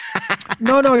 So.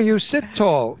 No, you sit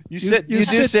tall. You sit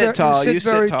tall. You sit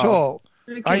very tall.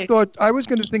 Okay. I was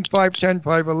going to think 5'10",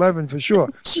 5'11" for sure.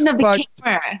 Of the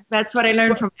camera. That's what I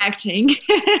learned from acting.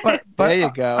 but there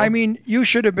you go. I mean, you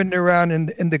should have been around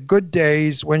in the good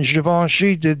days when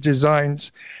Givenchy did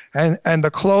designs and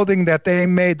the clothing that they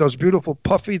made, those beautiful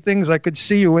puffy things. I could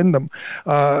see you in them.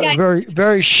 Very,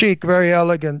 very chic, very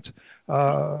elegant.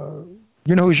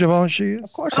 You know who Givenchy is?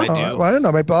 Of course I do. Well, I don't know.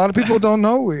 A lot of people don't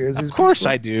know who he is. Of course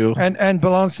I do. And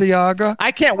Balenciaga.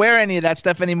 I can't wear any of that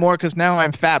stuff anymore because now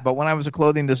I'm fat. But when I was a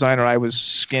clothing designer, I was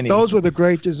skinny. Those were the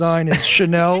great designers.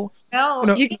 Chanel.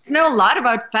 No, you guys know a lot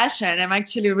about fashion. I'm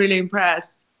actually really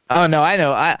impressed. Oh no, I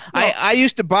know. I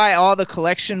used to buy all the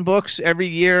collection books every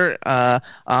year.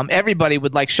 Everybody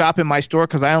would shop in my store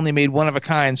because I only made one of a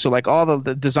kind. So all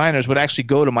the designers would actually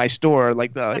go to my store,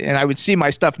 and I would see my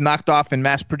stuff knocked off and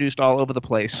mass produced all over the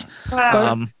place.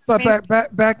 Wow. But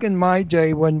back in my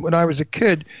day when I was a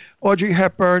kid, Audrey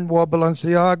Hepburn wore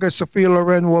Balenciaga, Sophia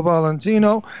Loren wore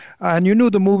Valentino, and you knew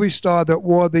the movie star that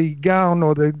wore the gown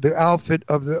or the outfit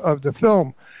of the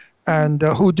film. And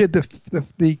who did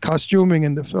the costuming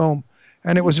in the film.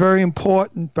 And it was very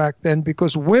important back then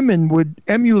because women would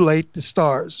emulate the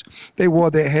stars. They wore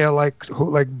their hair like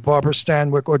Barbara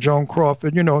Stanwyck or Joan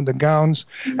Crawford, in the gowns.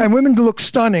 And women looked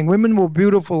stunning. Women were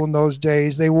beautiful in those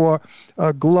days. They wore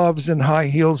gloves and high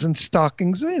heels and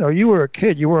stockings. You were a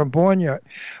kid. You weren't born yet.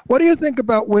 What do you think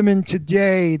about women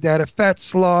today that are fat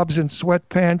slobs in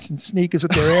sweatpants and sneakers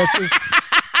with their asses?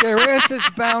 Their asses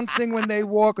bouncing when they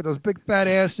walk, or those big fat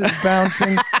asses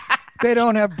bouncing. They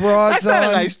don't have broads on. That's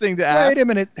not a nice thing to ask. Wait a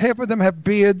minute. Half of them have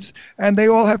beards, and they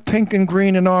all have pink and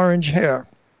green and orange hair.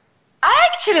 I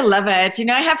actually love it.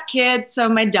 I have kids, so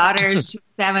my daughter, she's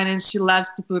 7, and she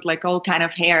loves to put all kind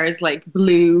of hairs, like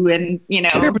blue and,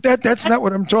 Yeah, but that's not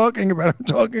what I'm talking about. I'm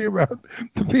talking about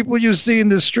the people you see in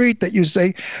the street that you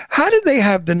say, how did they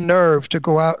have the nerve to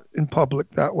go out in public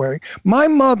that way? My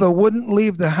mother wouldn't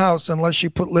leave the house unless she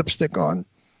put lipstick on.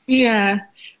 Yeah.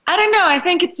 I don't know. I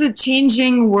think it's a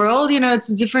changing world. It's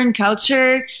a different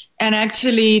culture. And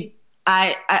actually,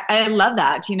 I love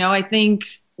that. I think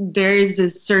there is a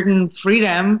certain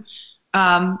freedom,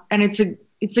 and it's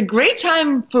a great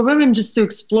time for women just to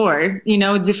explore,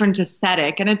 different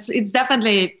aesthetic, and it's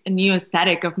definitely a new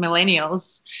aesthetic of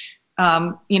millennials.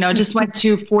 Just went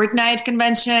to Fortnite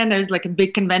convention. There's a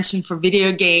big convention for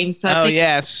video games. So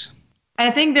yes. I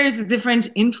think there's a different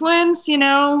influence,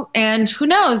 and who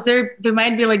knows? There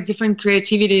might be different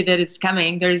creativity that is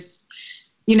coming.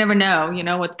 You never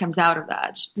know, what comes out of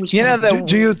that.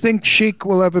 Do you think chic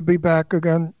will ever be back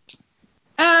again?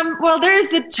 Well, there's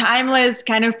the timeless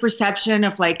kind of perception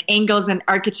of angles and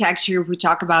architecture. We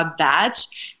talk about that.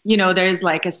 There's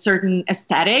a certain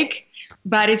aesthetic,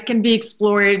 but it can be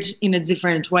explored in a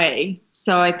different way.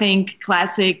 So I think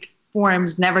classic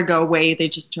forms never go away. They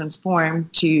just transform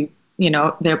to,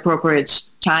 the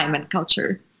appropriate time and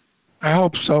culture. I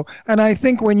hope so. And I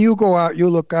think when you go out, you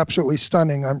look absolutely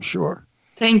stunning, I'm sure.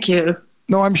 Thank you.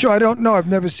 No, I'm sure. I don't know. I've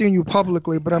never seen you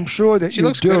publicly, but I'm sure that she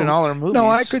looks good in all her movies. No,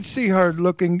 I could see her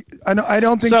looking. I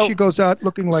don't think she goes out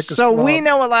looking like a slob. So we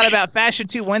know a lot about fashion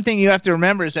too. One thing you have to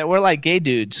remember is that we're like gay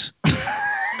dudes.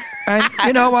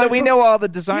 And so we know all the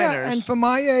designers. Yeah, and for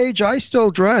my age, I still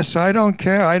dress. I don't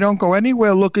care. I don't go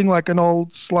anywhere looking like an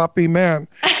old sloppy man.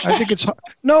 I think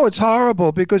it's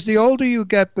horrible because the older you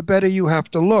get, the better you have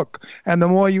to look, and the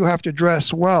more you have to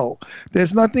dress well.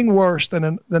 There's nothing worse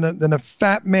than a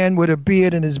fat man with a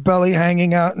beard and his belly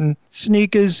hanging out in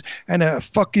sneakers and a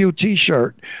 "fuck you"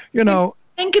 T-shirt.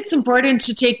 I think it's important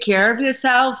to take care of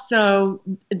yourself. So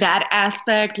that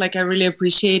aspect, I really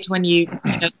appreciate when you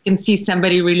can see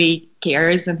somebody really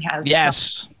cares and has.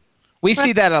 Yes, we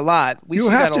see that a lot. You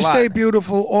have to stay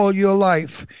beautiful all your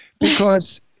life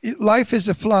because life is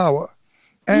a flower,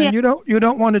 and you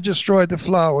don't want to destroy the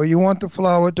flower. You want the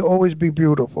flower to always be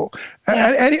beautiful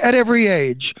at every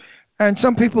age. And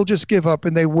some people just give up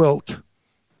and they wilt.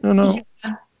 Yeah.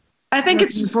 I think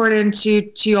it's important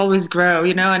to always grow,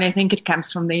 and I think it comes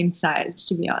from the inside,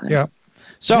 to be honest. Yeah.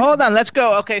 So hold on, let's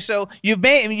go. Okay, so you've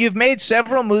made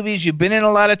several movies, you've been in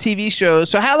a lot of TV shows.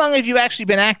 So how long have you actually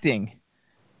been acting?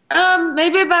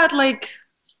 Maybe about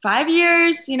 5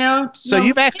 years, So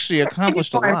you've actually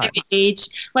accomplished a lot. Maybe 8.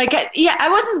 I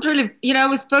wasn't really, I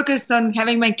was focused on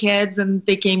having my kids, and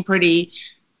they came pretty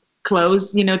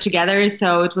close, together.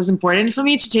 So it was important for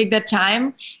me to take that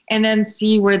time and then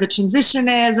see where the transition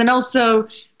is. And also,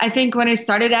 I think when I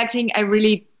started acting, I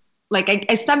really,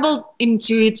 I stumbled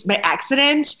into it by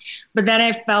accident, but then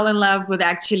I fell in love with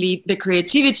actually the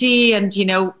creativity and,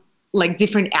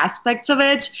 different aspects of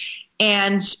it.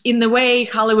 And in the way,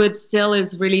 Hollywood still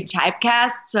is really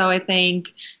typecast. So I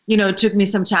think, it took me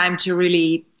some time to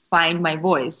really find my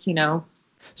voice,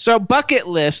 So bucket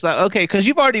list, okay, because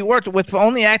you've already worked with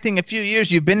only acting a few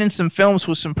years. You've been in some films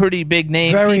with some pretty big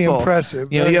name people. Very impressive.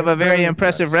 You have a very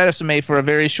impressive resume for a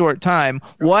very short time.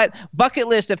 What bucket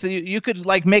list, if you could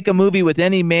make a movie with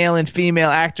any male and female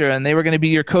actor and they were going to be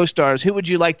your co-stars, who would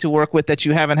you like to work with that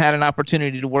you haven't had an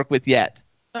opportunity to work with yet?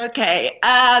 Okay,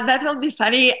 that will be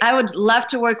funny. I would love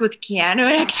to work with Keanu,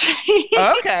 actually.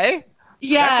 Okay.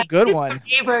 Yeah, that's a good he's one. My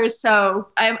neighbor, so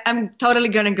I'm totally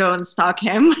gonna go and stalk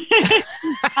him.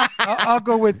 I'll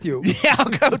go with you. Yeah, I'll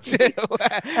go too.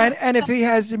 and if he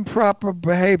has improper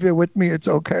behavior with me, it's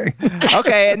okay.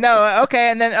 Okay,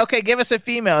 and then give us a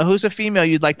female. Who's a female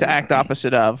you'd like to act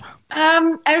opposite of?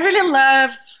 I really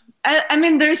love. I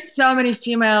mean, there's so many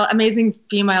amazing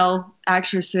female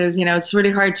actresses. It's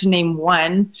really hard to name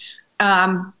one.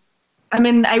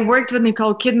 I worked with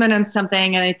Nicole Kidman on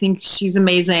something, and I think she's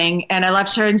amazing. And I love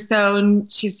Sharon Stone.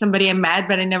 She's somebody I met,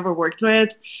 but I never worked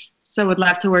with. So I would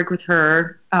love to work with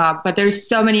her. But there's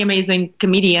so many amazing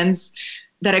comedians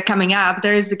that are coming up.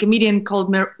 There's a comedian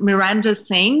called Miranda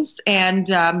Sings, and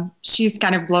she's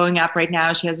kind of blowing up right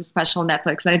now. She has a special on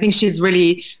Netflix. And I think she's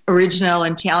really original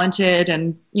and talented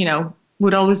and,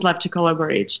 would always love to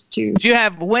collaborate too. Do you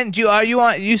have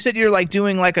you said you're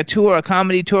doing a tour, a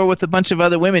comedy tour with a bunch of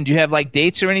other women. Do you have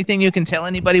dates or anything you can tell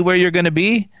anybody where you're going to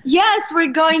be? Yes,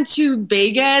 we're going to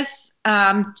Vegas,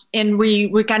 and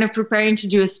we're kind of preparing to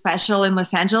do a special in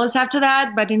Los Angeles after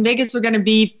that. But in Vegas, we're going to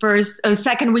be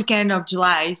second weekend of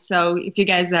July. So if you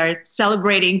guys are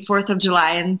celebrating 4th of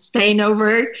July and staying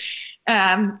over,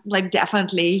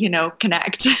 definitely,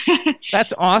 connect.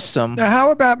 That's awesome. Now, how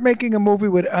about making a movie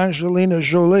with Angelina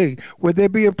Jolie? Would there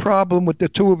be a problem with the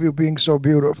two of you being so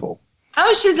beautiful?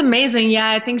 Oh, she's amazing.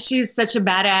 Yeah, I think she's such a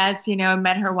badass. I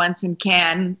met her once in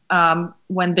Cannes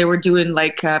when they were doing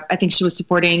I think she was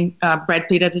supporting Brad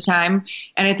Pitt at the time.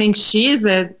 And I think she is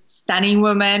a stunning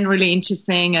woman, really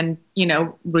interesting and,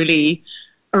 really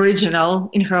original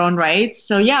in her own right.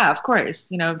 So yeah, of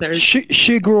course, there's.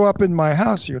 She grew up in my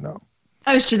house,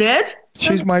 Oh, she did?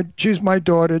 She's my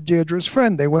daughter Deirdre's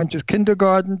friend. They went to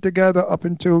kindergarten together up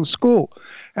until school,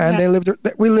 and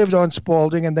we lived on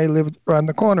Spalding, and they lived around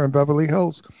the corner in Beverly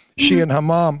Hills. She and her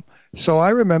mom. So I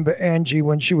remember Angie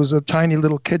when she was a tiny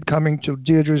little kid coming to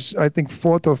Deirdre's, I think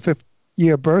 4th or 5th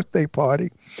year birthday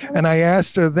party, and I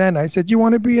asked her then. I said, "You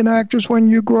want to be an actress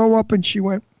when you grow up?" And she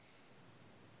went,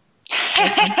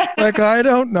 "I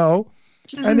don't know."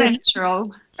 She's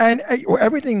natural. And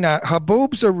everything now, her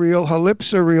boobs are real, her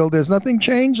lips are real. There's nothing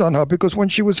changed on her because when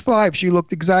she was 5, she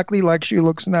looked exactly like she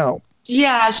looks now.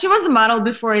 Yeah, she was a model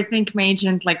before. I think my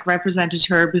agent represented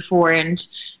her before. And,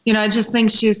 I just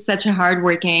think she's such a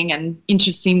hardworking and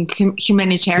interesting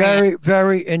humanitarian. Very,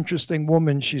 very interesting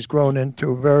woman she's grown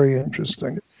into. Very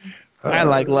interesting. I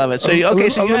love it. So a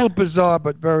little bizarre,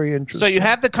 but very interesting. So you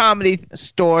have the comedy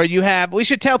store. We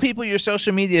should tell people your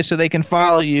social media so they can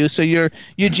follow you. So you're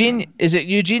Eugenia. Is it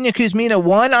Eugenia Kuzmina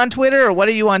 1 on Twitter, or what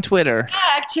are you on Twitter? Yeah,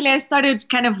 actually, I started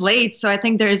kind of late, so I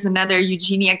think there's another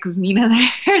Eugenia Kuzmina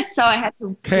there. So I had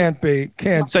to. Can't be.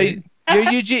 So you're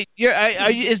Eugenia.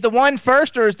 Is the one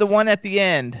first or is the one at the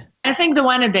end? I think the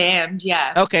one at the end,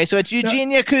 yeah. Okay, so it's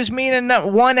Eugenia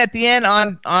Kuzmina 1 at the end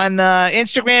on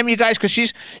Instagram, you guys, because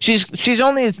she's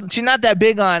not that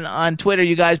big on Twitter,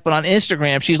 you guys, but on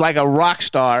Instagram she's like a rock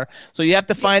star. So you have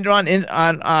to find her on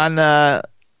Instagram,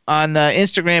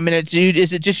 and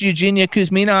is it just Eugenia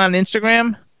Kuzmina on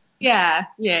Instagram? Yeah.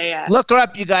 Look her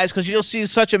up, you guys, because you'll see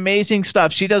such amazing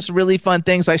stuff. She does really fun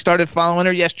things. I started following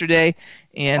her yesterday,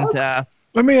 and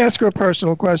let me ask her a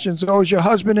personal question. So, is your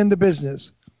husband in the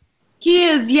business? He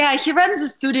is, yeah. He runs a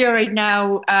studio right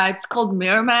now. It's called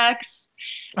Miramax.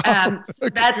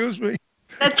 Excuse me.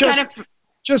 That's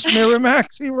just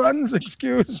Miramax he runs.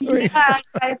 Excuse me. Yeah,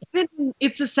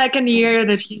 it's the second year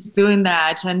that he's doing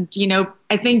that, and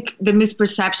I think the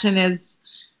misperception is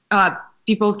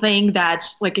people think that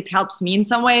it helps me in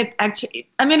some way. Actually,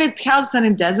 it helps and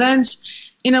it doesn't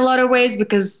in a lot of ways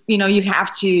because you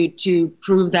have to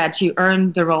prove that you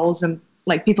earn the roles and.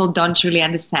 People don't really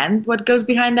understand what goes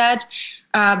behind that.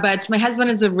 But my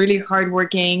husband is a really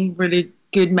hardworking, really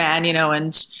good man,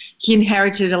 and he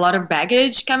inherited a lot of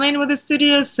baggage coming with the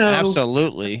studio. So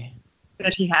absolutely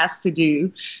that he has to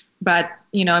do. But,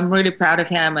 I'm really proud of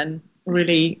him and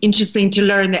really interesting to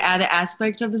learn the other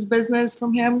aspect of this business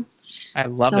from him. I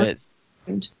love it.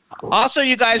 Also,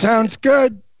 you guys. Sounds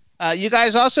good. You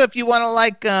guys also, if you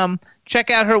want to check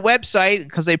out her website,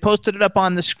 because they posted it up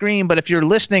on the screen, but if you're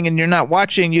listening and you're not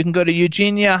watching, you can go to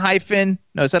Eugenia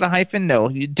no, is that a hyphen? No,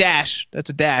 that's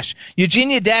a dash.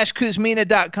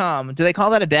 Eugenia-Kuzmina.com. Do they call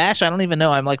that a dash? I don't even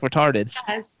know. I'm like retarded.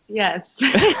 Yes.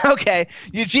 Okay.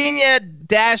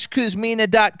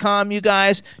 Eugenia-Kuzmina.com, you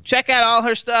guys. Check out all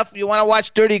her stuff. You want to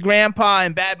watch Dirty Grandpa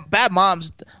and Bad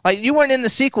Moms. Like, you weren't in the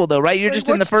sequel, though, right? You're just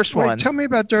in the first one. Tell me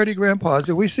about Dirty Grandpa.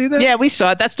 Did we see that? Yeah, we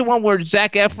saw it. That's the one where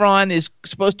Zac Efron is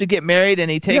supposed to get married,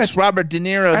 and he takes Robert De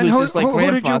Niro, who's his grandfather.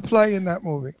 Who did you play in that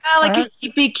movie? Like a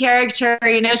hippie character.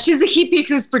 She's a hippie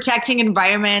who's protecting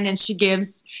environment, and she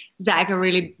gives Zach a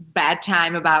really bad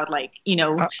time about I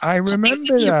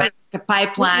remember that. The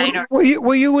pipeline. Were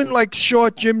you in like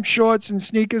gym shorts and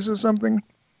sneakers or something?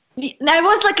 I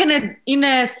was like in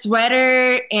a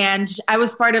sweater, and I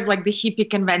was part of like the hippie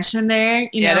convention there.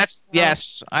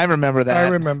 Yes, I remember that. I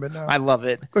remember now. I love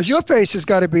it. Because your face has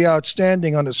got to be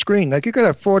outstanding on the screen. Like you could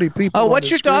have 40 people. Oh, what's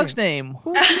your dog's name?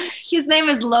 His name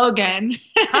is Logan.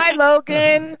 Hi,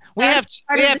 Logan. We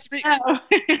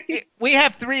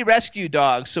have 3 rescue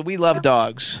dogs, so we love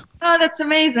dogs. Oh, that's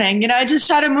amazing. I just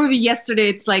shot a movie yesterday.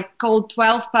 It's called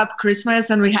 12 Pup Christmas,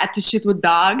 and we had to shoot with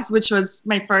dogs, which was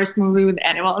my first movie with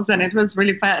animals, and it was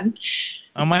really fun.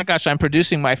 Oh my gosh, I'm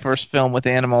producing my first film with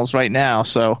animals right now,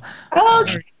 so. Oh,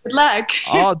 good luck.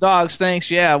 All dogs,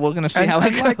 thanks. Yeah, we're going to see how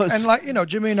that goes. And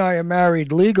Jimmy and I are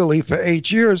married legally for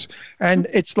 8 years, and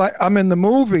it's like I'm in the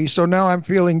movie, so now I'm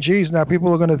feeling, geez, now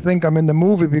people are going to think I'm in the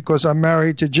movie because I'm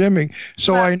married to Jimmy.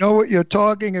 So I know what you're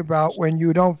talking about when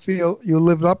you don't feel you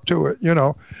lived up to it,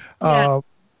 Yeah.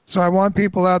 So I want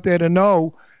people out there to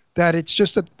know that it's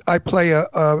just that I play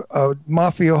a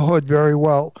mafia hood very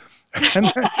well.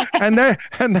 and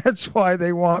that's why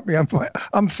they want me.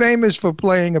 I'm famous for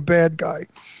playing a bad guy.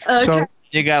 Okay. So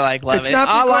you gotta love it.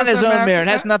 All on his own merit.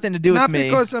 It has nothing to do with me. Not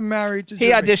because I'm married to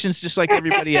Jimmy. He auditions just like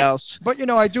everybody else. But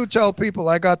I do tell people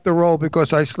I got the role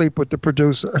because I sleep with the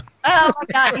producer. Oh my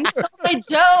God, you stole my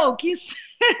joke.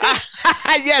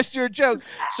 Yes, your joke.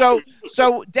 So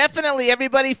definitely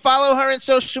everybody follow her on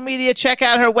social media. Check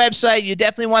out her website. You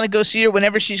definitely want to go see her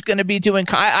whenever she's going to be doing.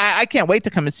 I can't wait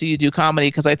to come and see you do comedy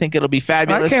because I think it'll be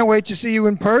fabulous. I can't wait to see you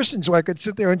in person so I could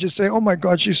sit there and just say, "Oh my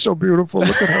God, she's so beautiful.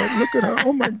 Look at her. Look at her.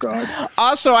 Oh my God."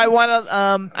 Also, I want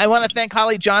to thank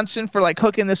Holly Johnson for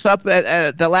hooking this up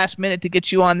at the last minute to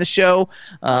get you on the show.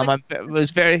 It was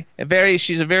very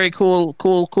she's a very cool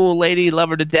lady. Love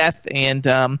her to death, and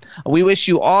we wish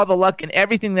you all the luck in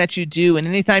everything that you do. And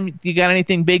anytime you got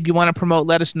anything big you want to promote,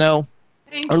 let us know,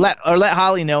 or let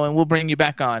Holly know, and we'll bring you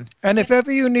back on. And if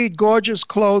ever you need gorgeous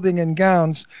clothing and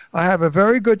gowns, I have a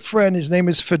very good friend. His name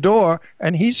is Fedor,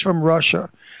 and he's from Russia,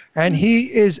 and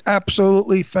he is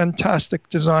absolutely fantastic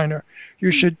designer.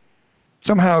 You should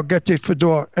somehow get to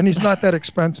Fedor, and he's not that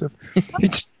expensive.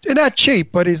 It's not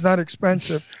cheap, but he's not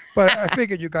expensive. But I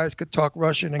figured you guys could talk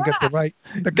Russian and get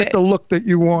the look that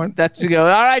you want. That's to go.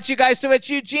 All right, you guys. So it's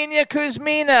Eugenia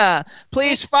Kuzmina.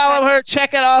 Please follow her.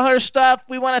 Check out all her stuff.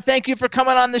 We want to thank you for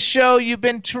coming on the show. You've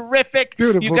been terrific.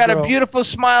 Beautiful You've got girl. A beautiful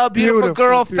smile, beautiful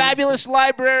girl, fabulous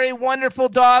library, wonderful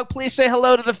dog. Please say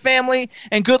hello to the family,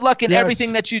 and good luck in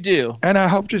everything that you do. And I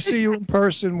hope to see you in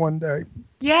person one day.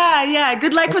 Yeah.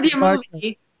 Good luck with your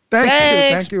movie.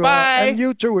 Thank you. Bye. And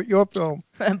you too with your film.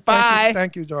 Bye.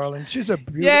 Thank you, darling. She's a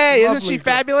beautiful. Yay, isn't she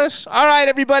fabulous? All right,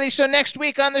 everybody. So next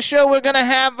week on the show, we're going to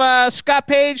have Scott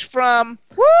Page from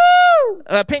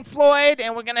Pink Floyd,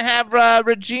 and we're going to have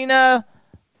Regina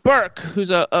Burke,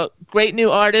 who's a great new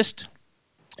artist.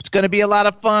 It's going to be a lot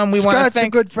of fun. Scott's a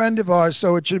good friend of ours,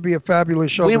 so it should be a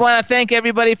fabulous show. We want to thank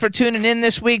everybody for tuning in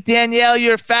this week. Danielle,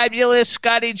 you're fabulous.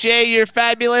 Scotty J, you're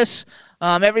fabulous.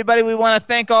 Everybody, we want to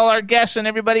thank all our guests and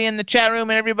everybody in the chat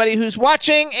room and everybody who's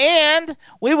watching. And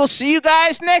we will see you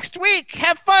guys next week.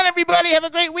 Have fun, everybody. Have a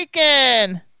great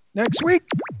weekend. Next week.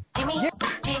 Yeah.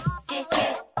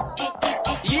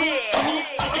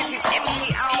 This is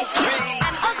MC Alfred.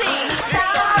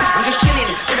 I'm just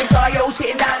chilling. When I saw you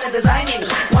sitting down and designing.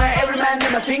 Why every man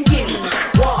never thinking,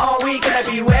 what are we going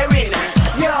to be wearing?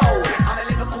 Yo, I'm a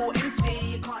Liverpool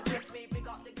MC. You can't test me. Pick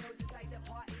up the girls inside the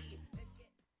party.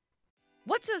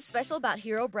 What's so special about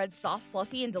Hero Bread's soft,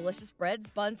 fluffy, and delicious breads,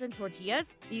 buns, and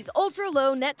tortillas? These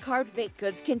ultra-low net-carb baked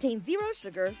goods contain zero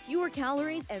sugar, fewer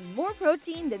calories, and more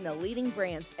protein than the leading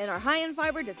brands, and are high in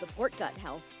fiber to support gut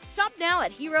health. Shop now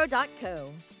at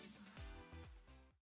Hero.co.